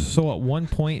problem. So at one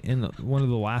point in one of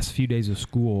the last few days of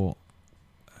school,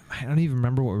 I don't even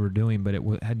remember what we were doing, but it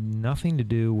had nothing to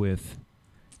do with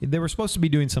they were supposed to be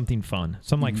doing something fun,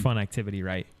 some like fun activity,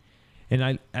 right?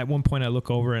 And at one point I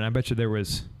look over and I bet you there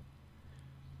was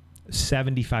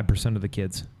 75% of the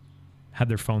kids had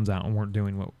their phones out and weren't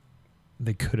doing what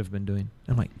they could have been doing.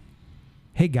 I'm like,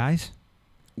 hey guys,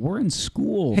 We're in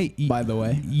school, by the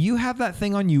way. you have that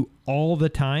thing on you all the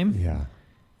time. Yeah.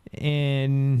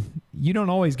 And you don't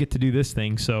always get to do this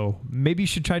thing, so maybe you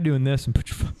should try doing this and put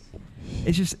your phone.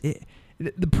 It's just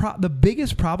the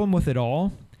biggest problem with it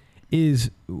all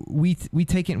is we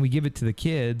take it and we give it to the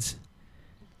kids,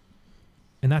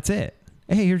 and that's it.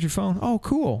 Hey, here's your phone. Oh,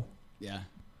 cool. Yeah.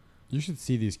 You should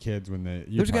see these kids when they.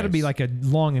 There's got to be like a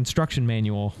long instruction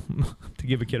manual to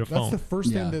give a kid a phone. That's the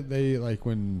first thing that they like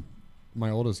when my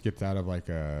oldest gets out of like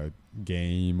a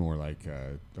game or like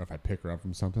if I pick her up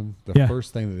from something. The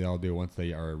first thing that they all do once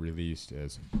they are released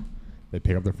is they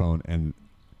pick up their phone and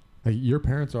like your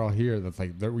parents are all here. That's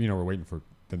like we're waiting for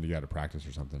them to get out of practice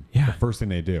or something. Yeah. The first thing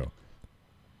they do.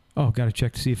 Oh, got to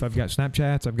check to see if I've got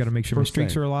Snapchats. I've got to make sure my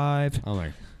streaks are alive. I'm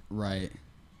like, right.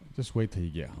 Just wait till you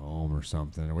get home or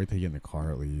something, or wait till you get in the car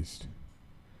at least.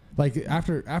 Like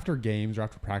after games or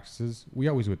after practices, we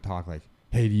always would talk like,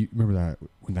 hey, do you remember that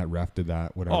when that ref did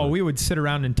that? Whatever. Oh, we would sit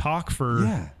around and talk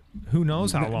for who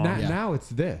knows how long. Now it's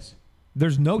this.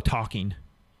 There's no talking.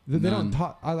 They don't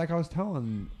talk. I was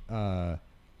telling, I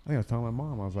think I was telling my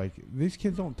mom, I was like, these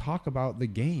kids don't talk about the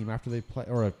game after they play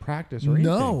or a practice or anything.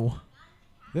 No.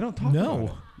 They don't talk about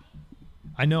it.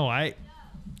 I know.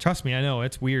 Trust me, I know.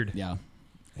 It's weird. Yeah.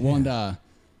 Well, and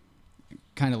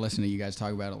kind of listening to you guys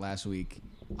talk about it last week,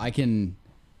 I'm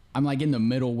like in the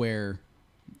middle where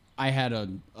I had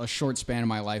a short span of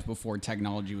my life before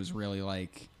technology was really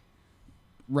like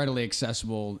readily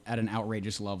accessible at an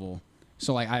outrageous level.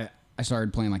 So like I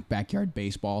started playing like backyard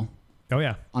baseball. Oh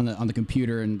yeah. On the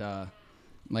computer, and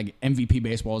like MVP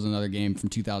baseball is another game from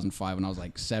 2005 when I was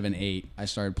like 7, 8. I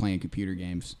started playing computer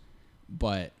games,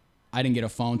 but I didn't get a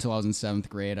phone until I was in 7th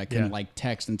grade. I couldn't like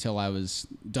text until I was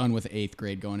done with 8th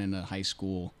grade going into high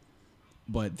school.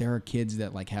 But there are kids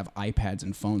that like have iPads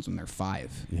and phones when they're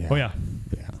 5. Yeah. Oh yeah.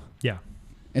 Yeah. Yeah.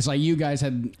 It's like you guys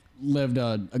had lived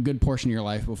a good portion of your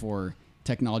life before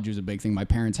technology was a big thing. My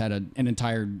parents had an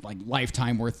entire like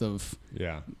lifetime worth of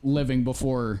living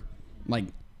before like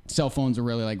cell phones are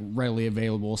really like readily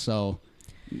available. So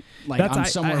like I'm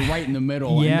somewhere right in the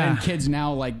middle. Yeah. And then kids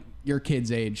now like your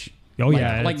kids' age. Oh like,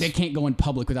 yeah. Like they can't go in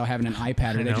public without having an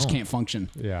iPad or they just can't function.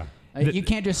 Yeah. You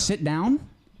can't just sit down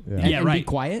and be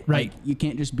quiet. Right. Like you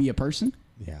can't just be a person.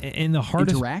 Yeah. And the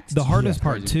hardest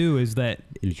part too is that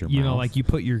you know, like you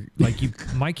put your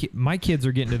my kids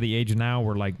are getting to the age now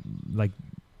where like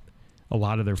a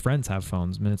lot of their friends have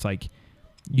phones. I mean, it's like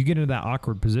you get into that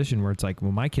awkward position where it's like,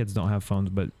 well, my kids don't have phones,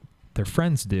 but their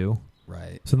friends do.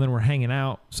 Right. So then we're hanging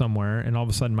out somewhere, and all of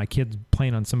a sudden my kid's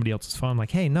playing on somebody else's phone. I'm like,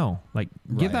 hey, no, like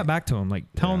give that back to him. Like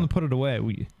tell him to put it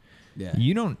away.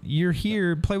 You're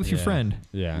here. Play with your friend.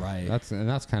 Yeah. Right.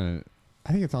 That's kind of.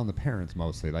 I think it's on the parents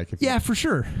mostly. Like if for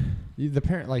sure. The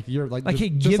parent, like you're like, hey,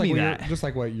 give me that. Just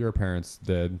like what your parents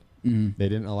did. Mm-hmm. They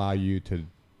didn't allow you to,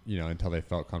 until they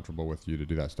felt comfortable with you to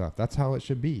do that stuff. That's how it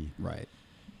should be. Right.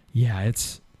 Yeah,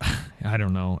 I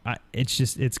don't know.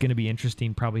 It's going to be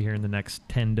interesting probably here in the next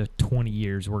 10 to 20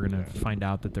 years. We're going to find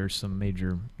out that there's some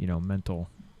major, mental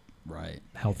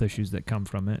health issues that come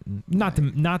from it. And not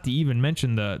to even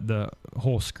mention the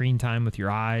whole screen time with your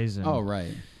eyes. And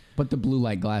right. But the blue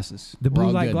light glasses. The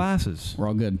blue light glasses. We're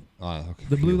all good. Okay.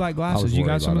 The blue light glasses. You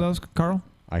got some of those, Carl?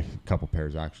 A couple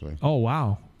pairs actually. Oh,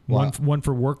 wow. One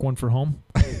for work, one for home.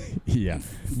 Yeah.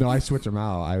 No, I switch them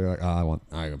out. I'm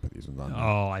gonna put these ones on.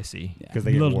 Oh, I see. Because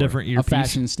they get a little different earpiece. A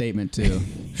fashion statement too.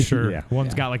 Sure. Yeah.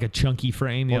 One's got like a chunky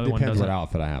frame. The other one doesn't. What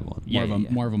outfit I have on.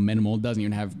 More of a minimal. Doesn't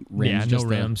even have rims. Yeah, just no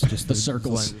rims. Just the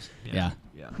circles. Yeah.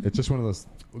 It's just one of those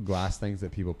glass things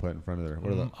that people put in front of their.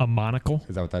 What are a monocle?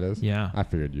 Is that what that is? Yeah. I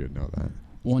figured you'd know that.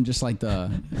 Well, and just like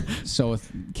so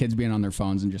with kids being on their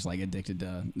phones and just like addicted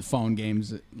to phone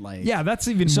games, like that's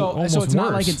even almost so it's not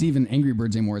worse. like it's even Angry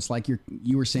Birds anymore. It's like you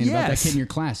were saying about that kid in your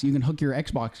class. You can hook your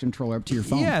Xbox controller up to your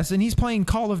phone. Yes, and he's playing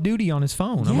Call of Duty on his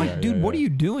phone. I'm like, dude, what are you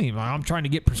doing? I'm trying to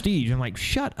get prestige. I'm like,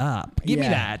 shut up, give me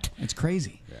that. It's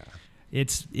crazy. Yeah,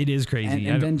 it is crazy.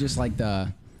 And then just like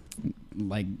the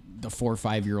 4 or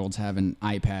 5 year olds having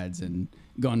iPads and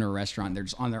going to a restaurant, they're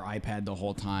just on their iPad the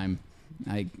whole time.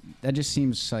 Like that just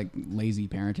seems like lazy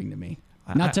parenting to me.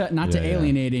 Not to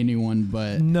alienate anyone,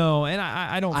 but no, and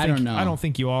I don't know. I don't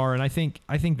think you are, and I think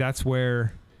that's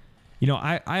where,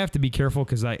 I have to be careful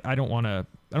because I don't want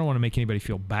to make anybody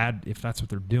feel bad if that's what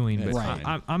they're doing. But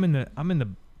right. I'm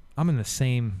in the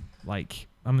same like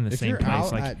I'm in the If same you're place.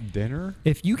 out Like, at dinner,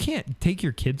 if you can't take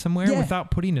your kid somewhere Yeah.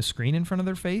 without putting a screen in front of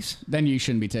their face, Then you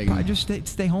shouldn't be taking I them. just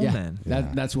stay home Yeah, then. Yeah.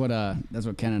 that's what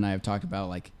Ken and I have talked about.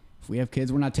 Like, if we have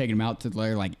kids, we're not taking them out till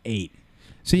they're like 8.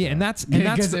 See, and that's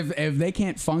Because if they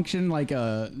can't function like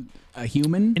a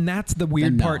human, And that's the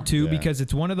weird Then no. part too, Yeah. because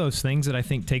it's one of those things that I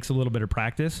think takes a little bit of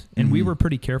practice. And we were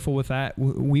pretty careful with that.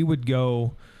 We would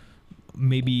go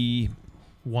maybe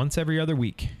once every other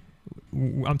week.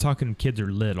 I'm talking kids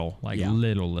are little, like Yeah.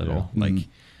 little, Yeah. like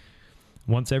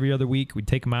once every other week. We'd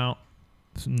take them out,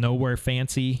 nowhere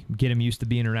fancy, get them used to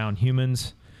being around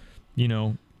humans. You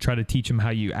know, try to teach them how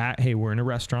you act. Hey, we're in a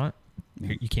restaurant.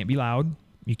 You can't be loud.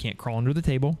 You can't crawl under the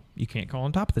table. You can't crawl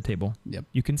on top of the table. Yep.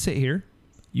 You can sit here.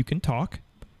 You can talk.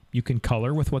 You can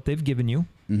color with what they've given you.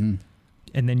 Mhm.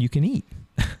 And then you can eat.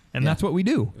 And Yeah. that's what we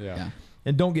do. Yeah.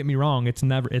 And don't get me wrong, it's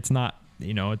not,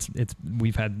 you know, it's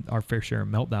we've had our fair share of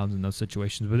meltdowns in those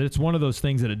situations, but it's one of those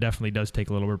things that it definitely does take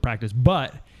a little bit of practice.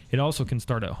 But it also can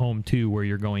start at home too, where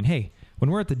you're going, hey, when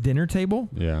we're at the dinner table,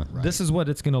 yeah. this is what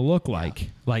it's going to look like.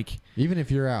 Like, Even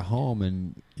if you're at home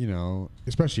and, you know,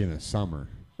 especially in the summer,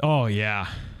 oh yeah,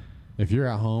 if you're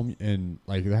at home and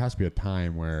like there has to be a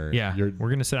time where yeah, you're we're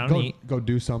going to sit down go, and eat, go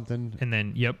do something, and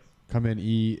then come in,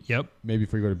 eat. yep. Maybe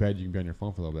before you go to bed, you can be on your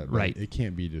phone for a little bit. But Right. It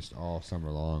can't be just all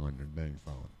summer long on your dang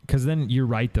phone. Because then you're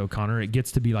right though, Connor. It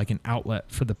gets to be like an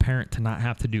outlet for the parent to not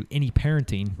have to do any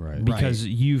parenting, Right. because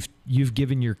you've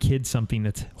given your kid something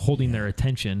that's holding their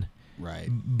attention. Right.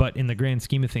 But in the grand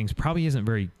scheme of things, probably isn't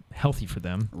very healthy for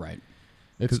them. Right.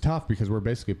 It's tough because we're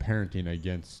basically parenting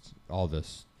against all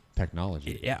this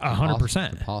technology. Yeah, It's impossible-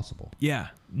 100%. It's impossible. Yeah,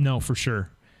 no, for sure.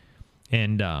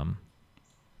 And I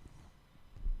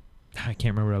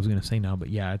can't remember what I was going to say now, but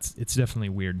yeah, it's definitely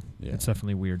weird. Yeah. It's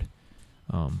definitely weird.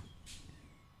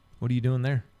 What are you doing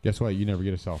there? Guess what? You never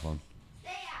get a cell phone.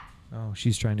 Oh,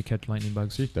 she's trying to catch lightning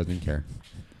bugs. She doesn't care.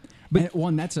 But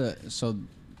so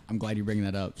I'm glad you're bringing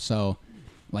that up. So,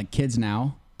 like kids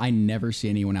now, I never see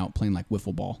anyone out playing like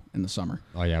wiffle ball in the summer.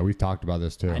 Oh yeah, we've talked about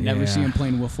this too. I never Yeah. see them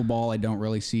playing wiffle ball. I don't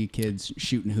really see kids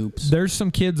shooting hoops. There's some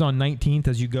kids on 19th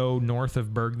as you go north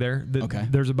of Berg there. Okay.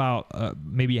 There's about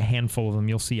maybe a handful of them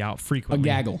you'll see out A frequently.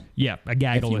 gaggle. Yeah, a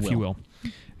gaggle, If if you you will.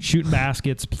 Shooting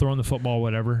baskets, throwing the football,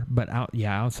 whatever. But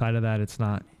outside of that, it's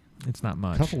not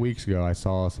much. A couple weeks ago, I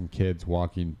saw some kids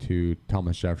walking to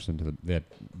Thomas Jefferson to they had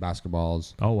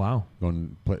basketballs, Oh, wow. going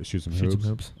to play, shoot some Shoot some hoops.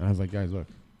 hoops. And I was like, guys, look,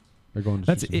 they're going to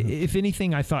That's shoot some hoops. if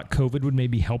anything, I thought COVID would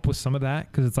maybe help with some of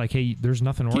that, because it's like, hey, there's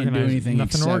nothing Can't do organized, anything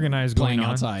nothing except organized playing going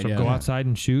on. outside, So yeah. go Yeah. outside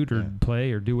and shoot or Yeah.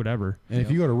 play or do whatever. And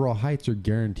if you go to Rural Heights, you're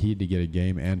guaranteed to get a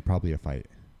game and probably a fight.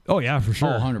 Oh yeah, for Oh,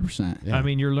 sure. 100%. Yeah. I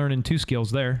mean, you're learning 2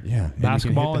 skills there: Yeah, and you can hit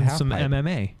basketball the and half some pipe.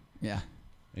 MMA. Yeah.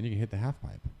 And you can hit the half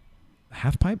pipe.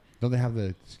 Half pipe? Don't they have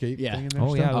the skate Yeah. thing in there?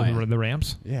 Oh yeah, still? Oh, the, yeah. the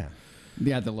ramps. Yeah.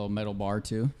 Yeah, the little metal bar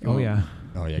too. Oh yeah,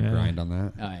 Oh yeah, Yeah. grind on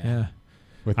that. Oh yeah. yeah.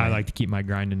 With I my- like to keep my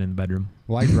grinding in the bedroom.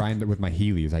 Well, I grind it with my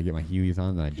Heelys. I get my Heelys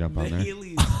on, then I jump on there.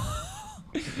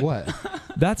 What?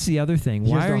 That's the other thing.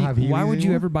 You guys Why don't have why Heelys would you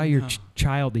anymore? ever buy your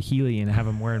child a Healy and have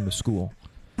him wear them to school?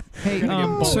 Hey, gonna get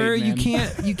bullied, sir, you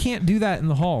man. can't do that in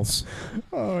the halls.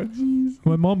 Oh jeez.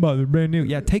 My mom bought them brand new.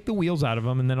 Yeah, take the wheels out of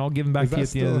them and then I'll give them back to you at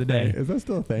the end of the day. Is that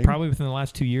still a thing? Probably within the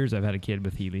last 2 years, I've had a kid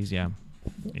with Heelys. Yeah,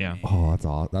 yeah. Oh, that's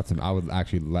all. I would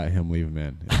actually let him leave them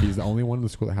in. If he's the only one in the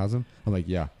school that has them, I'm like,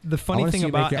 yeah. The I funny wanna thing see you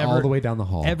about make it all the way down the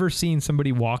hall. ever seeing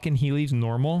somebody walk in Heelys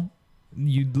normal,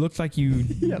 you look like you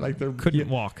yeah, like their couldn't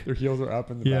walk. Their heels are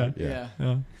up in the Yeah. back. Yeah.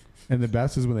 Yeah. And the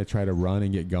best is when they try to run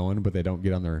and get going, but they don't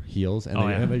get on their heels, and, Oh,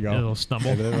 they, yeah. and they go. And they'll stumble.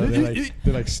 And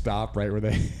they like stop right where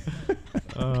they.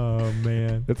 Oh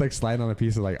man. It's like sliding on a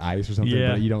piece of like ice or something,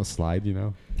 Yeah. but you don't slide. You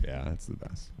know. Yeah, that's the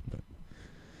best. But-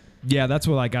 Yeah, that's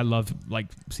what I love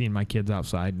seeing my kids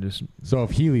outside and just So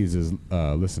if Heelys is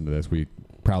listen to this, we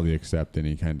probably accept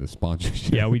any kind of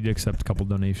sponsorship. yeah, we'd accept a couple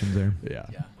donations there. Yeah.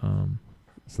 Yeah.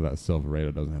 So that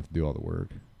Silverado doesn't have to do all the work.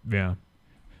 Yeah.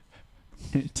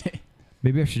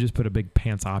 Maybe I should just put a big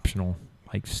pants optional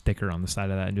sticker on the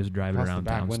side of that and just drive Across it around the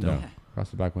back town window. still. Across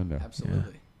the back window.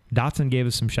 Absolutely. Dotson gave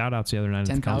us some shout outs the other night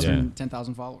at the concert.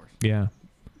 10,000 followers. Yeah.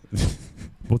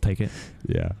 We'll take it.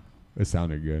 Yeah. It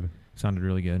sounded good. Sounded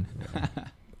really good.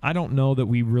 I don't know that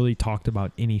we really talked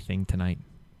about anything tonight.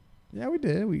 Yeah, we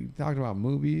did. We talked about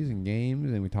movies and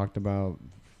games, and we talked about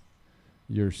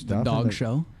your The stuff. dog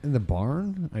show. in the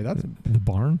barn. I mean, that's The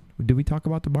barn? Did we talk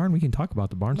about the barn? We can talk about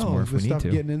the barn some more no, if the we need stuff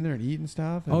to. getting in there and eating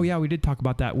stuff. Oh and- yeah, we did talk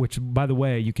about that. Which, by the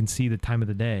way, you can see the time of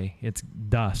the day. It's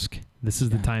dusk. This is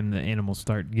the Yeah. time the animals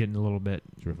start getting a little bit.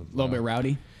 A little bit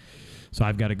rowdy. So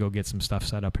I've got to go get some stuff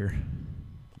set up here.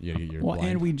 Yeah, you're Well,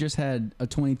 blind. and we just had a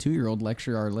 22-year-old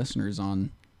lecture our listeners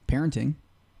on parenting.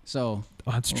 So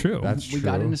that's true. That's we true.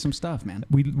 got into some stuff, man.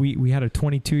 We had a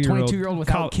 22-year-old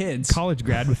without kids. college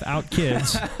grad without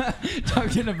kids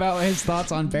Talking about his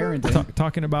thoughts on parenting.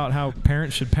 talking about how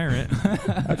parents should parent.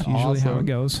 That's usually how it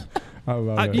goes. I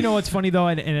love it. You know what's funny though,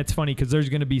 and it's funny because there's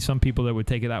going to be some people that would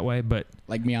take it that way, but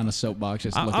Like me on the soapbox,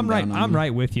 just looking I'm right. down on I'm you.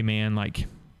 right with you, man. Like,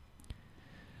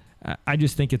 I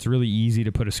just think it's really easy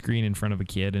to put a screen in front of a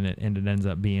kid, and it ends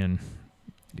up being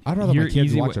I'd rather your my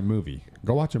kids easy watch wa- a movie.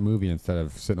 Go watch a movie instead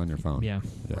of sitting on your phone. yeah.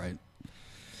 Right.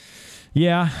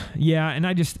 Yeah, and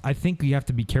I think you have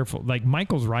to be careful. Like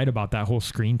Michael's right about that whole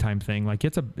screen time thing. Like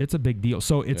it's a big deal.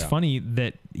 So it's funny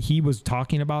that he was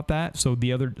talking about that. So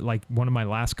the other, like one of my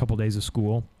last couple days of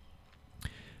school,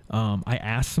 I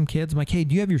asked some kids, I'm like, hey,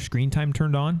 do you have your screen time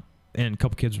turned on? And a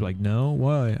couple kids were like, no,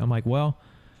 why? I'm like, well,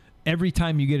 every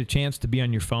time you get a chance to be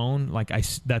on your phone, like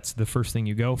that's the first thing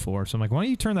you go for. So I'm like, why don't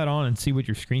you turn that on and see what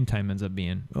your screen time ends up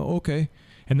being? Oh, okay.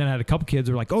 And then I had a couple kids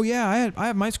who were like, oh, yeah, I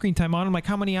have my screen time on. I'm like,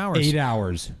 how many hours? 8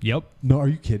 hours. Yep. No, are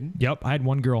you kidding? Yep. I had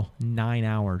one girl, 9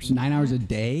 hours. 9 hours a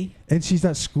day? And she's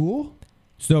at school?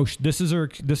 So this is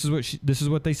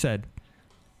what they said.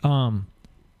 No,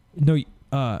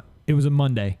 it was a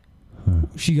Monday.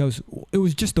 She goes, it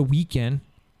was just the weekend,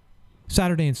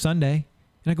 Saturday and Sunday.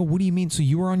 And I go, what do you mean? So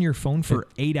you were on your phone for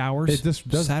 8 hours It just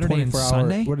does Saturday and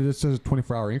Sunday? What it says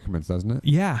 24-hour increments, doesn't it?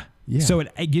 Yeah. Yeah. So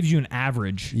it gives you an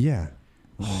average. Yeah.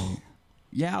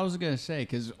 Yeah, I was going to say,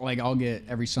 because like I'll get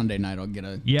every Sunday night, I'll get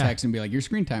a Yeah. text and be like, your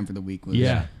screen time for the week was.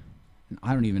 Yeah. And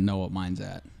I don't even know what mine's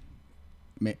at.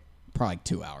 Probably like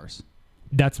 2 hours.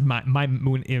 That's my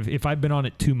if I've been on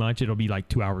it too much, it'll be like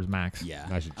 2 hours max. Yeah.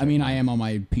 I should I mean, check I am on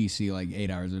my PC like 8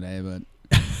 hours a day, but.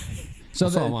 So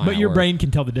That's all the, mine. But your Work. brain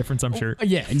can tell the difference, I'm sure.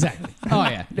 yeah, exactly. Oh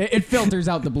yeah, it filters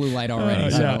out the blue light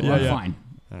already. So I'm fine.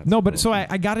 That's No, but cool. so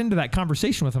I got into that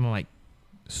conversation with them. I'm like,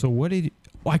 so what did?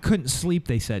 I couldn't sleep.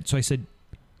 They said. So I said,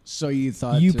 So you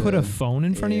thought you put a phone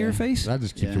in front of yeah. your face? that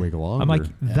just keeps Yeah. you awake longer. I'm like,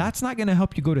 that's not going to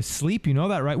help you go to sleep. You know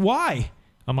that, right? Why?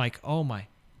 I'm like, oh my.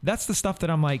 That's the stuff that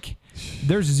I'm like,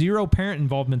 there's zero parent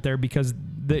involvement there because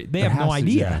they have no has to,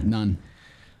 idea. yeah. None.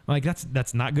 I'm like,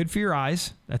 that's not good for your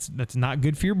eyes. That's not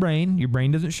good for your brain. Your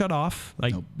brain doesn't shut off.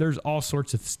 Like Nope. there's all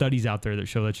sorts of studies out there that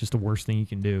show that's just the worst thing you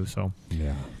can do. So,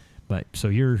 yeah. but so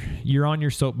you're on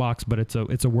your soapbox, but it's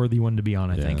a worthy one to be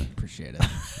on, I Yeah. think. Appreciate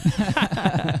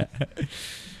it.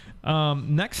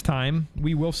 Next time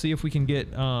we will see if we can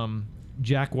get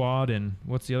Jack Wad and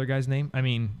what's the other guy's name? I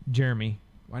mean Jeremy.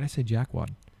 Why did I say Jack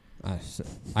Wad? I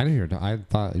didn't hear. I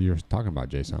thought you were talking about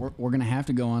Jason. We're gonna have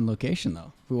to go on location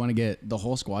though. If we want to get the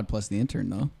whole squad plus the intern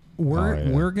though.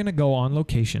 We're gonna go on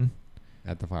location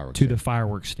At the fireworks. to the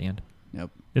fireworks stand. Yep.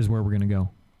 Is where we're gonna go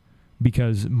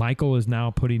because Michael is now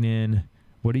putting in.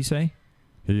 What did he say?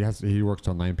 He works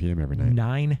till 9 p.m. every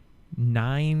night.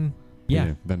 9.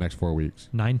 Yeah, The next 4 weeks.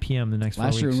 9 p.m. the next 4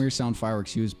 Last year weeks. when we were selling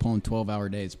fireworks, he was pulling 12-hour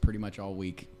days pretty much all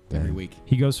week, every Yeah. week.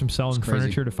 He goes from selling It's crazy.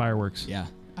 furniture to fireworks. Yeah.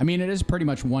 I mean, it is pretty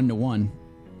much 1-to-1.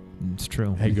 It's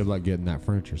true. Hey, good luck getting that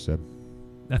furniture, Sib.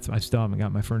 I still haven't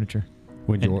got my furniture.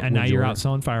 When'd you, And now you're out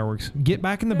selling fireworks. Get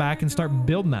back in the back and start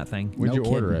building that thing. When'd No you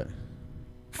order kidding. it?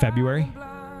 February.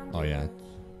 Oh yeah.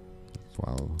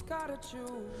 Wow.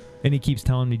 And he keeps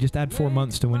telling me, just add 4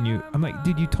 months to when you. I'm like,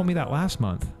 dude, you told me that last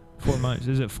month. 4 months.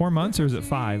 Is it 4 months or is it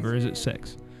 5 or is it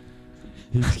 6?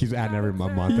 He keeps adding every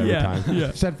month every Yeah, time.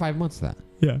 yeah. Said 5 months that.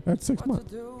 Yeah. That's 6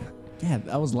 months. Yeah,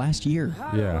 that was last year.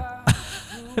 Yeah.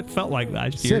 It felt like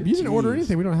last year. Sib, you didn't order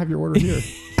anything. We don't have your order here.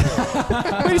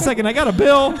 Wait a second, I got a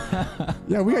bill.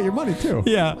 Yeah, we got your money too.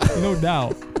 Yeah, no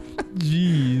doubt.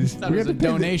 Jeez. That was a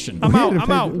donation. I'm We had to I'm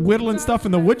pay out whittling stuff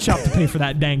in the wood shop to pay for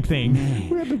that dang thing.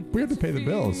 We had to pay the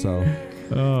bill, so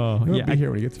Oh, he'll yeah. be here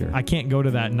when he gets here. I can't go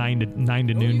to that 9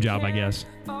 to noon job, I guess.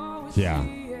 Yeah.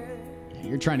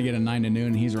 You're trying to get a 9 to noon,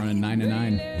 and he's running 9 to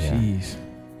 9. Jeez.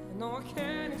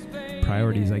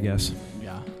 Priorities, I guess.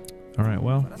 Yeah. All right,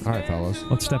 well, All right, fellas.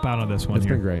 let's step out of this one It's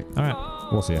here. been great. All right,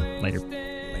 We'll see you. later.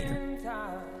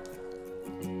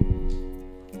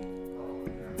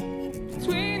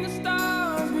 Between the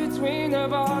stars, between the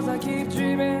bars, I keep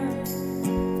dreaming.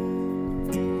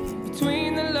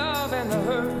 Between the love and the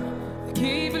hurt, I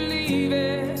keep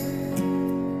believing.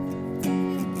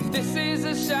 If this is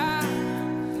a shot,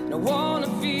 no one